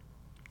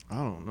 I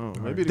don't know.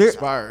 Maybe it There-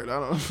 expired. I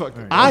don't know.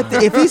 Fucking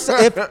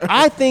If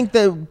I think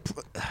that,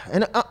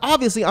 and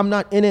obviously I'm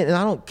not in it, and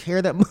I don't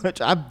care that much.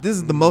 This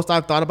is the most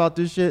I've thought about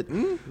this shit.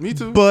 me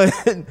too. But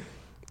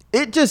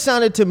it just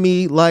sounded to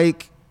me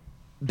like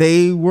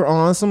they were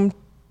on some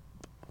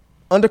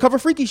undercover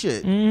freaky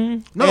shit.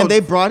 No. And they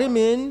brought him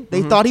in.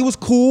 They thought he was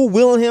cool.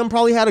 Will and him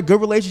probably had a good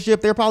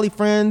relationship. They're probably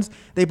friends.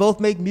 They both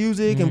make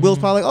music. And Will's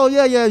probably like, oh,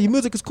 yeah, your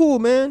music is cool,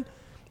 man.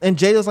 And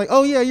Jada's like,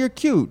 oh, yeah, you're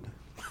cute.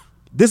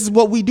 This is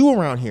what we do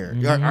around here.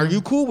 Are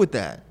you cool with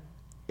that?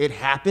 It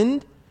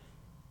happened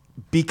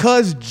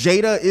because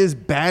Jada is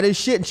bad as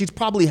shit, and she's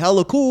probably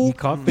hella cool. He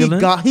caught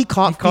feelings. He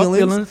caught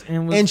feelings,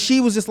 and and she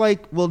was just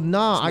like, "Well,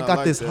 nah, I not got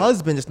like this that.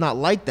 husband. It's not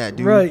like that,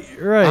 dude. Right.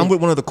 I'm with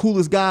one of the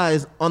coolest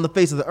guys on the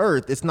face of the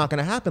earth. It's not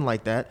gonna happen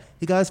like that."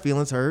 He got his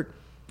feelings hurt.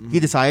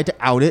 He decided to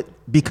out it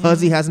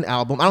because he has an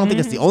album. I don't think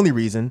it's the only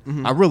reason.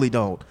 I really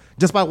don't.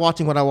 Just by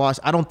watching what I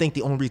watched, I don't think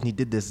the only reason he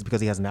did this is because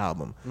he has an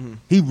album.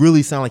 He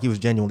really sounded like he was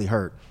genuinely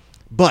hurt.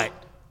 But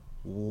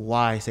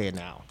why say it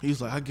now?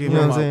 He's like, I gave You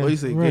know him what I'm saying? he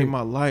said, Right. gave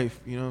my life.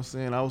 You know what I'm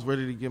saying? I was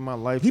ready to give my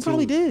life. He to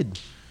probably it. did.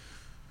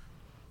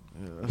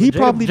 He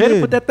probably Jada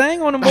did. put that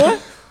thing on him, boy.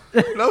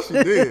 You know she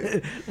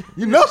did.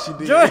 You know she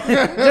did.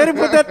 Jada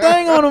put that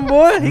thing on him,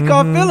 boy. He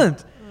caught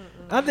feelings.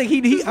 I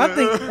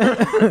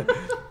think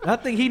I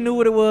think he knew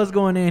what it was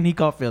going in. He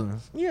caught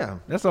feelings. Yeah.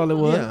 That's all it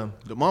was. Yeah.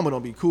 The mama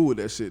don't be cool with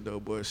that shit though,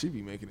 but she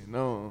be making it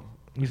known.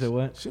 You said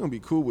what? She don't be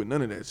cool with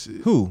none of that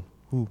shit. Who?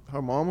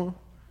 Her mama?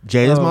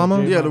 Jada's Oh, mama?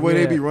 Jada. Yeah, the way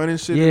they Yeah. be running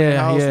shit in the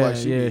house, like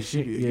she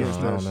she be against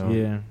I that don't shit. know.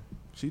 Yeah.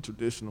 She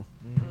traditional.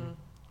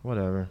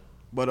 Whatever.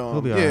 But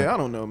He'll be yeah, alright. I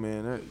don't know,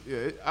 man.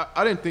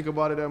 I didn't think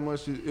about it that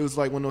much. It was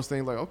like one of those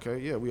things, like, okay,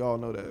 yeah, we all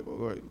know that. But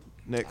like,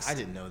 next. I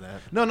didn't know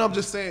that. No, I'm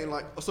just saying,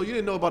 like, so you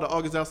didn't know about the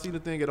August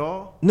Alsina thing at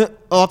all? No,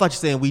 I thought you were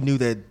saying we knew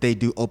that they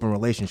do open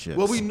relationships.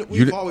 Well,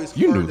 we've always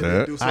you heard knew that. that.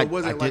 They do, so I it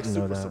wasn't like didn't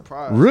know super that.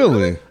 surprised.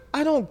 Really?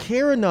 I don't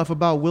care enough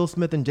about Will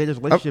Smith and Jada's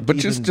relationship. But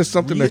to it's even just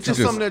something read It's just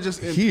you something that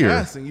just in hear.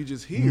 passing you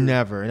just hear.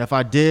 Never. And if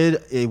I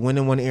did, it went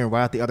in one ear and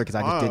right out the other because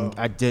I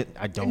just Wow.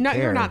 I don't No,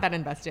 care. you're not that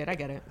invested. I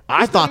get it.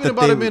 I It's thought not even that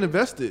about they it being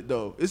invested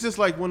though. It's just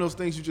like one of those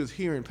things you just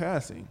hear in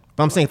passing.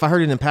 But I'm saying if I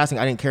heard it in passing,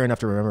 I didn't care enough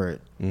to remember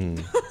it.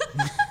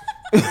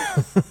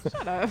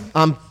 Shut up.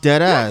 I'm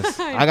dead ass.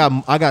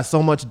 I got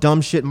so much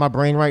dumb shit in my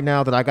brain right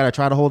now that I gotta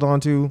try to hold on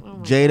to.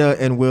 Jada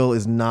and Will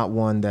is not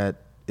one that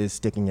is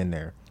sticking in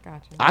there.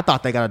 Gotcha. I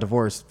thought they got a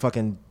divorce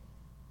fucking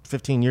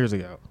 15 years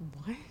ago.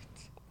 What?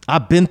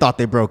 I've been thought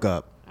they broke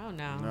up Oh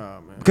no.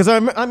 Nah, man. because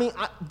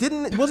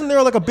wasn't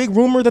there like a big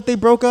rumor that they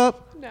broke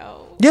up?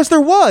 No. Yes,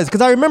 there was.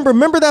 Because I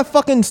remember that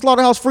fucking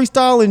Slaughterhouse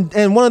freestyle,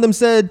 and one of them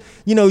said,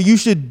 you know, you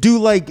should do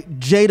like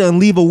Jada and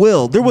leave a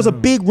will. There was a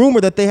big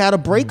rumor that they had a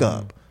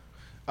breakup.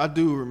 I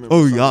do remember.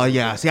 Oh, something y'all, like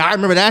yeah. that. See, I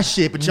remember that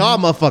shit, but y'all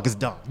motherfuckers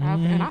don't.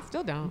 And I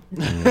still don't.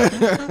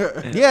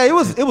 Yeah, it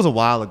was a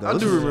while ago. I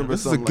do remember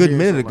This is a something good like-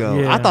 minute something ago.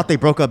 like that. I thought they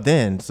broke up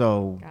then,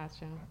 so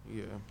Gotcha.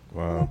 Yeah.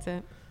 Wow. That's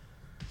it.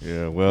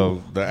 Yeah.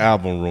 Well, the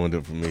album ruined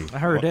it for me. I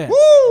heard that. Woo!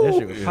 That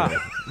shit was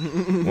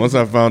hot. Once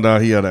I found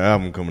out he had an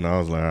album coming out, I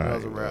was like, all That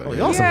was right. a wrap. oh,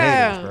 y'all some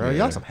Yeah. haters, bro.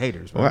 Y'all some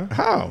haters, bro. What?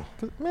 How?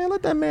 Man,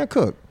 let that man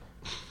cook.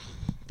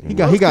 He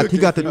got He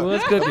the.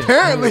 was cooking.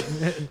 Apparently.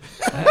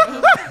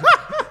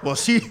 Well,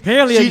 she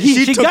Apparently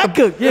she took got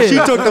the, cooked, yeah. She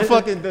took the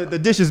fucking the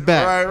dishes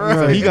back. Right.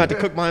 So he got to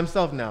cook by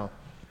himself now.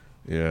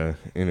 Yeah.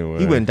 Anyway.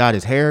 He went and dyed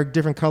his hair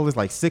different colors,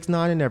 like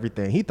 6ix9ine and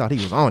everything. He thought he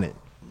was on it.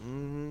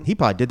 He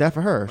probably did that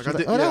for her. She's Like I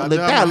like, did, oh, yeah, that I look, did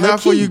that my look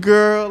half for you, cute.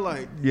 girl.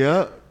 Like,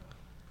 Yeah.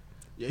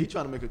 yeah, he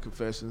trying to make a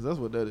confessions. That's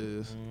what that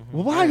is.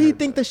 Well, why did he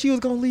think that she was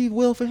gonna leave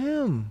Will for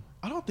him?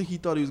 I don't think he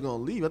thought he was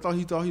gonna leave. I thought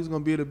he was gonna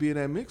be able to be in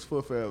that mix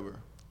for forever.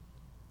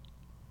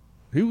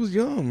 He was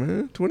young,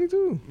 man.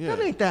 22. Yeah.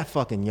 That ain't that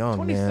fucking young,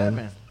 27.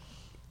 man.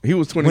 He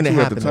was 22 When it at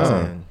the happened,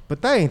 time. man.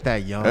 But that ain't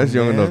that young. That's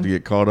young man. enough to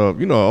get caught up.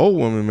 You know, an old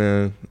woman,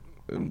 man.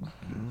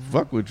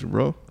 Fuck with you,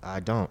 bro. I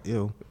don't.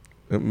 Ew.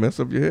 It mess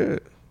up your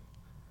head.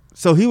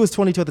 So he was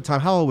 22 at the time.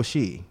 How old was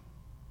she?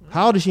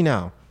 How old is she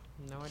now?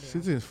 No idea.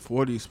 She's in his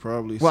 40s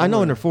probably. Well, I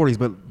know in her somewhere. 40s,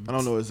 but I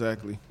don't know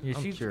exactly. Yeah,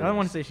 I'm she's. I curious. don't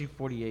want to say she's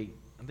 48.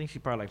 I think she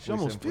probably like She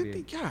almost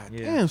 47, 50. 48. God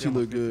Yeah, damn, she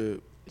almost look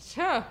good.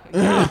 Sure.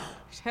 Yeah.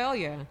 Hell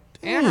yeah.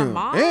 And her Damn.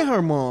 mom. And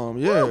her mom.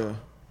 Yeah.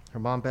 her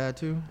mom bad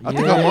too. I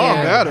think her mom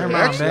Yeah, better. her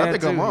mom Actually, I bad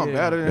think her too, mom yeah.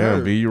 better than Damn,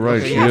 her. B, you're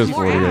right. She She has is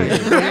more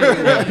 48.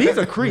 hours. He's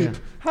a creep.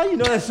 How you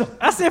know that? So?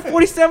 I said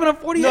 47 or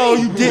 48. No,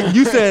 you didn't.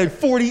 You said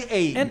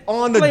 48 And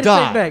on the play the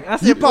dot. tape back. I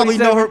said You probably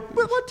know her.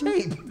 47. What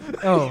tape?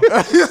 Oh,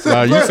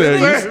 Nah, you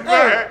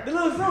said the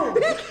little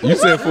Zoom. you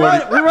said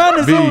 40. We run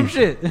the B, Zoom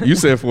shit. you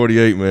said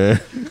 48, man.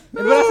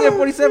 But I said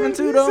 47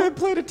 too, You though. said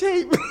play the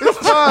tape. It's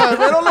fine,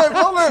 man. Don't let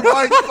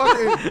Mike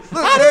fucking. Look,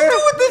 How did you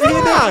do it this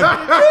time?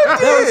 That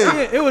was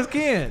Ken. It was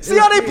Ken. See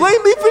how they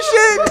blame me for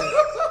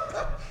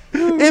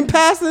shit? In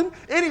passing.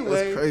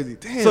 Anyway. That's crazy.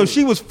 Damn. So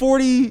she was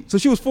 40. So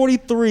she was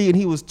 43 and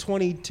he was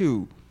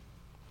 22.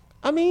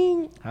 I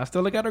mean, I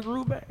still got her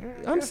groove back.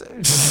 I'm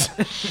saying.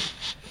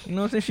 You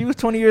know what I'm saying? She was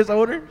 20 years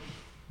older.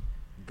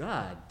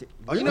 God.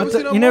 Oh, you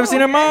never Seen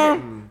her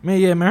mom? Man,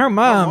 yeah, man, her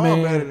mom,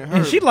 mom better man. than And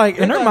her. she like,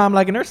 and her mom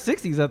like in her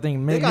 60s, I think. They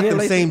Man, got yeah, the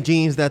like- same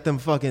genes that them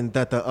fucking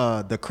that the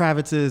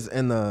Kravitzes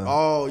and the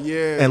Oh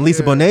yeah. and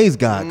Lisa yeah. Bonet's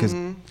got because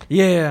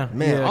Yeah,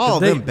 man, yeah, all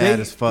 'cause of them bad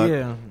as fuck.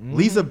 Yeah,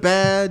 Lisa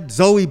bad,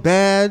 Zoe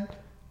bad,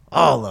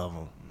 all of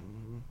them.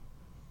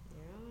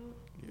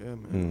 Yeah,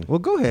 man. Well,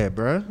 go ahead,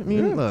 bro. I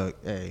mean, look,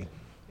 hey,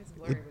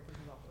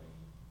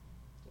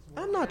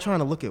 I'm not trying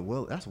to look at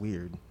Will. That's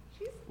weird.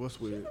 What's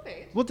weird?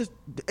 What this?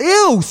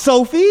 Ew,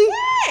 Sophie.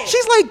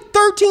 She's like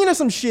 13 or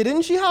some shit,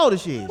 isn't she? How old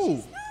is she?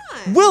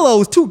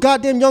 Willow's too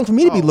goddamn young for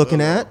me to be looking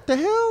Willow. at. The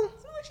hell?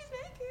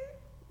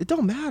 It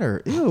don't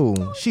matter.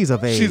 Ew, she's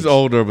of age. She's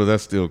older, but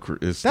that's still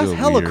it's That's still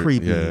hella weird.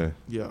 creepy. Yeah,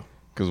 Yeah.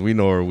 because we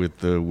know her with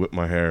the whip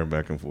my hair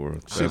back and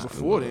forth. Shit That's-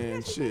 before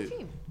then. Shit.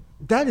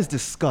 That is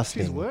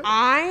disgusting. She's what?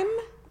 I'm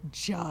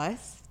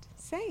just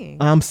saying.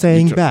 I'm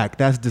saying You try- back.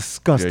 That's Yeah,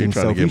 disgusting. you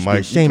trying Sophie. to You get should be Mike. You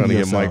ashamed trying of to get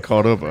yourself. Mike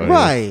caught up.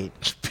 Right.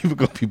 People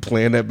gonna be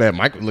playing that bad.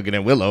 Mike looking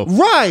at Willow,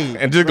 Right.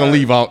 and just gonna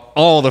leave out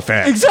all the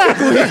facts.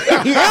 Exactly.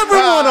 Every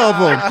one of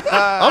them.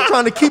 I'm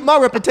trying to keep my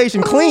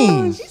reputation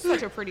clean. She's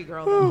such a pretty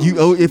girl. Though. You,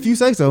 oh, if you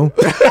say so.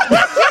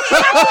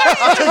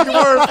 I'll take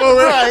your word for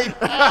it.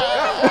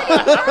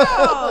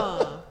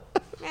 Girl.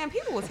 Man,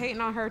 people was hating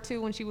on her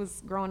too when she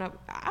was growing up.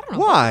 I don't know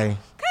Why?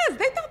 because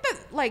they thought that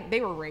like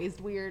they were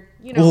raised weird,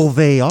 you know. Well,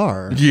 they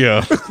are.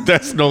 Yeah,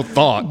 that's no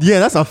thought. Yeah,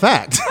 that's a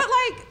fact. But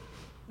like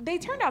they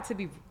turned out to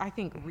be, I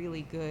think,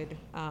 really good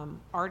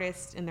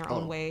artists in their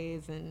own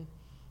ways. And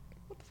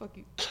what the fuck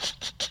you?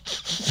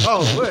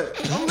 Oh,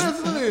 what? I'm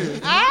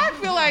listening. I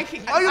feel like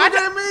Why you looking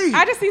at me?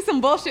 I just see some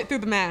bullshit through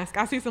the mask.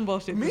 I see some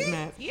bullshit through the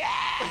mask.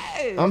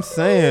 Yes. I'm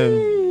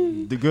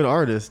saying the good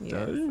artist. Yes.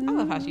 I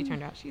love how she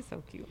turned out. She's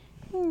so cute.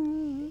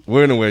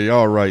 Well, anyway,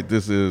 y'all right.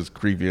 This is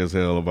creepy as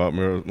hell about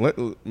Meryl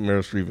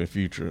Streep and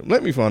Future.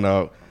 Let me find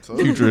out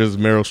Future is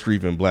Meryl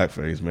Streep in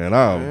blackface, man.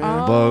 I'm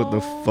bugged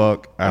the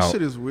fuck out. That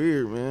shit is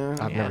weird, man.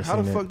 I've never How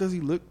seen the it. fuck does he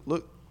look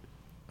like?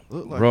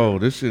 Bro,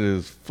 this shit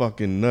is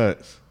fucking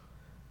nuts.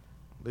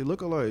 They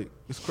look alike.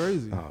 It's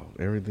crazy. Oh,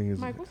 everything is.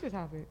 Mike, what's your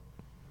topic?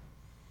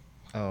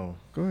 Oh,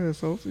 Go ahead,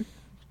 Sophie.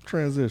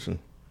 Transition.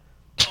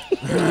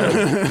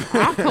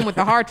 I'll come with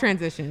the hard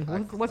transition.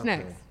 What's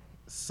next?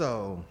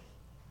 so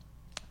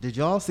did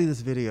y'all see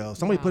this video?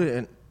 Somebody No. put it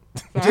in.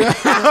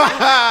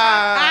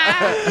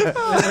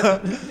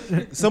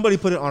 Somebody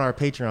put it on our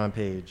Patreon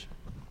page.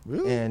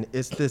 Really? And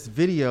it's this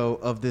video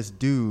of this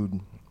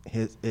dude.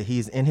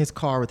 He's in his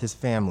car with his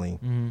family,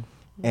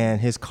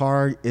 and his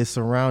car is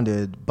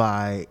surrounded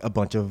by a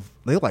bunch of,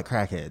 they look like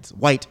crackheads,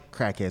 white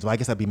crackheads. Well, I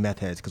guess that'd be meth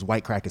heads because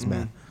white crack is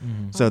meth.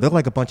 So they're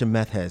like a bunch of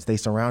meth heads. They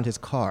surround his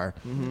car.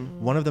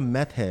 One of the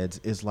meth heads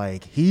is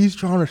like, he's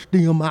trying to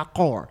steal my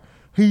car.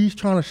 He's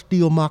trying to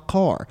steal my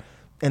car.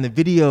 And the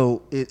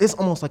video, it's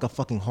almost like a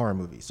fucking horror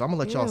movie. So I'm gonna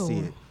let y'all see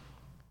Ew. it.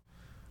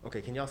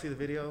 Okay, can y'all see the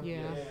video?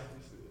 Yeah.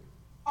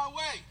 My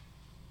way.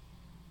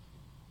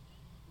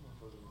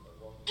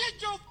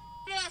 Get your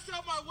ass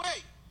out my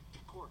way.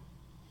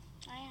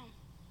 I am.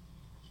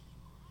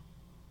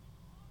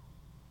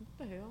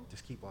 What the hell?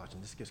 Just keep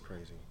watching. This gets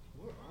crazy.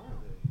 Where are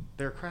they?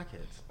 They're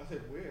crackheads. I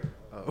said where?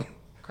 Oh,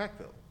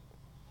 Crackville.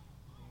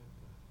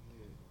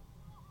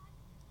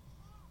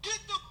 Get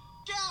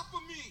the out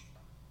for me.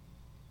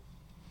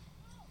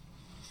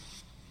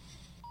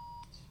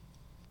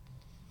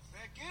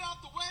 Man, get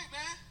out the way,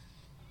 man.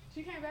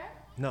 She came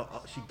back? No,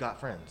 she got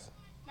friends.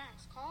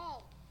 Max,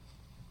 call.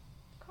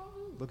 Call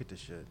who? Look at this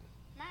shit.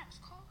 Max,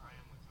 call.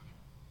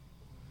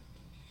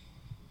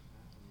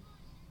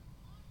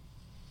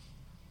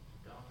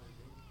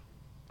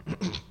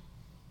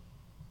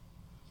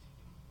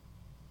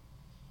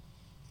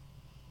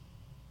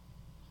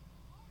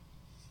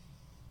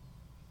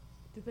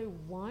 Did they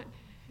want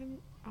him?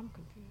 I'm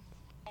confused.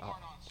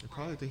 They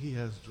probably think he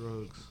has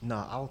drugs.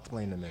 Nah, I'll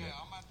explain in a minute.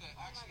 I'm at the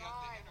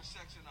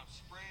intersection of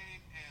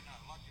Sprague and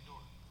lock your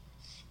door.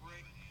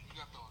 Sprague, you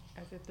got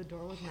the. As if the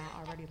door was not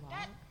already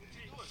locked.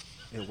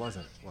 It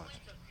wasn't. Watch.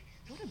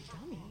 What a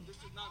dummy. This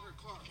is not her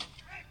car.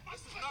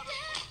 This is not her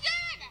car.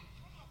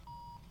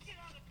 Get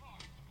out of the car.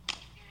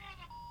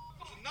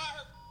 This is not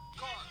her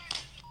car.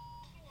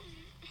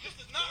 This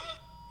is not her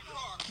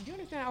car. Do you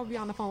understand I would be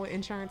on the phone with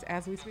insurance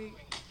as we speak?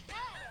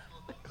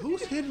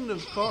 Who's hitting the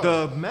car?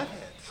 The meth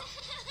heads.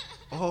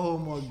 Oh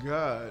my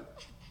god.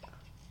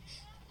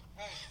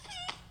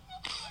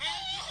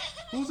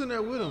 Who's in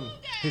there with him?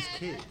 His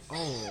kids.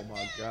 Oh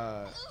my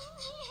god.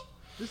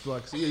 This is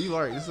like, yeah, you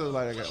right. This is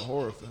like a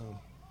horror film.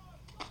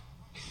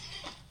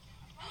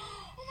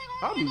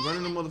 I'll be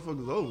running the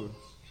motherfuckers over. Oh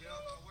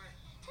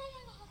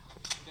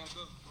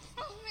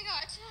my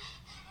god.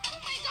 Oh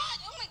my god.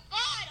 Oh my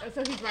god.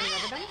 So he's running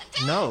over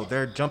them? No,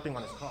 they're jumping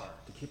on his car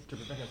to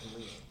prevent him from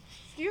leaving.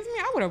 Excuse me,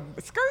 I would have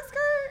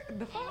skirt.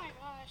 The fuck? Oh my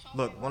gosh. Oh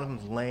Look, one of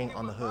them's laying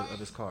on the hood of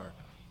his car.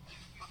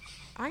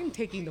 I'm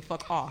taking the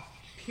fuck off.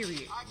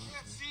 Period. I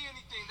can't see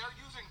anything. They're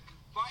using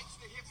bikes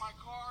to hit my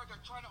car. They're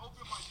trying to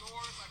open my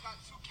doors. I got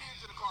 2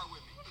 kids in the car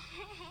with me.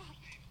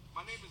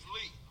 My name is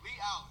Lee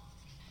Allen.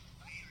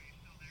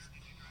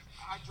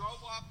 I drove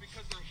off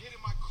because they're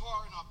hitting my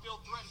car and I feel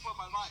threatened for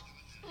my life.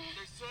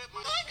 They said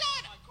my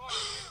god. my car.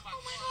 They're hitting my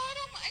Oh my car. god.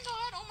 Oh my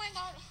god. Oh my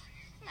god.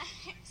 Max.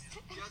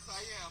 Yes,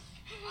 I am.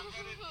 I'm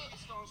headed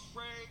east on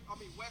Sprague.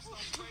 West on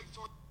Sprague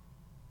toward.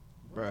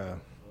 Bruh.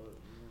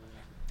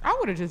 I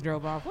would have just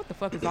drove off. What the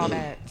fuck is all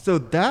that? So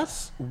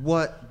that's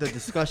what the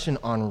discussion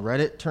on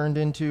Reddit turned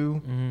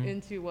into.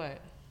 Into what?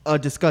 A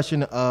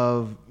discussion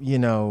of, you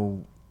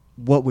know,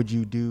 what would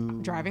you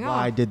do? Driving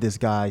Why off. did this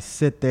guy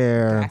sit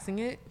there? Passing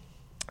it?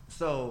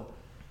 So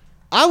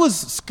I was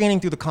scanning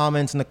through the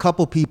comments and a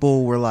couple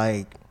people were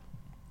like,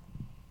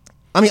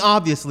 I mean,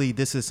 obviously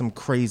this is some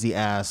crazy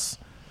ass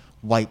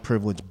white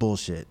privilege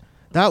bullshit.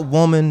 That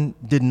woman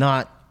did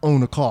not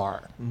own a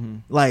car.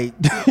 Like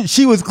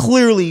she was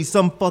clearly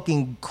some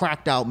fucking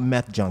cracked out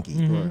meth junkie.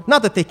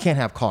 Not that they can't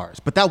have cars,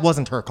 but that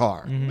wasn't her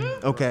car.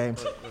 Okay.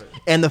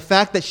 And the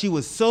fact that she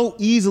was so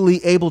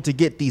easily able to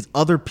get these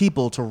other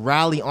people to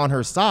rally on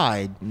her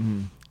side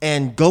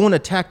and go and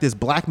attack this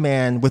black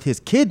man with his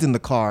kids in the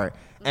car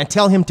and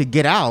tell him to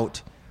get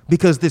out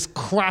because this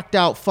cracked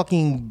out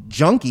fucking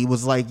junkie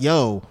was like,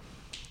 yo,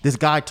 this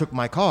guy took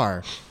my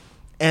car.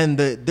 And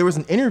there was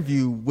an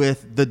interview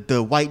with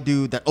the white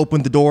dude that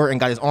opened the door and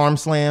got his arm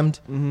slammed.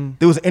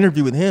 There was an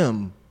interview with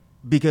him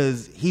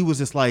because he was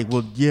just like,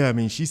 well, yeah, I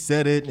mean, she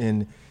said it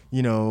and,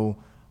 you know,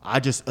 I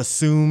just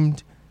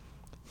assumed.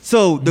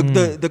 So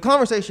the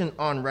conversation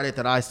on Reddit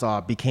that I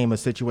saw became a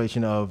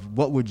situation of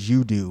what would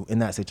you do in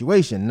that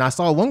situation? And I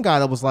saw one guy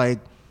that was like,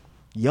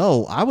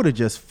 yo, I would have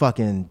just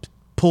fucking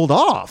pulled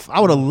off. I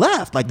would have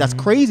left. Like, that's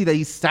crazy that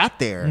he sat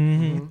there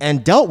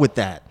and dealt with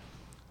that.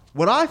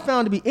 What I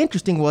found to be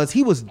interesting was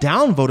he was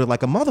downvoted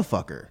like a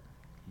motherfucker.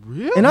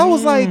 Really? And I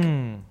was like,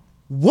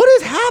 what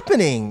is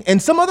happening? And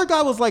some other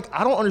guy was like,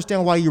 I don't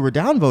understand why you were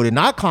downvoted. And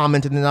I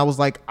commented, and I was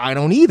like, I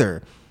don't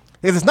either.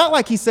 Because it's not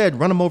like he said,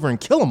 run them over and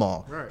kill them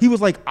all. Right. He was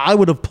like, I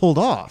would have pulled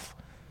off.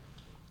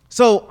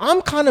 So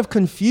I'm kind of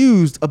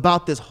confused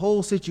about this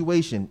whole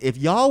situation. If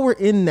y'all were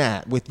in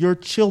that with your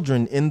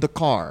children in the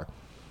car,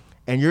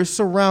 and you're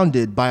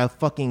surrounded by a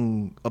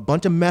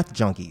bunch of meth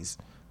junkies,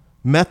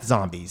 meth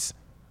zombies,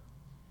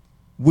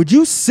 would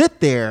you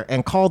sit there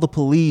and call the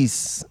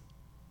police,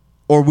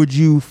 or would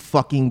you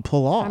fucking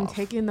pull off? I'm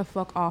taking the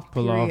fuck off,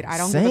 Pull period. off. I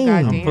don't Same. give a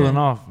goddamn. I'm pulling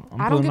off.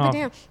 I don't give a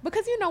damn.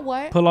 Because you know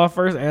what? Pull off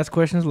first, ask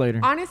questions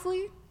later.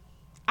 Honestly,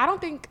 I don't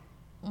think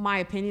my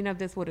opinion of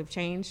this would have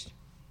changed.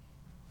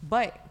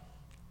 But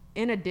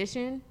in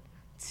addition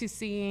to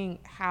seeing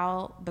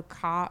how the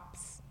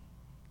cops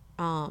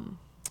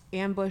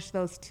ambushed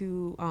those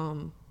two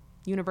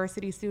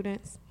university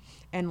students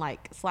and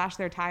like slash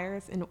their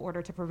tires in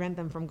order to prevent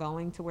them from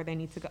going to where they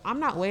need to go. I'm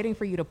not waiting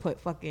for you to put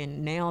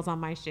fucking nails on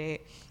my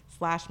shit,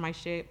 slash my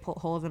shit, put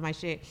holes in my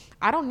shit.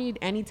 I don't need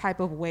any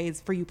type of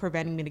ways for you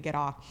preventing me to get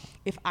off.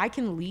 If I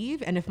can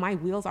leave and if my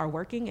wheels are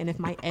working and if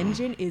my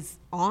engine is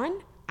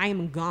on, I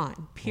am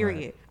gone,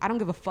 period. Right. I don't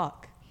give a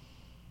fuck.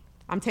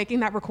 I'm taking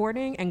that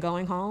recording and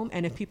going home,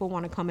 and if people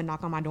want to come and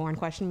knock on my door and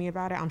question me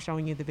about it, I'm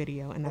showing you the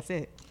video, and that's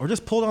it. Or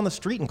just pull down the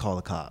street and call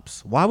the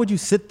cops. Why would you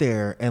sit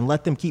there and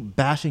let them keep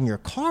bashing your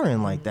car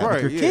in like that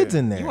with your kids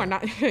in there? You are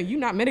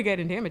not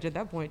mitigating damage at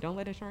that point. Don't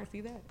let insurance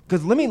see that.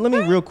 Because let me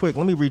real quick,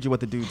 let me read you what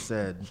the dude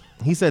said.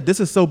 He said,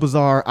 "This is so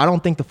bizarre. I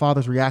don't think the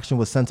father's reaction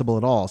was sensible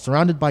at all.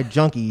 Surrounded by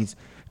junkies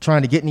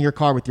trying to get in your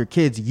car with your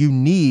kids, you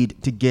need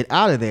to get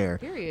out of there.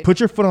 Period. Put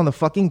your foot on the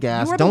fucking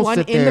gas. You are Don't the one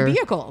sit in there. the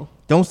vehicle.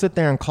 Don't sit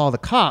there and call the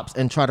cops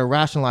and try to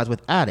rationalize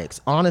with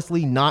addicts.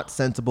 Honestly, not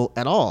sensible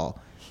at all."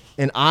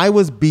 And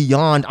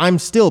I'm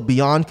still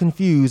beyond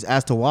confused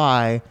as to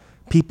why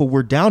people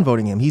were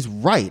downvoting him. He's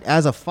right.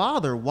 As a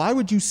father, why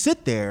would you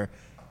sit there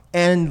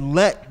and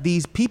let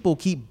these people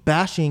keep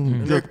bashing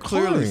your They're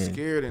car clearly in?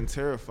 scared and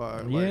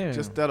terrified. Yeah. Like,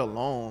 just that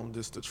alone,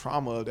 just the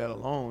trauma of that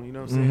alone, you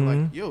know what I'm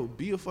saying? Like, yo,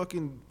 be a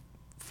fucking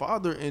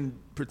father and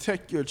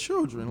protect your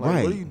children. Like,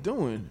 Right. what are you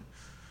doing?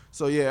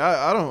 So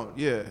yeah,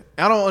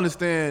 I don't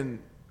understand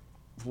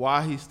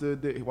why he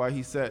stood there, why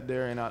he sat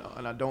there, and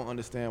I don't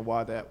understand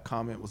why that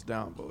comment was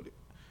downvoted.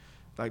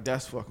 Like,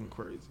 that's fucking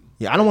crazy.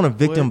 Yeah, I don't want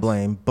to victim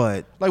blame,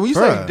 but Like, when you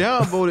bruh, say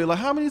downvoted, like,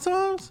 how many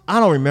times? I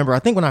don't remember. I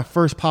think when I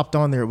first popped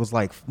on there, it was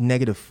like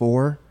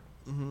 -4,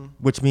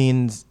 which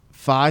means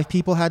 5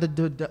 people had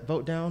to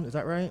vote down. Is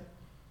that right?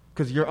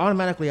 Because you're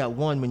automatically at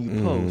 1 when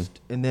you post,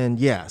 and then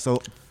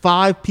so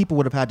 5 people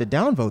would have had to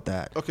downvote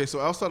that. Okay, so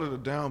outside of the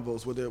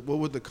downvotes, what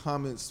were the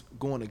comments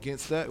going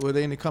against that? Were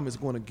there any comments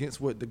going against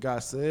what the guy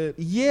said?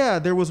 Yeah,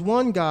 there was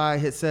one guy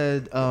that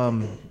said,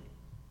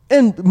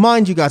 and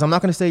mind you guys, I'm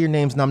not going to say your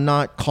names, and I'm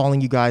not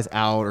calling you guys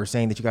out or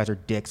saying that you guys are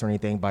dicks or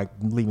anything by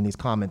leaving these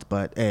comments,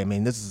 but hey, I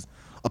mean, this is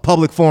a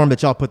public forum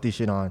that y'all put this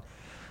shit on.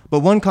 But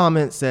one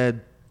comment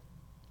said,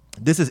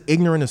 "This is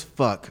ignorant as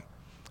fuck.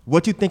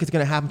 What do you think is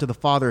going to happen to the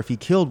father if he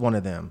killed one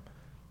of them?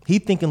 He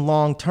thinking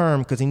long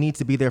term because he needs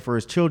to be there for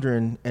his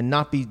children and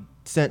not be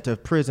sent to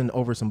prison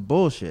over some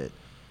bullshit."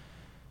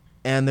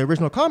 And the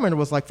original commenter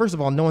was like, first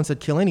of all, no one said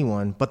kill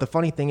anyone. But the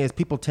funny thing is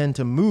people tend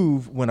to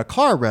move when a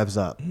car revs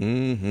up.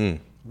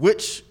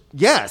 Which,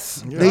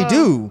 yes, they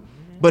do.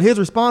 But his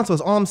response was,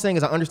 all I'm saying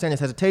is I understand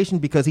his hesitation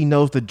because he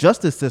knows the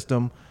justice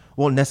system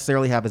won't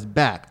necessarily have his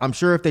back. I'm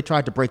sure if they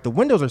tried to break the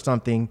windows or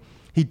something,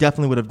 he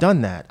definitely would have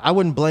done that. I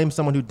wouldn't blame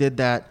someone who did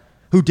that,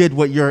 who did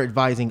what you're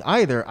advising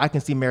either. I can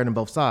see merit on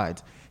both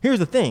sides. Here's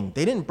the thing.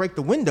 They didn't break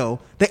the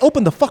window. They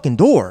opened the fucking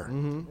door.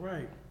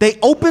 Right. They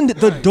opened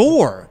the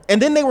door,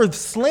 and then they were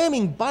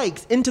slamming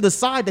bikes into the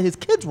side that his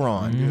kids were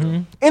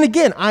on. And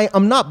again,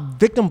 I'm not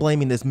victim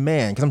blaming this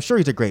man because I'm sure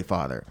he's a great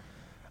father.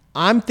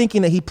 I'm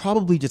thinking that he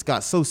probably just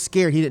got so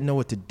scared he didn't know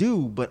what to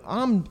do. But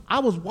I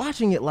was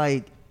watching it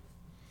like,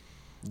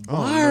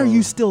 why are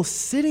you still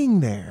sitting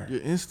there?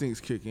 Your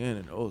instincts kick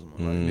in those moments.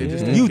 Like, they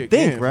just You kick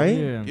think, in. right?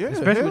 Yeah.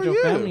 Especially with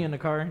your family in the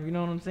car. You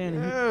know what I'm saying?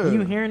 Yeah.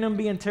 You hearing them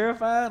being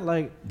terrified?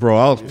 Like, Bro,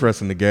 I was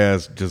pressing the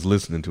gas just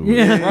listening to it.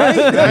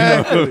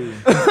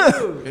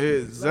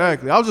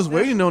 Exactly. I was just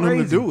waiting on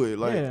him to do it.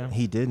 Like,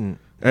 He didn't.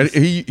 And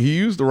he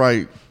used the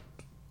right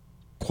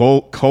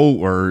code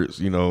words,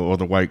 or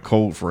the right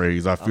code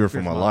phrase. I fear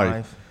for my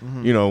life,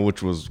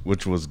 which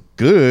was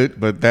good,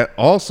 but that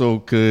also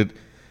could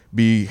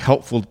be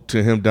helpful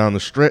to him down the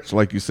stretch,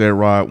 like you said,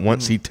 Rod.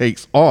 Once he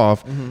takes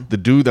off, the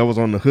dude that was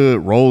on the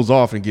hood rolls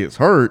off and gets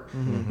hurt.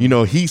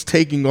 He's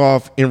taking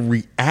off in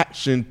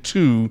reaction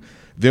to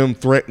them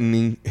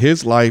threatening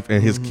his life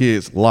and his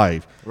kid's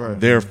life. Right.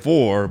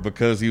 Therefore,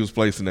 because he was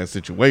placed in that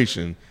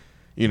situation,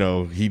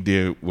 he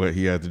did what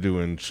he had to do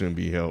and shouldn't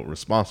be held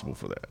responsible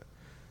for that.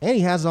 And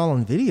he has it all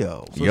on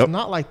video. So it's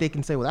not like they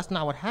can say, well, that's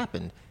not what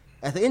happened.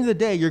 At the end of the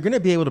day, you're going to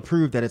be able to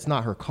prove that it's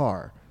not her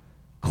car.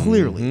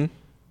 Clearly.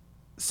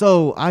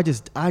 So I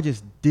just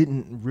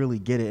didn't really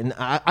get it. And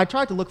I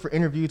tried to look for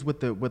interviews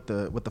with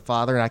the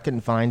father, and I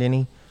couldn't find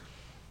any.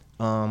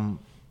 Because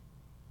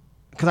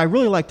I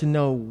really like to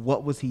know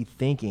what was he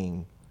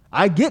thinking.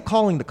 I get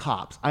calling the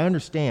cops. I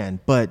understand,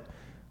 but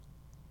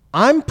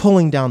I'm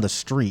pulling down the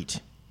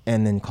street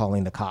and then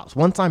calling the cops.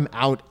 Once I'm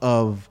out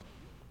of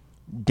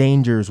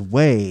danger's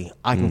way,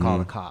 I can call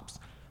the cops.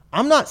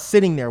 I'm not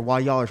sitting there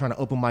while y'all are trying to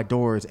open my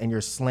doors and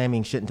you're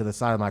slamming shit into the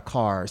side of my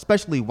car,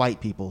 especially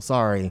white people.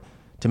 Sorry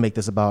to make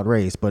this about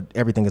race, but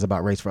everything is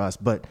about race for us.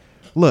 But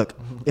look,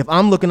 if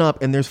I'm looking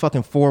up and there's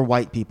fucking 4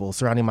 white people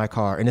surrounding my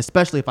car, and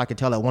especially if I could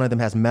tell that one of them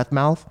has meth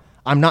mouth,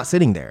 I'm not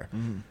sitting there.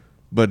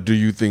 But do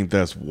you think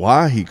that's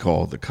why he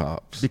called the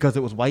cops? Because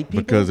it was white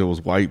people? Because it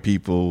was white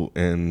people,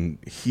 and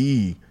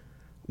he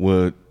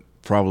would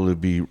probably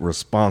be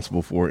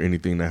responsible for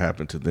anything that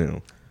happened to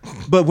them.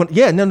 But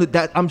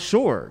that I'm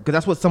sure, because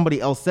that's what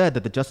somebody else said,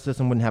 that the justice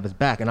system wouldn't have his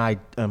back, and I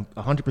am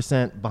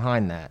 100%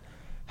 behind that.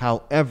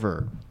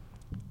 However,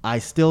 I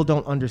still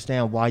don't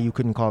understand why you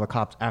couldn't call the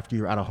cops after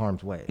you're out of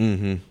harm's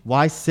way.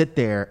 Why sit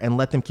there and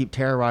let them keep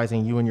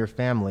terrorizing you and your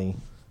family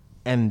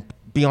and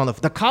be on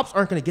the cops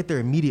aren't going to get there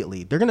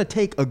immediately. They're going to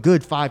take a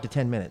good 5 to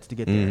 10 minutes to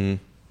get there.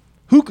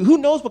 Who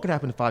knows what could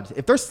happen in 5 to 10?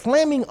 If they're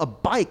slamming a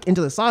bike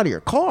into the side of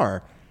your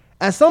car,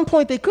 at some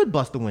point they could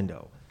bust the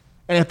window.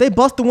 And if they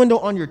bust the window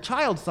on your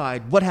child's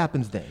side, what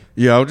happens then?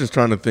 Yeah, I was just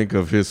trying to think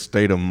of his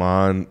state of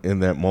mind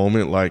in that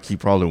moment. Like, he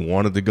probably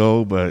wanted to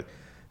go, but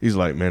he's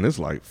like, man, it's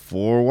like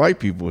 4 white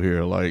people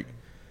here. Like,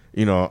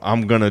 you know,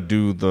 I'm going to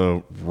do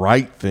the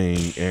right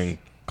thing and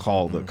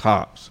call the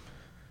cops.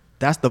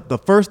 That's the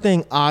first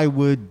thing I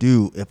would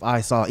do if I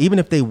saw, even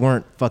if they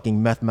weren't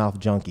fucking meth mouth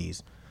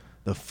junkies,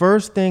 the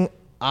first thing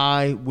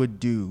I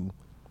would do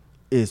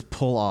is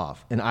pull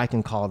off, and I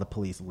can call the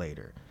police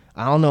later.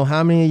 I don't know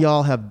how many of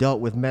y'all have dealt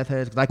with meth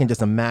heads, because I can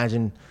just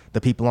imagine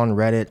the people on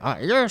Reddit.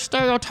 You're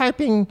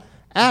stereotyping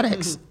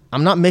addicts.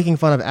 I'm not making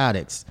fun of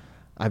addicts.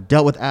 I've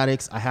dealt with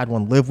addicts. I had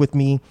one live with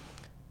me.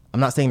 I'm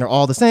not saying they're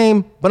all the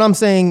same, but I'm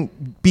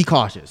saying be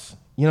cautious.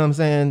 You know what I'm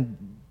saying?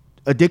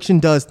 Addiction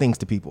does things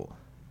to people,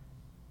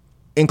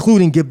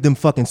 including give them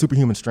fucking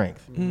superhuman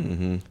strength.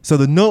 So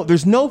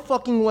there's no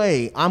fucking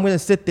way I'm going to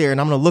sit there and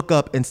I'm going to look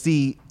up and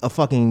see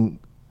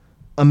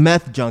a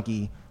meth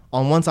junkie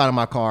on one side of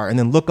my car, and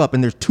then look up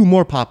and there's 2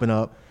 more popping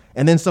up,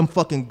 and then some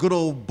fucking good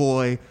old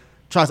boy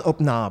tries to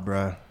open. Nah,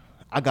 bruh,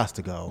 I got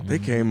to go. They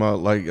came out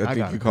like, I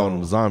think you called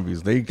them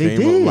zombies. They came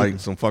did. out like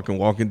some fucking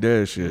Walking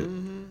Dead shit.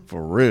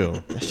 For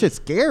real. That shit's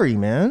scary,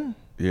 man.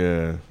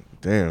 Yeah,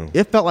 damn.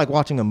 It felt like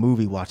watching a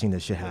movie watching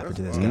this shit happen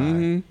to this guy.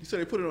 You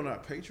said they put it on our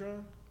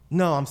Patreon?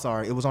 No, I'm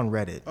sorry. It was on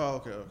Reddit. Oh,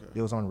 okay.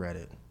 It was on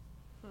Reddit.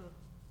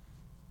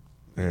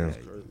 Damn.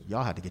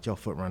 Y'all had to get your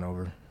foot run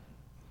over.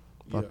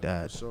 Fuck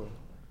that. So.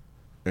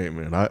 Hey,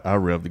 man, I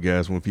rev the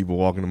gas when people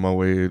walking in my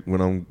way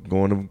when I'm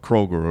going to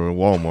Kroger or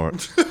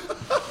Walmart.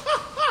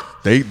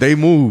 They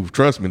move.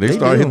 Trust me. They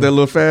start hitting that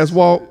little fast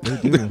walk,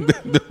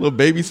 the little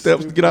baby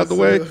steps to get out the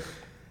way.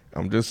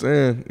 I'm just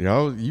saying,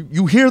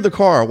 you hear the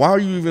car. Why are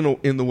you even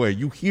in the way?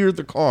 You hear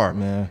the car.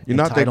 Man, you're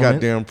not that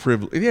goddamn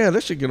privileged. Yeah,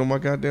 that should get on my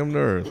goddamn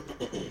nerves.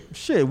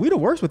 Shit, we the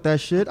worst with that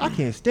shit. I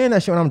can't stand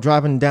that shit when I'm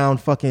driving down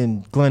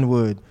fucking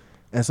Glenwood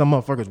and some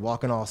motherfuckers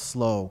walking all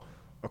slow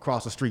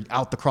across the street,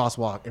 out the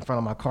crosswalk in front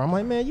of my car. I'm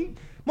like, man, you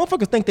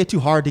motherfuckers think they're too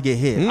hard to get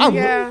hit.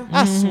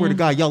 I swear to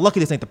God, y'all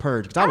lucky this ain't the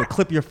purge, because I would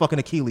clip your fucking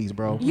Achilles,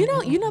 bro. You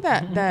know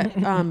that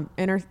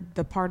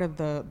the part of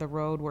the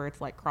road where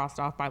it's like crossed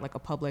off by like a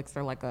Publix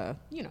or like a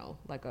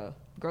like a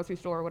grocery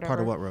store or whatever.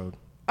 Part of what road?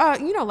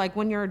 Like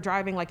when you're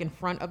driving like in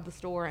front of the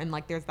store and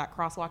like there's that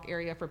crosswalk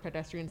area for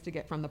pedestrians to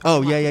get from the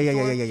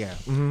yeah.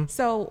 Mm-hmm.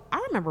 So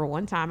I remember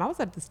one time I was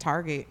at this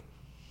Target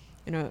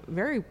in a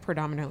very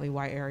predominantly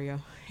white area,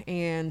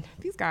 and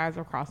these guys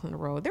were crossing the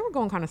road. They were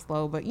going kind of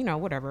slow, but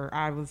whatever.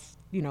 I was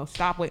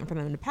stopped waiting for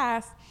them to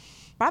pass.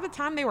 By the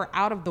time they were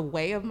out of the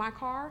way of my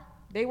car,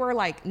 they were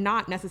like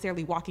not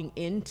necessarily walking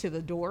into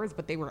the doors,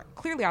 but they were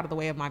clearly out of the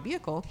way of my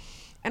vehicle.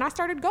 And I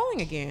started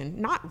going again,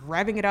 not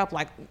revving it up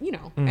like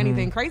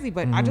anything crazy,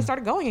 but I just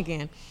started going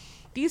again.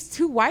 These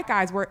 2 white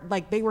guys were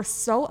like, they were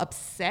so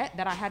upset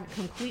that I hadn't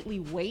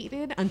completely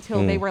waited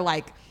until they were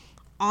like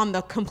on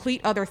the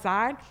complete other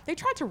side. They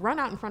tried to run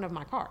out in front of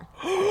my car.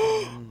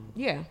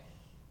 Yeah.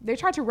 They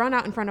tried to run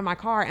out in front of my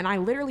car, and I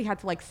literally had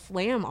to like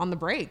slam on the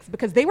brakes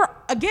because they were,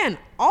 again,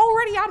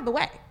 already out of the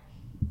way.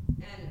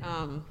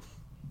 And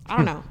I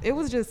don't know. It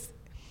was just...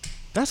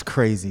 That's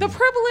crazy. The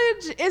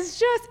privilege is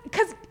just...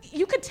 Because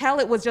you could tell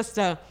it was just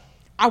a,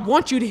 I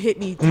want you to hit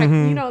me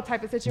type,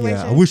 type of situation.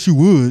 Yeah, I wish you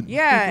would.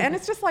 Yeah, and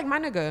it's just like, my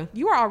nigga,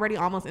 you are already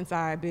almost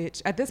inside,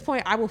 bitch. At this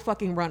point, I will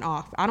fucking run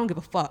off. I don't give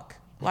a fuck.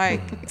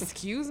 Like,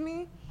 excuse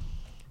me?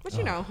 But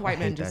white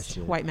men just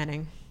white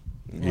menning.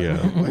 Yeah.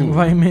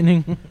 White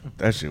menning.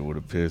 That shit would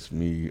have pissed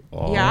me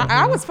off. Yeah,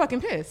 I was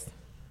fucking pissed.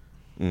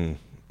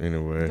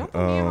 Anyway. Don't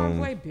put me in harm's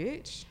way,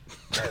 bitch.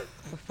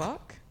 The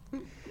fuck?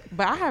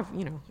 But I have,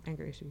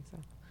 anger issues. So.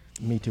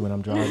 Me too when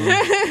I'm driving.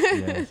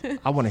 Yeah.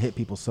 I want to hit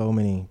people so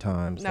many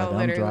times. No,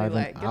 like, literally, I'm driving,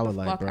 like, get I would the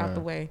like, fuck bro, out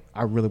the way.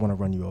 I really want to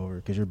run you over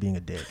because you're being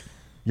a dick.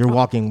 You're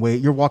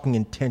walking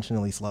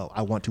intentionally slow.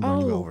 I want to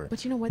run you over.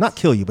 But you know what? Not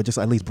kill you, but just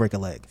at least break a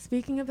leg.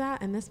 Speaking of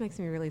that, and this makes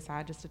me really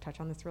sad, just to touch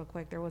on this real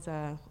quick, there was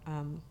a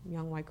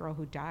young white girl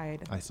who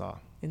died I saw.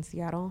 in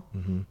Seattle.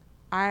 Mm-hmm.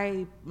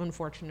 I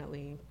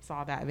unfortunately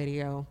saw that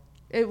video.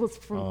 It was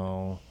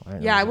from I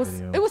didn't yeah, know it the was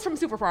video. it was from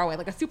super far away,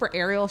 like a super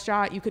aerial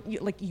shot. You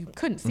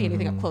couldn't see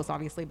anything up close,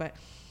 obviously, but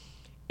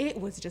it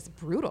was just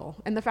brutal.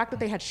 And the fact that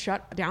they had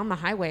shut down the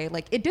highway,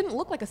 like it didn't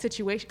look like a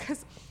situation,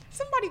 because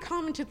somebody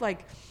commented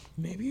like,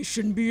 maybe you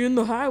shouldn't be in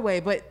the highway,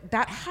 but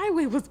that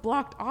highway was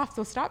blocked off.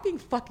 So stop being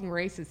fucking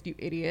racist, you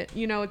idiot.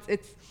 You know,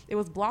 it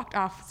was blocked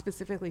off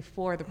specifically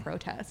for the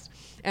protest.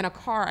 And a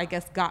car, I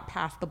guess, got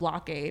past the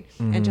blockade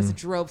and just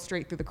drove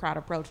straight through the crowd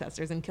of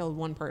protesters and killed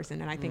one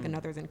person. And I think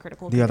another's in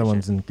critical The condition. other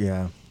one's in,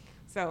 yeah.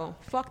 So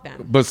fuck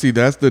them. But see,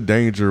 that's the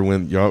danger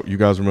when you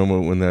guys remember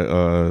when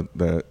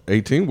that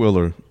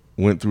 18-wheeler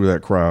went through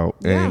that crowd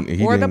and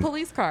he or the didn't-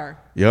 police car.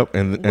 Yep,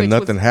 and Which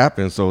nothing was-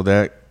 happened. So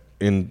that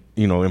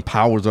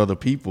empowers other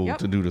people Yep.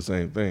 to do the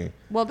same thing.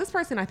 Well, this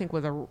person I think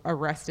was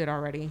arrested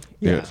already,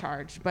 Yeah.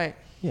 charged. But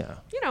Yeah.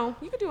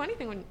 you could do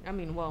anything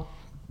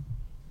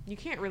you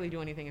can't really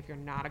do anything if you're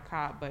not a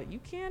cop, but you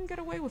can get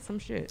away with some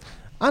shit.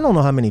 I don't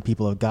know how many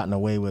people have gotten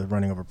away with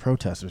running over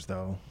protesters,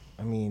 though.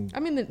 I mean,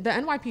 The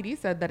NYPD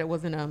said that it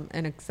wasn't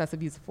an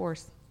excessive use of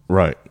force.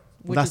 Right.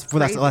 Which that's is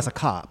crazy. that's a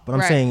cop. But I'm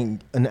Right.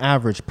 saying an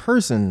average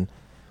person,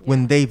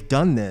 when they've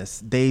done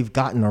this, they've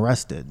gotten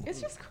arrested. It's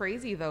just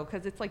crazy though,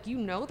 because it's like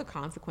the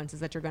consequences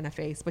that you're going to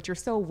face, but you're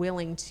so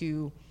willing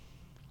to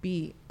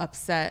be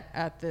upset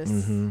at this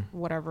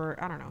whatever.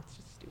 I don't know. It's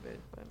just stupid.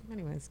 But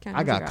anyways,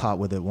 I got caught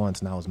with it once,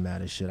 and I was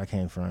mad as shit. I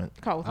came front.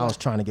 Caught with I was what?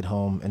 trying to get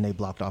home, and they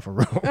blocked off a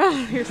road.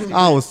 You're stupid.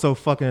 I was so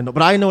fucking annoyed.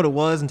 But I didn't know what it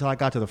was until I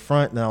got to the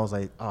front, and I was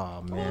like,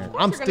 oh, man. of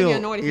course I'm you're gonna still be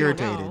annoyed if you don't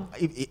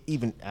irritated. know.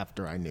 Even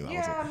after I knew.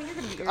 Yeah, I mean, you're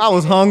gonna be I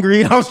was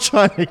hungry, and I was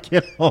trying to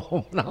get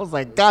home. And I was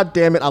like, God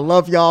damn it, I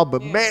love y'all,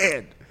 but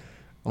man,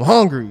 I'm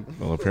hungry.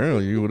 Well,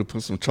 apparently you would have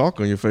put some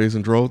chalk on your face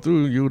and drove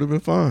through. You would have been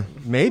fine.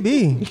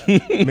 Maybe.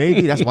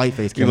 Maybe. That's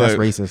whiteface, kid. That's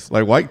racist.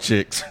 Like white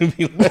chicks.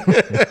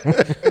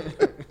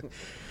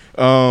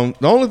 The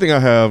only thing I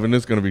have, and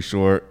it's going to be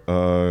short.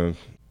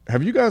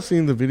 Have you guys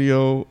seen the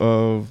video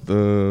of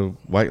the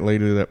white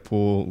lady that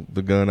pulled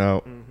the gun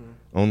out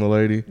on the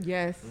lady?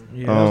 Yes.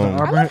 Yeah, that was in I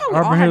love how we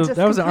all Auburn had Hills. just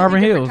That was in completely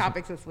Auburn different Hills.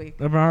 topics this week.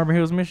 That was in Auburn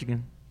Hills,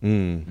 Michigan.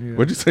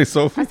 What'd you say,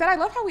 Sophie? I said I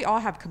love how we all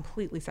have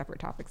completely separate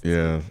topics.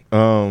 This week.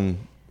 Yeah.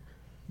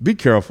 Be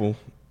careful,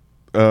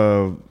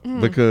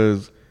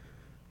 because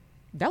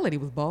That lady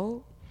was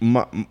bold.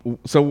 what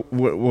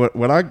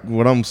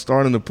I'm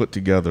starting to put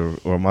together,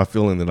 or my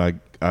feeling that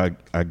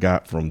I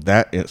got from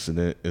that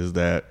incident, is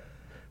that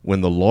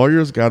when the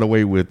lawyers got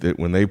away with it,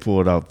 when they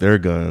pulled out their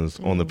guns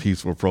on the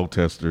peaceful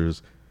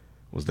protesters,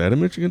 was that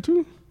in Michigan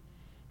too?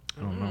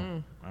 I don't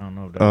know. I don't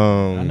know.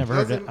 Dog. I never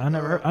heard that. I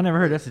never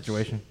heard that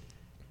situation.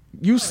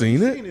 You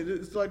seen it?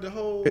 It's like the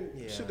whole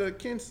shit that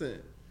Ken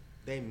sent.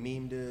 They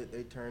memed it.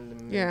 They turned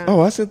them. Yeah.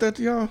 Oh, I sent that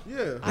to y'all.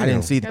 Yeah. I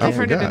didn't see Yeah, they that.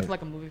 turned it forgot. into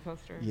like a movie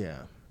poster. Yeah.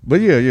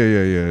 But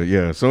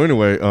yeah. So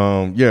anyway,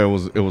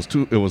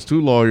 it was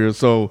two lawyers.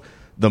 So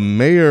the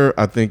mayor,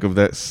 I think, of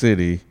that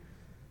city,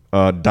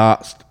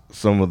 doxed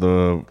some of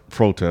the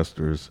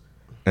protesters,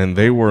 and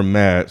they were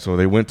mad. So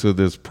they went to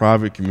this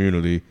private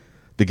community.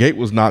 The gate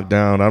was knocked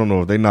down. I don't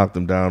know if they knocked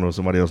them down or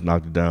somebody else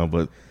knocked it down,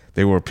 but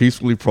they were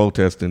peacefully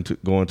protesting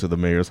going to the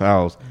mayor's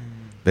house.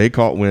 They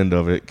caught wind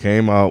of it,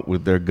 came out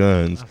with their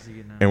guns,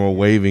 and were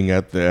waving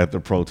at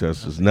the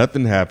protesters.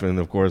 Nothing happened.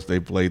 Of course, they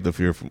played the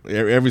fearful,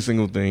 every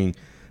single thing,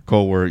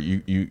 code word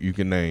you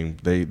can name.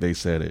 They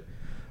said it.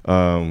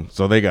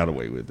 So they got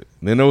away with it.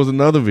 And then there was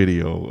another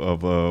video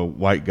of a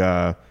white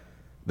guy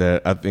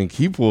that I think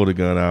he pulled a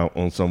gun out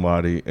on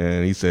somebody,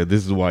 and he said,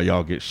 "This is why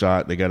y'all get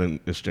shot." They got an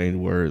exchange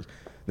words.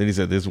 Then he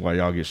said, "This is why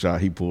y'all get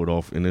shot." He pulled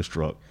off in this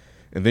truck.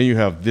 And then you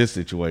have this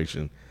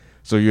situation.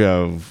 So you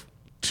have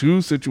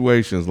two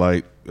situations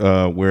like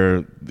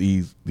where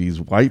these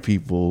white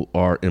people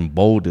are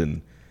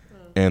emboldened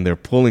and they're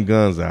pulling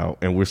guns out,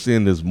 and we're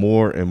seeing this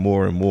more and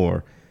more and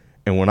more.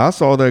 And when I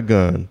saw that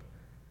gun,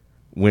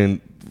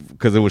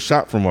 because it was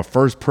shot from a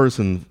first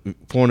person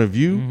point of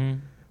view,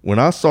 when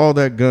I saw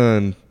that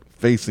gun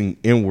facing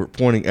inward,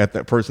 pointing at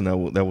that person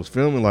that was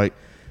filming, like,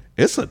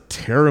 it's a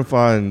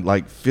terrifying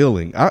like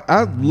feeling.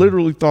 I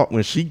literally thought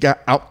when she got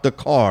out the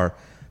car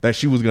that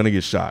she was gonna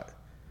get shot.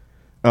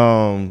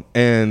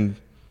 And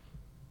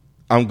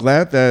I'm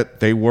glad that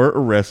they were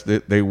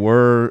arrested. They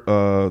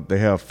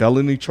have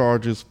felony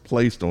charges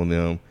placed on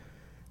them,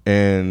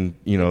 and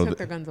Took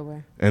their guns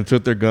away.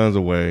 took their guns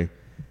away.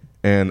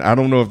 And I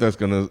don't know if that's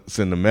going to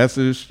send a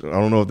message. I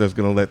don't know if that's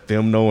going to let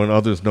them know and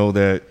others know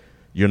that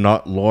you're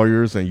not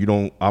lawyers and you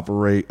don't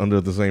operate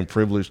under the same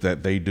privilege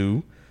that they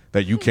do,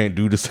 that you can't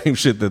do the same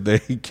shit that they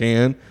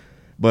can.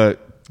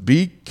 But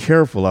be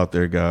careful out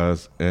there,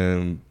 guys,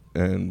 and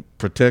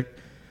protect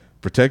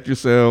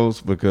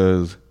yourselves,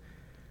 because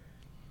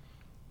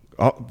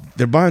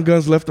they're buying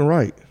guns left and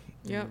right.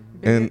 Yep.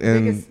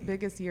 And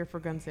biggest year for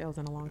gun sales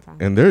in a long time.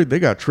 And they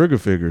got trigger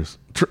fingers.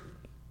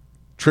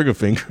 Trigger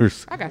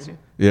fingers. I got you.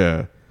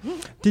 Yeah.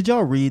 Did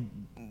y'all read?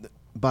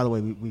 By the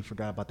way, we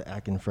forgot about the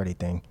Akin Freddie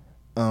thing.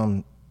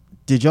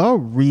 Did y'all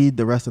read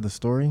the rest of the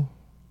story?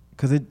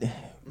 Because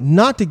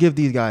not to give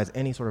these guys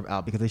any sort of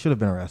out because they should have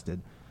been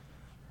arrested,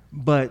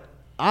 but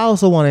I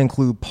also want to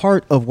include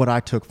part of what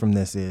I took from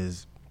this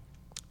is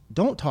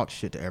don't talk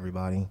shit to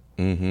everybody.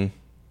 Mm-hmm.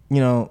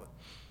 You know,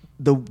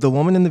 the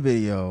woman in the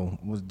video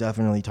was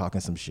definitely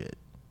talking some shit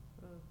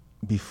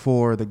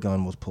before the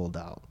gun was pulled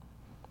out.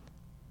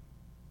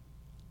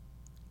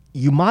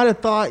 You might have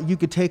thought you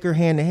could take her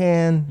hand to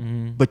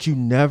hand, but you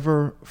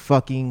never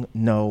fucking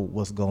know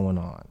what's going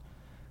on.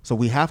 So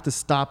we have to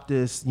stop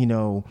this, you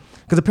know,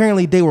 because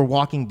apparently they were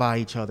walking by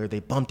each other. They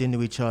bumped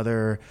into each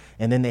other,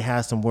 and then they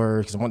had some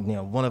words.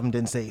 One of them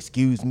didn't say,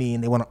 excuse me,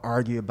 and they want to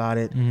argue about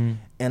it. Mm-hmm.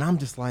 And I'm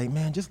just like,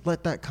 man, just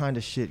let that kind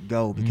of shit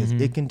go because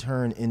it can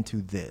turn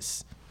into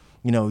this.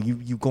 You know,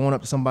 you going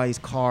up to somebody's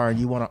car and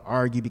you want to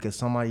argue because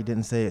somebody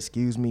didn't say,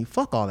 excuse me.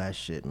 Fuck all that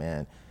shit,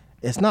 man.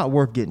 It's not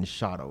worth getting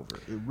shot over.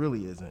 It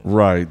really isn't.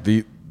 Right.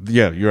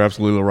 Yeah, you're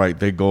absolutely right.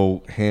 They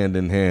go hand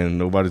in hand.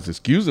 Nobody's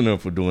excusing them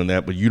for doing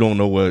that, but you don't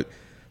know what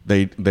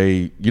you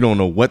don't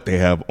know what they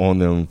have on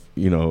them,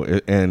 you know,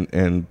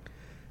 and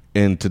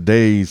in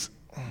today's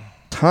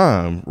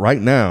time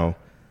right now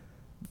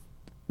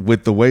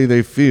with the way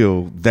they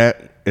feel,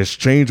 that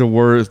exchange of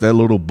words, that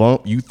little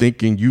bump, you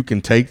thinking you can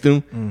take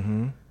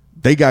them,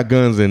 they got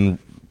guns and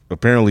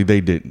apparently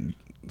they didn't.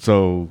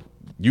 So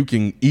you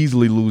can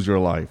easily lose your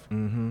life.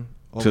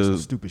 Over some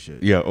stupid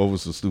shit. Yeah, over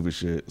some stupid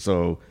shit.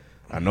 So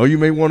I know you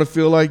may want to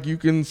feel like you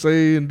can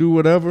say and do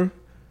whatever,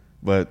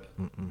 but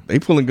they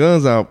pulling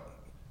guns out.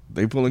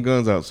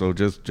 So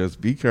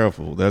just be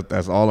careful.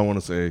 That's all I want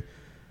to say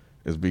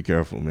is be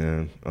careful,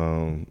 man.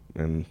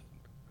 And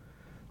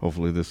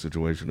hopefully this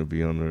situation will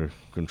be under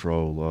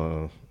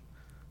control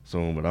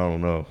soon. But I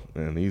don't know,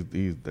 man.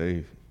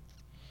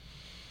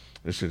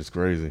 This shit is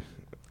crazy.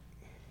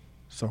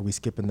 So are we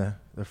skipping the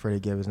Freddie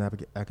Gibbs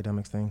and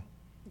academics thing?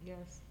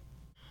 Yes.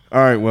 All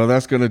right, well,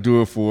 that's going to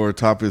do it for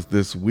Topics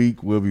this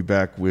week. We'll be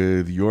back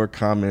with your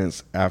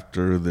comments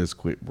after this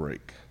quick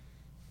break.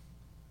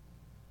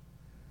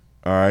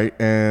 All right,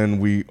 and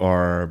we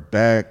are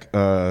back.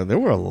 There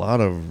were a lot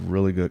of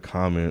really good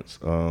comments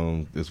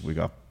this week.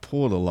 I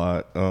pulled a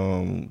lot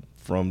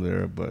from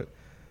there, but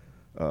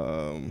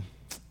I'll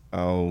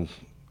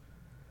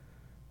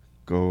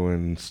go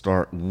and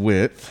start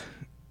with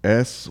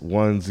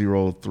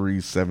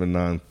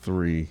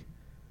S103793.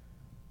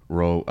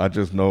 wrote, I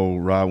just know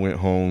Rod went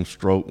home,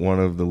 stroked one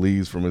of the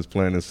leaves from his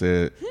plant and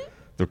said,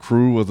 the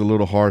crew was a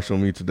little harsh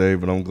on me today,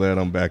 but I'm glad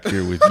I'm back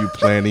here with you,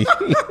 Planty.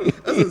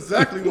 That's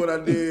exactly what I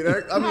did.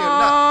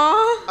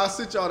 I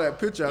sent y'all that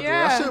picture after.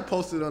 I should have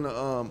posted on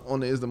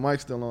the Is the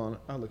Mic Still On?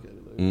 I'll look at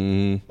it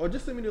later. Or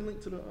just send me the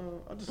link to the,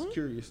 I'm just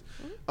curious.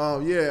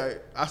 Yeah,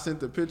 I sent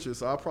the picture,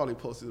 so I'll probably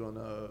post it on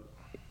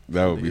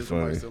that would be Is the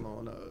Mic funny. Still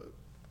On,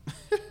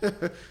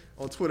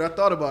 on Twitter. I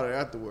thought about it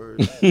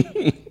afterwards.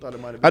 Thought it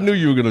might have been. I knew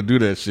you were going to do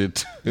that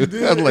shit. I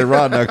was like,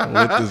 Rod not going to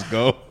let this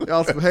go.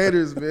 Y'all some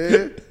haters,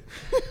 man.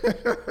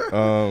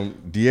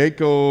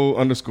 Diego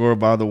 _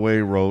 by the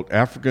way wrote,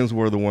 Africans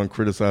were the one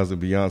criticizing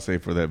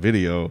Beyonce for that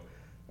video.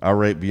 I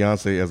rate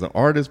Beyonce as an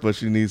artist, but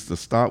she needs to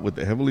stop with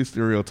the heavily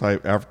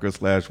stereotyped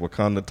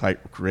Africa/Wakanda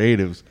type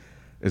creatives.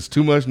 It's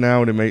too much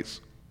now and it makes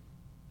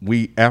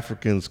we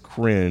Africans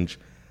cringe.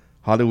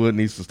 Hollywood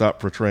needs to stop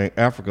portraying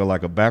Africa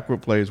like a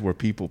backward place where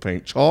people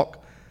paint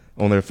chalk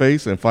on their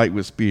face and fight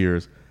with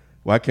spears.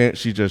 Why can't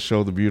she just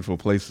show the beautiful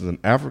places in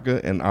Africa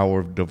and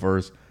our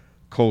diverse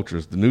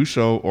cultures? The new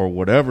show or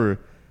whatever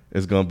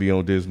is going to be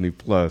on Disney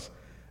Plus.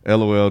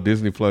 LOL,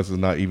 Disney Plus is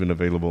not even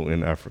available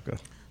in Africa.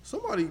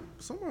 Somebody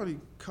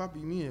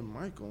copied me and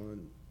Mike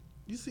on.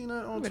 You seen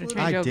that on Twitter?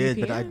 I did,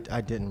 but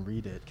I didn't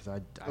read it because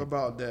I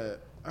about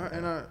that.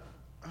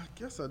 I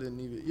guess I didn't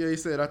even. Yeah, he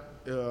said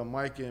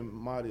Mike and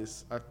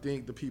Modest. I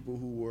think the people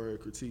who were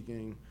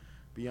critiquing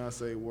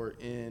Beyonce were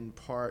in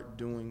part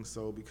doing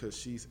so because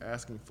she's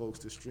asking folks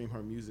to stream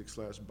her music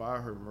 / buy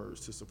her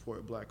merch to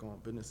support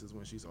black-owned businesses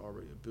when she's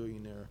already a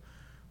billionaire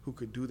who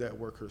could do that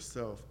work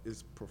herself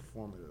is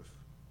performative.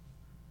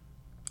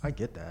 I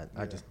get that.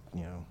 Yeah. I just,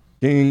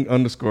 King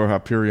 _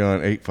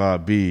 Hyperion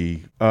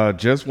 85B.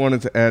 Just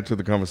wanted to add to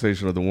the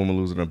conversation of the woman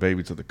losing her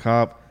baby to the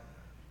cop.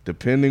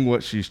 Depending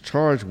what she's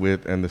charged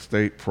with and the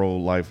state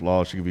pro-life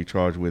law, she could be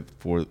charged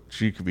for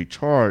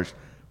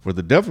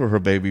the death of her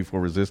baby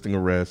for resisting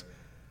arrest.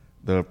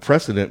 The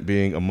precedent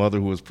being a mother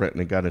who was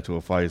pregnant got into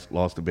a fight,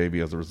 lost the baby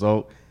as a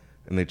result,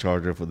 and they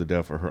charged her for the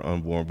death of her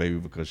unborn baby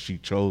because she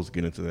chose to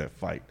get into that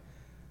fight.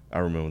 I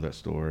remember that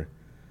story.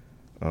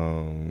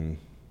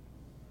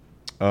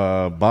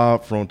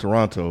 Bob from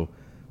Toronto.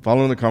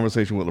 Following the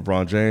conversation with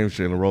LeBron James,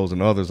 Jalen Rose,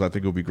 and others, I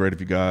think it would be great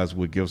if you guys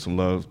would give some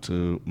love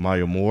to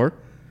Maya Moore.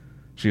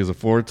 She is a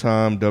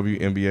 4-time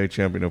WNBA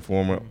champion and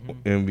former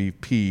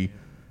MVP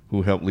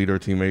who helped lead her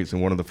teammates in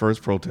one of the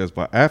first protests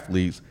by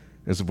athletes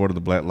in support of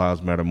the Black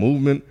Lives Matter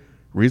movement.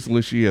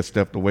 Recently, she has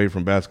stepped away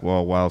from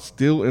basketball while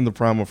still in the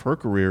prime of her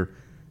career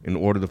in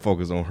order to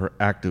focus on her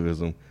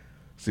activism.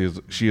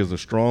 She is a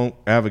strong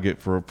advocate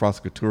for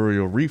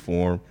prosecutorial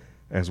reform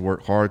has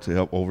worked hard to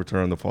help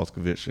overturn the false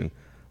conviction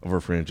of her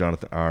friend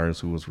Jonathan Irons,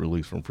 who was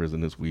released from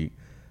prison this week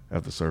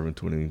after serving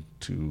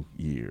 22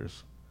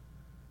 years.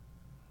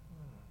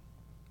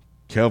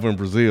 Kelvin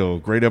Brazil,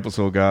 great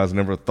episode, guys.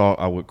 Never thought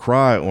I would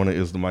cry on an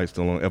Is the Mic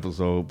Still On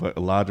episode, but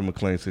Elijah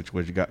McClain's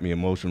situation got me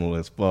emotional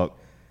as fuck,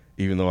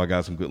 even though I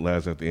got some good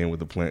laughs at the end with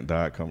the plant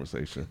diet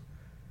conversation.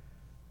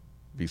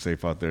 Be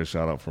safe out there.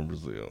 Shout out from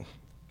Brazil.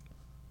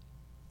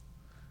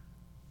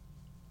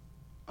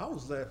 I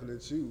was laughing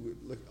at you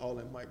with all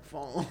that mic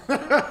phone.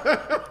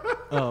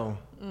 Oh,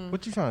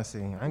 what you trying to see?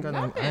 I ain't got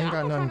nothing. I ain't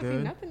got nothing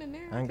good. Nothing in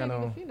there. I ain't got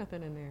no. See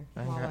nothing in there.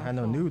 I ain't got had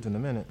no nudes in a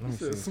minute. Let me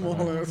see.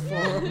 Small ass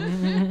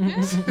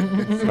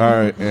phone. All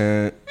right,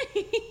 and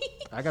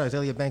I got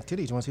Azalea Banks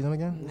titties. You want to see them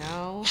again?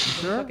 No.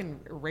 Sure? Fucking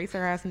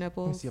eraser ass Let me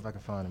nipples. see if I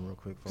can find them real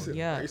quick for you.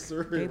 Yeah. They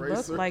look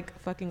Eraser. like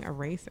fucking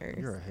erasers.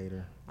 You're a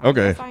hater.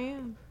 Okay. Yes, I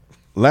am.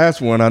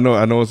 last one. I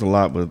know it's a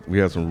lot, but we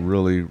had some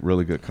really,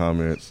 really good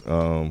comments.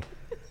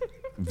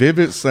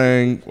 Vivid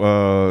said,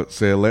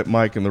 let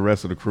Mike and the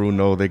rest of the crew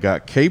know they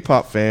got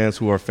K-pop fans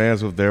who are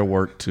fans of their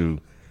work too.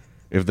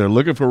 If they're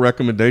looking for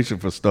recommendation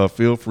for stuff,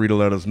 feel free to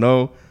let us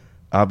know.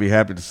 I'll be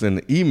happy to send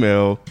an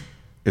email.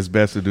 It's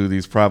best to do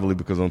these privately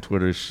because on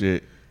Twitter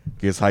shit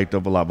gets hyped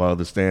up a lot by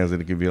other stands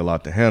and it can be a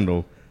lot to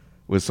handle,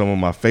 with some of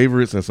my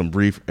favorites and some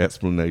brief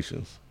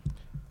explanations.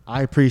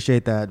 I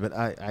appreciate that, but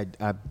I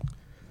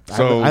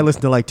So- I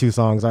listen to like 2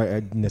 songs.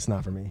 It's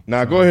not for me.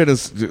 Now go ahead and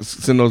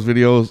send those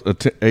videos.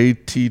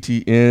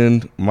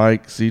 ATTN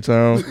Mike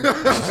C-Town.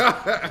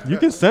 You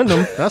can send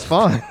them. That's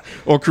fine.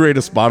 Or create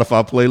a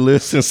Spotify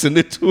playlist and send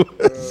it to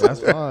us. That's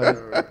fine.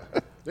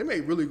 They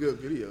make really good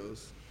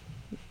videos.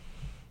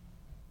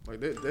 Like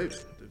the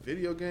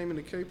video game in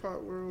the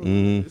K-pop world,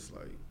 it's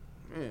like,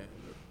 man.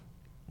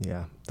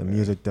 Yeah, the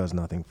music does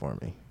nothing for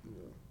me.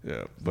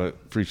 Yeah, but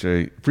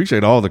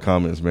appreciate all the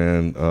comments,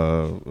 man.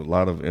 A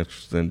lot of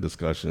interesting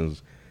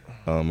discussions.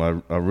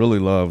 I really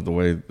love the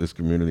way this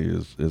community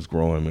is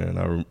growing,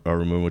 man. I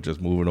remember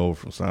just moving over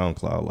from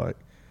SoundCloud. Like,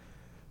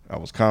 I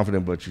was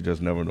confident, but you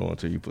just never know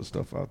until you put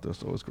stuff out there.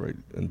 So it's great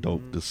and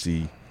dope to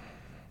see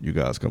you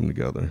guys come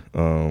together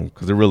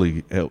because it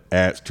really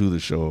adds to the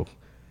show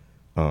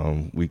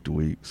week to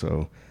week.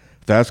 So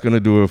that's going to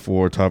do it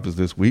for Topics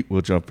This Week.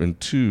 We'll jump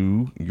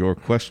into your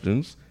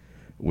questions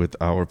with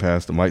our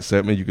Pass the Mic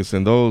segment. You can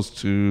send those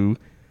to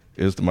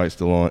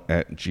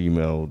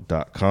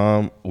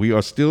isthemicstillon@gmail.com. We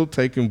are still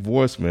taking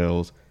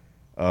voicemails.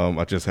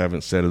 I just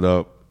haven't set it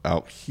up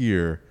out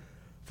here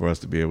for us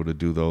to be able to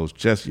do those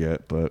just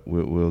yet, but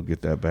we'll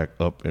get that back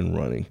up and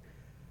running.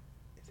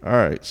 All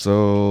right,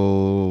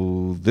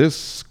 so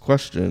this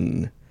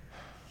question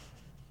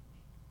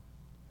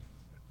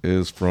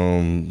is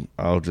from,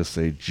 I'll just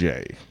say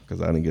Jay,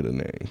 because I didn't get a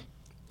name.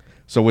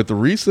 So with the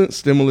recent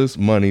stimulus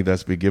money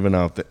that's been given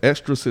out, the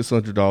extra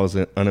 $600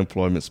 in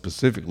unemployment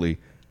specifically,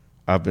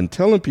 I've been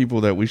telling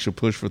people that we should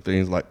push for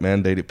things like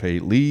mandated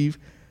paid leave,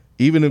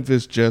 even if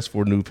it's just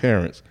for new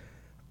parents.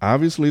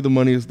 Obviously, the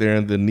money is there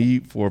and the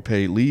need for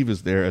paid leave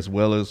is there, as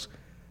well as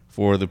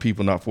for the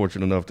people not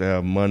fortunate enough to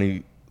have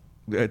money,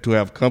 to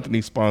have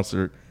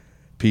company-sponsored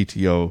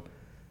PTO.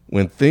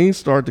 When things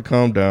start to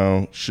calm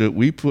down, should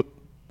we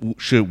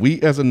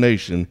as a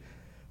nation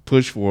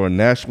push for a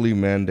nationally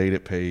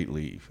mandated paid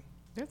leave?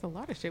 There's a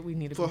lot of shit we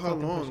need to For be how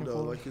fucking long pushing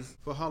though? for. Like,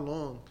 for how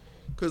long?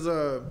 Because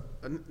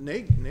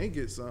Nate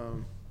gets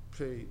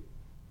paid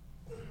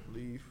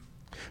leave.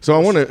 So I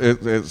want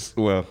to,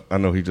 well, I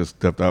know he just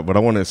stepped out, but I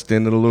want to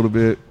extend it a little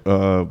bit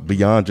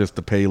beyond just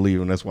the paid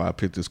leave, and that's why I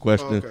picked this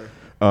question. Okay.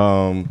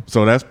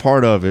 So that's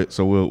part of it.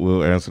 So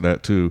we'll answer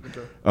that too.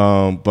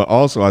 Okay. But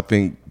also, I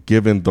think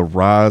given the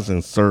rise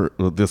and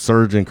the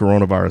surge in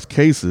coronavirus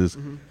cases,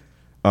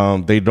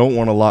 they don't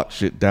want to lock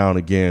shit down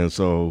again.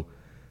 So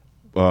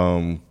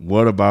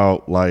what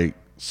about like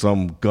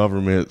some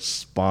government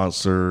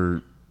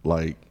sponsored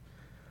like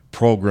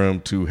program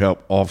to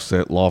help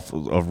offset loss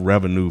of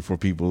revenue for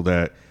people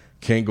that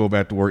can't go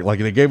back to work? Like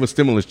they gave us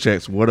stimulus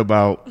checks. What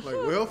about like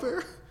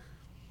welfare?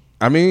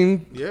 I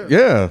mean,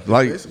 yeah,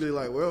 like basically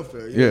like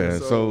welfare. Yeah,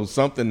 so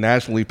something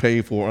nationally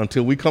paid for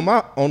until we come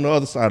out on the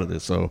other side of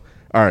this. So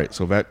all right,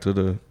 so back to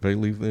the pay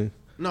leave thing.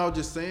 No,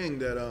 just saying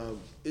that.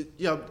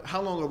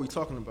 How long are we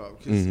talking about?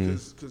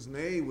 Because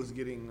Nay was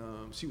getting,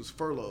 she was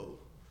furloughed,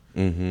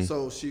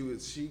 so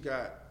she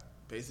got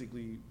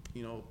basically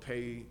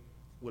pay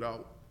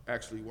without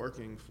actually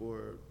working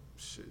for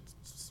shit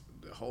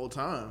the whole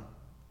time.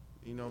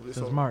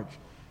 Since March.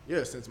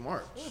 Yeah, since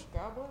March.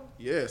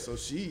 Yeah, so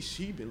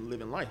she been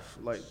living life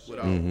like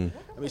without. I mean,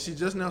 she's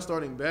just now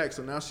starting back,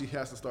 so now she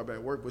has to start back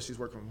work, but she's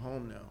working from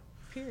home now.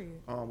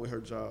 Period. With her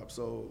job,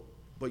 so.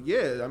 But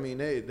yeah, I mean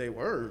they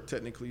were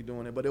technically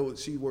doing it, but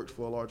she worked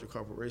for a larger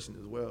corporation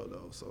as well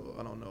though. So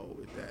I don't know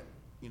if that,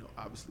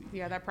 obviously.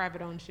 Yeah, that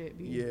private owned shit.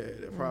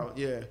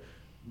 Yeah.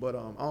 But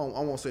I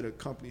won't say the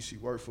company she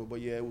worked for,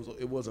 but yeah,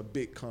 it was a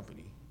big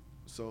company.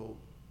 So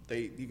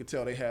you could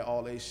tell they had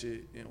all their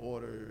shit in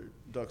order,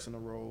 ducks in a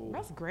row.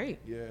 That's great.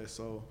 Yeah.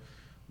 So,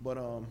 but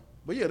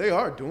yeah, they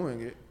are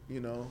doing it. You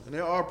know, and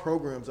there are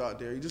programs out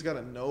there. You just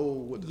gotta know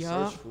what to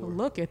Yup. search for.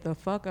 Look it the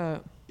fuck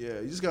up.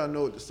 Yeah, you just gotta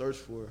know what to search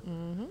for.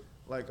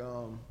 Like,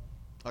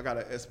 I got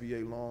an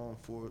SBA loan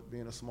for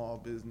being a small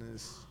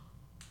business.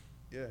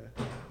 Yeah.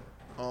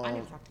 I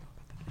need to talk to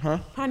y'all about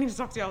that. I need to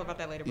talk to y'all about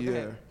that later. But go Yeah.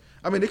 ahead.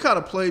 I mean, they kind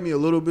of played me a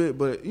little bit,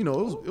 but you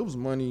know, it was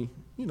money.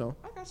 You know,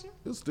 I got you.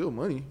 it was still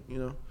money. You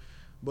know,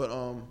 but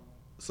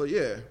so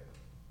yeah,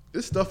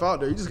 there's stuff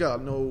out there. You just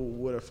gotta know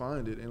where to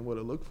find it and where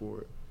to look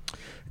for it.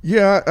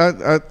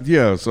 Yeah,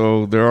 yeah.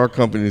 So there are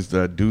companies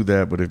that do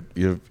that, but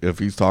if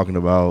he's talking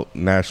about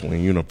nationally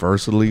and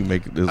universally,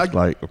 make it this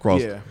like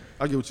across. Yeah,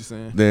 I get what you're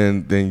saying.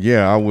 Then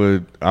yeah,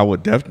 I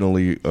would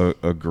definitely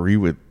agree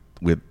with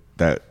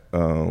that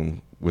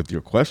with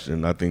your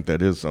question. I think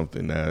that is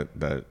something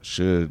that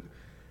should,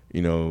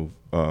 you know,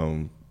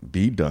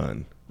 be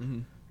done,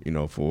 you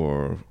know,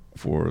 for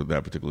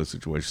that particular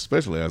situation,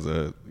 especially as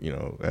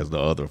as the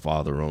other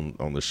father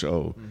on the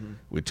show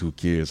with 2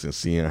 kids, and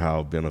seeing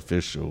how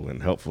beneficial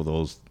and helpful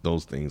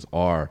those things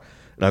are.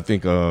 And I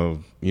think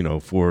you know,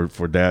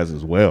 for dads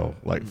as well,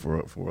 like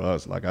for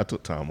us, like I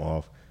took time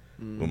off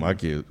when my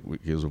kids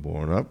were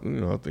born.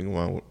 I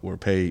think we're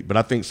paid, but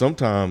I think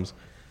sometimes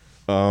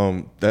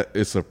that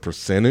it's a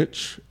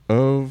percentage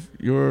of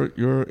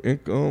your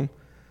income.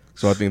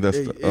 So I think that's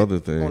the other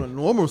thing. On a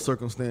normal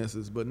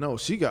circumstances, but no,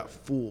 she got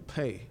full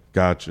pay.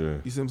 Gotcha.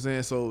 You see what I'm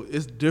saying? So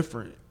it's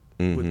different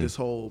with this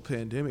whole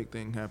pandemic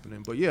thing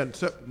happening. But yeah,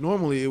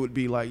 normally it would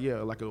be like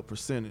a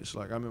percentage.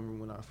 Like I remember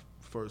when I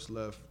first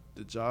left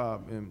the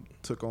job and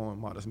took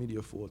on Modest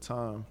Media full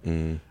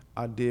time,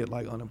 I did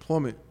like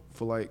unemployment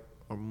for like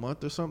a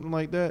month or something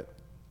like that,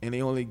 and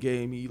they only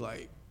gave me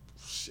like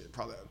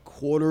probably a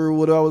quarter of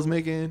what I was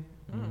making.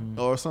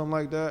 Or something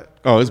like that.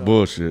 Oh, it's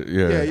bullshit.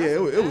 Yeah. Yeah.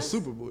 It was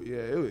super bull. Yeah,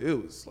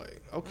 it was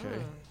like,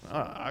 okay.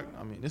 I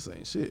mean, this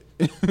ain't shit.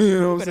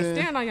 You know what I'm saying?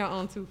 Stand on your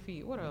own 2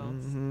 feet. What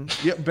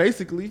else? Yeah,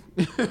 basically.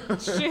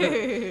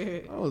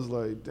 Shit. I was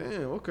like,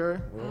 damn,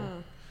 okay.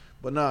 Well,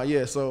 but nah,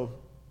 yeah. So,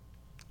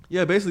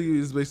 yeah,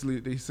 basically,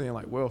 they saying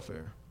like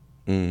welfare.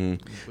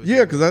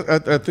 Yeah, because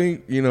I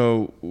think, you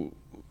know,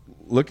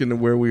 looking at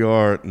where we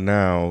are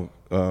now,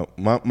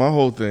 my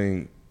whole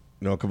thing,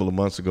 you know, a couple of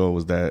months ago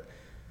was that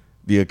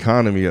the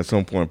economy at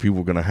some point people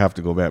are going to have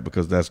to go back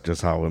because that's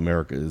just how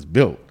America is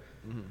built.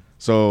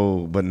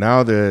 So, but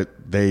now that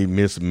they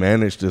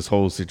mismanaged this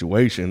whole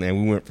situation,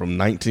 and we went from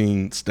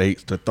 19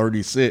 states to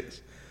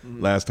 36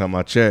 last time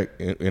I checked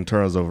in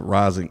terms of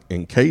rising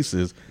in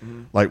cases,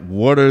 like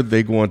what are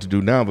they going to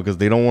do now? Because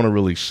they don't want to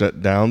really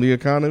shut down the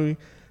economy,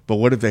 but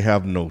what if they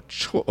have no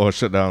choice, or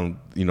shut down,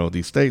 you know,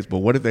 these states, but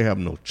what if they have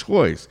no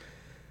choice?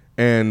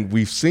 And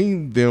we've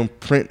seen them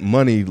print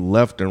money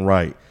left and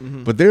right.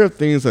 But there are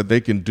things that they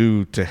can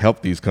do to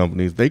help these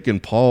companies. They can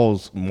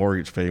pause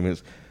mortgage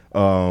payments,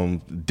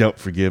 debt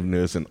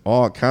forgiveness, and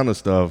all kind of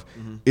stuff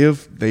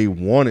if they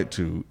wanted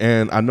to.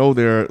 And I know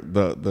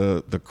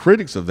the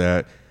critics of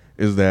that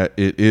is that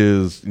it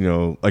is, you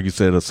know, like you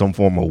said, some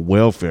form of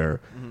welfare.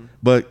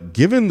 But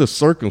given the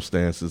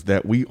circumstances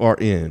that we are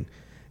in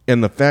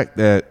and the fact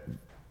that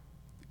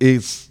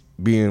it's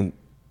being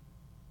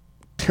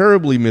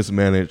terribly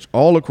mismanaged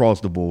all across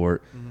the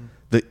board,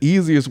 the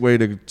easiest way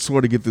to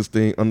sort of get this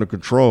thing under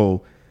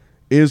control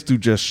is to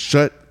just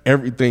shut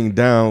everything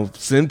down,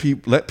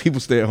 let people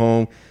stay at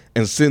home,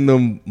 and send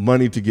them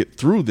money to get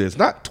through this.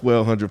 Not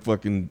 $1,200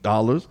 fucking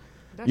dollars.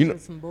 That's You know,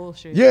 just some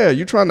bullshit. yeah,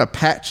 you're trying to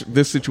patch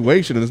this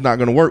situation, and it's not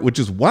going to work, which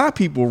is why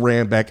people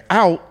ran back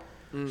out,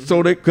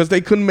 because they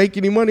couldn't make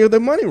any money or their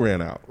money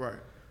ran out. Right.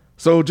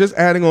 So just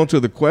adding on to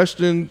the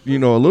question, you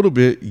know, a little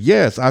bit,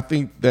 yes, I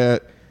think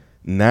that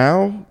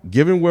now,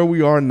 given where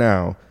we are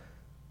now,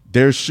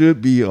 there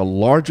should be a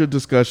larger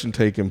discussion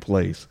taking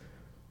place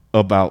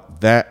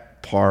about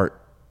that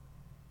part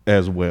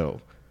as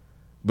well,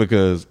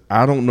 because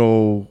I don't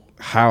know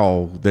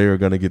how they're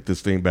going to get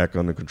this thing back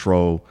under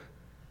control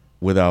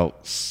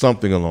without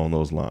something along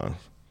those lines.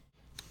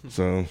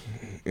 So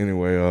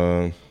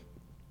anyway,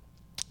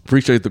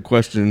 appreciate the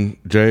question,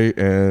 Jay,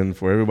 and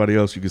for everybody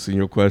else, you can send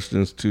your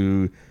questions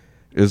to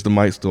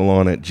isthemic still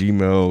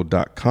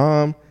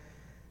on@gmail.com.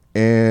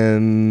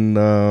 And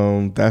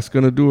that's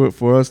going to do it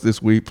for us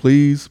this week.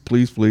 Please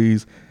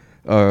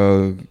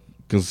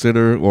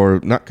consider,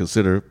 or not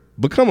consider,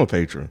 become a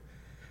patron.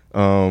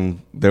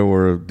 There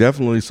were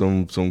definitely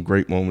some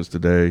great moments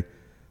today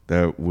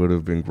that would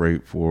have been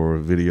great for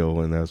video,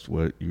 and that's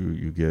what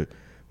you get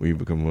when you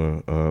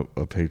become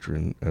a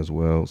patron as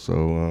well.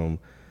 So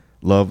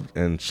love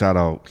and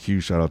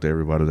huge shout out to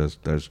everybody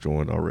that's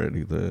joined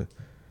already.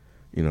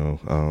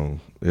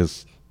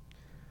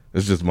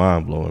 It's just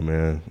mind blowing,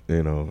 man.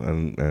 You know,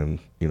 and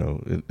you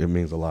know, it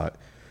means a lot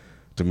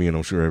to me, and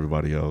I'm sure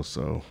everybody else.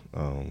 So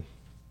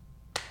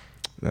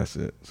that's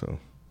it. So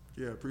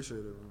Yeah, appreciate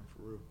it, man,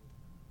 for real.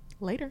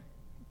 Later.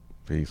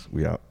 peace.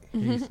 We out.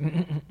 Peace.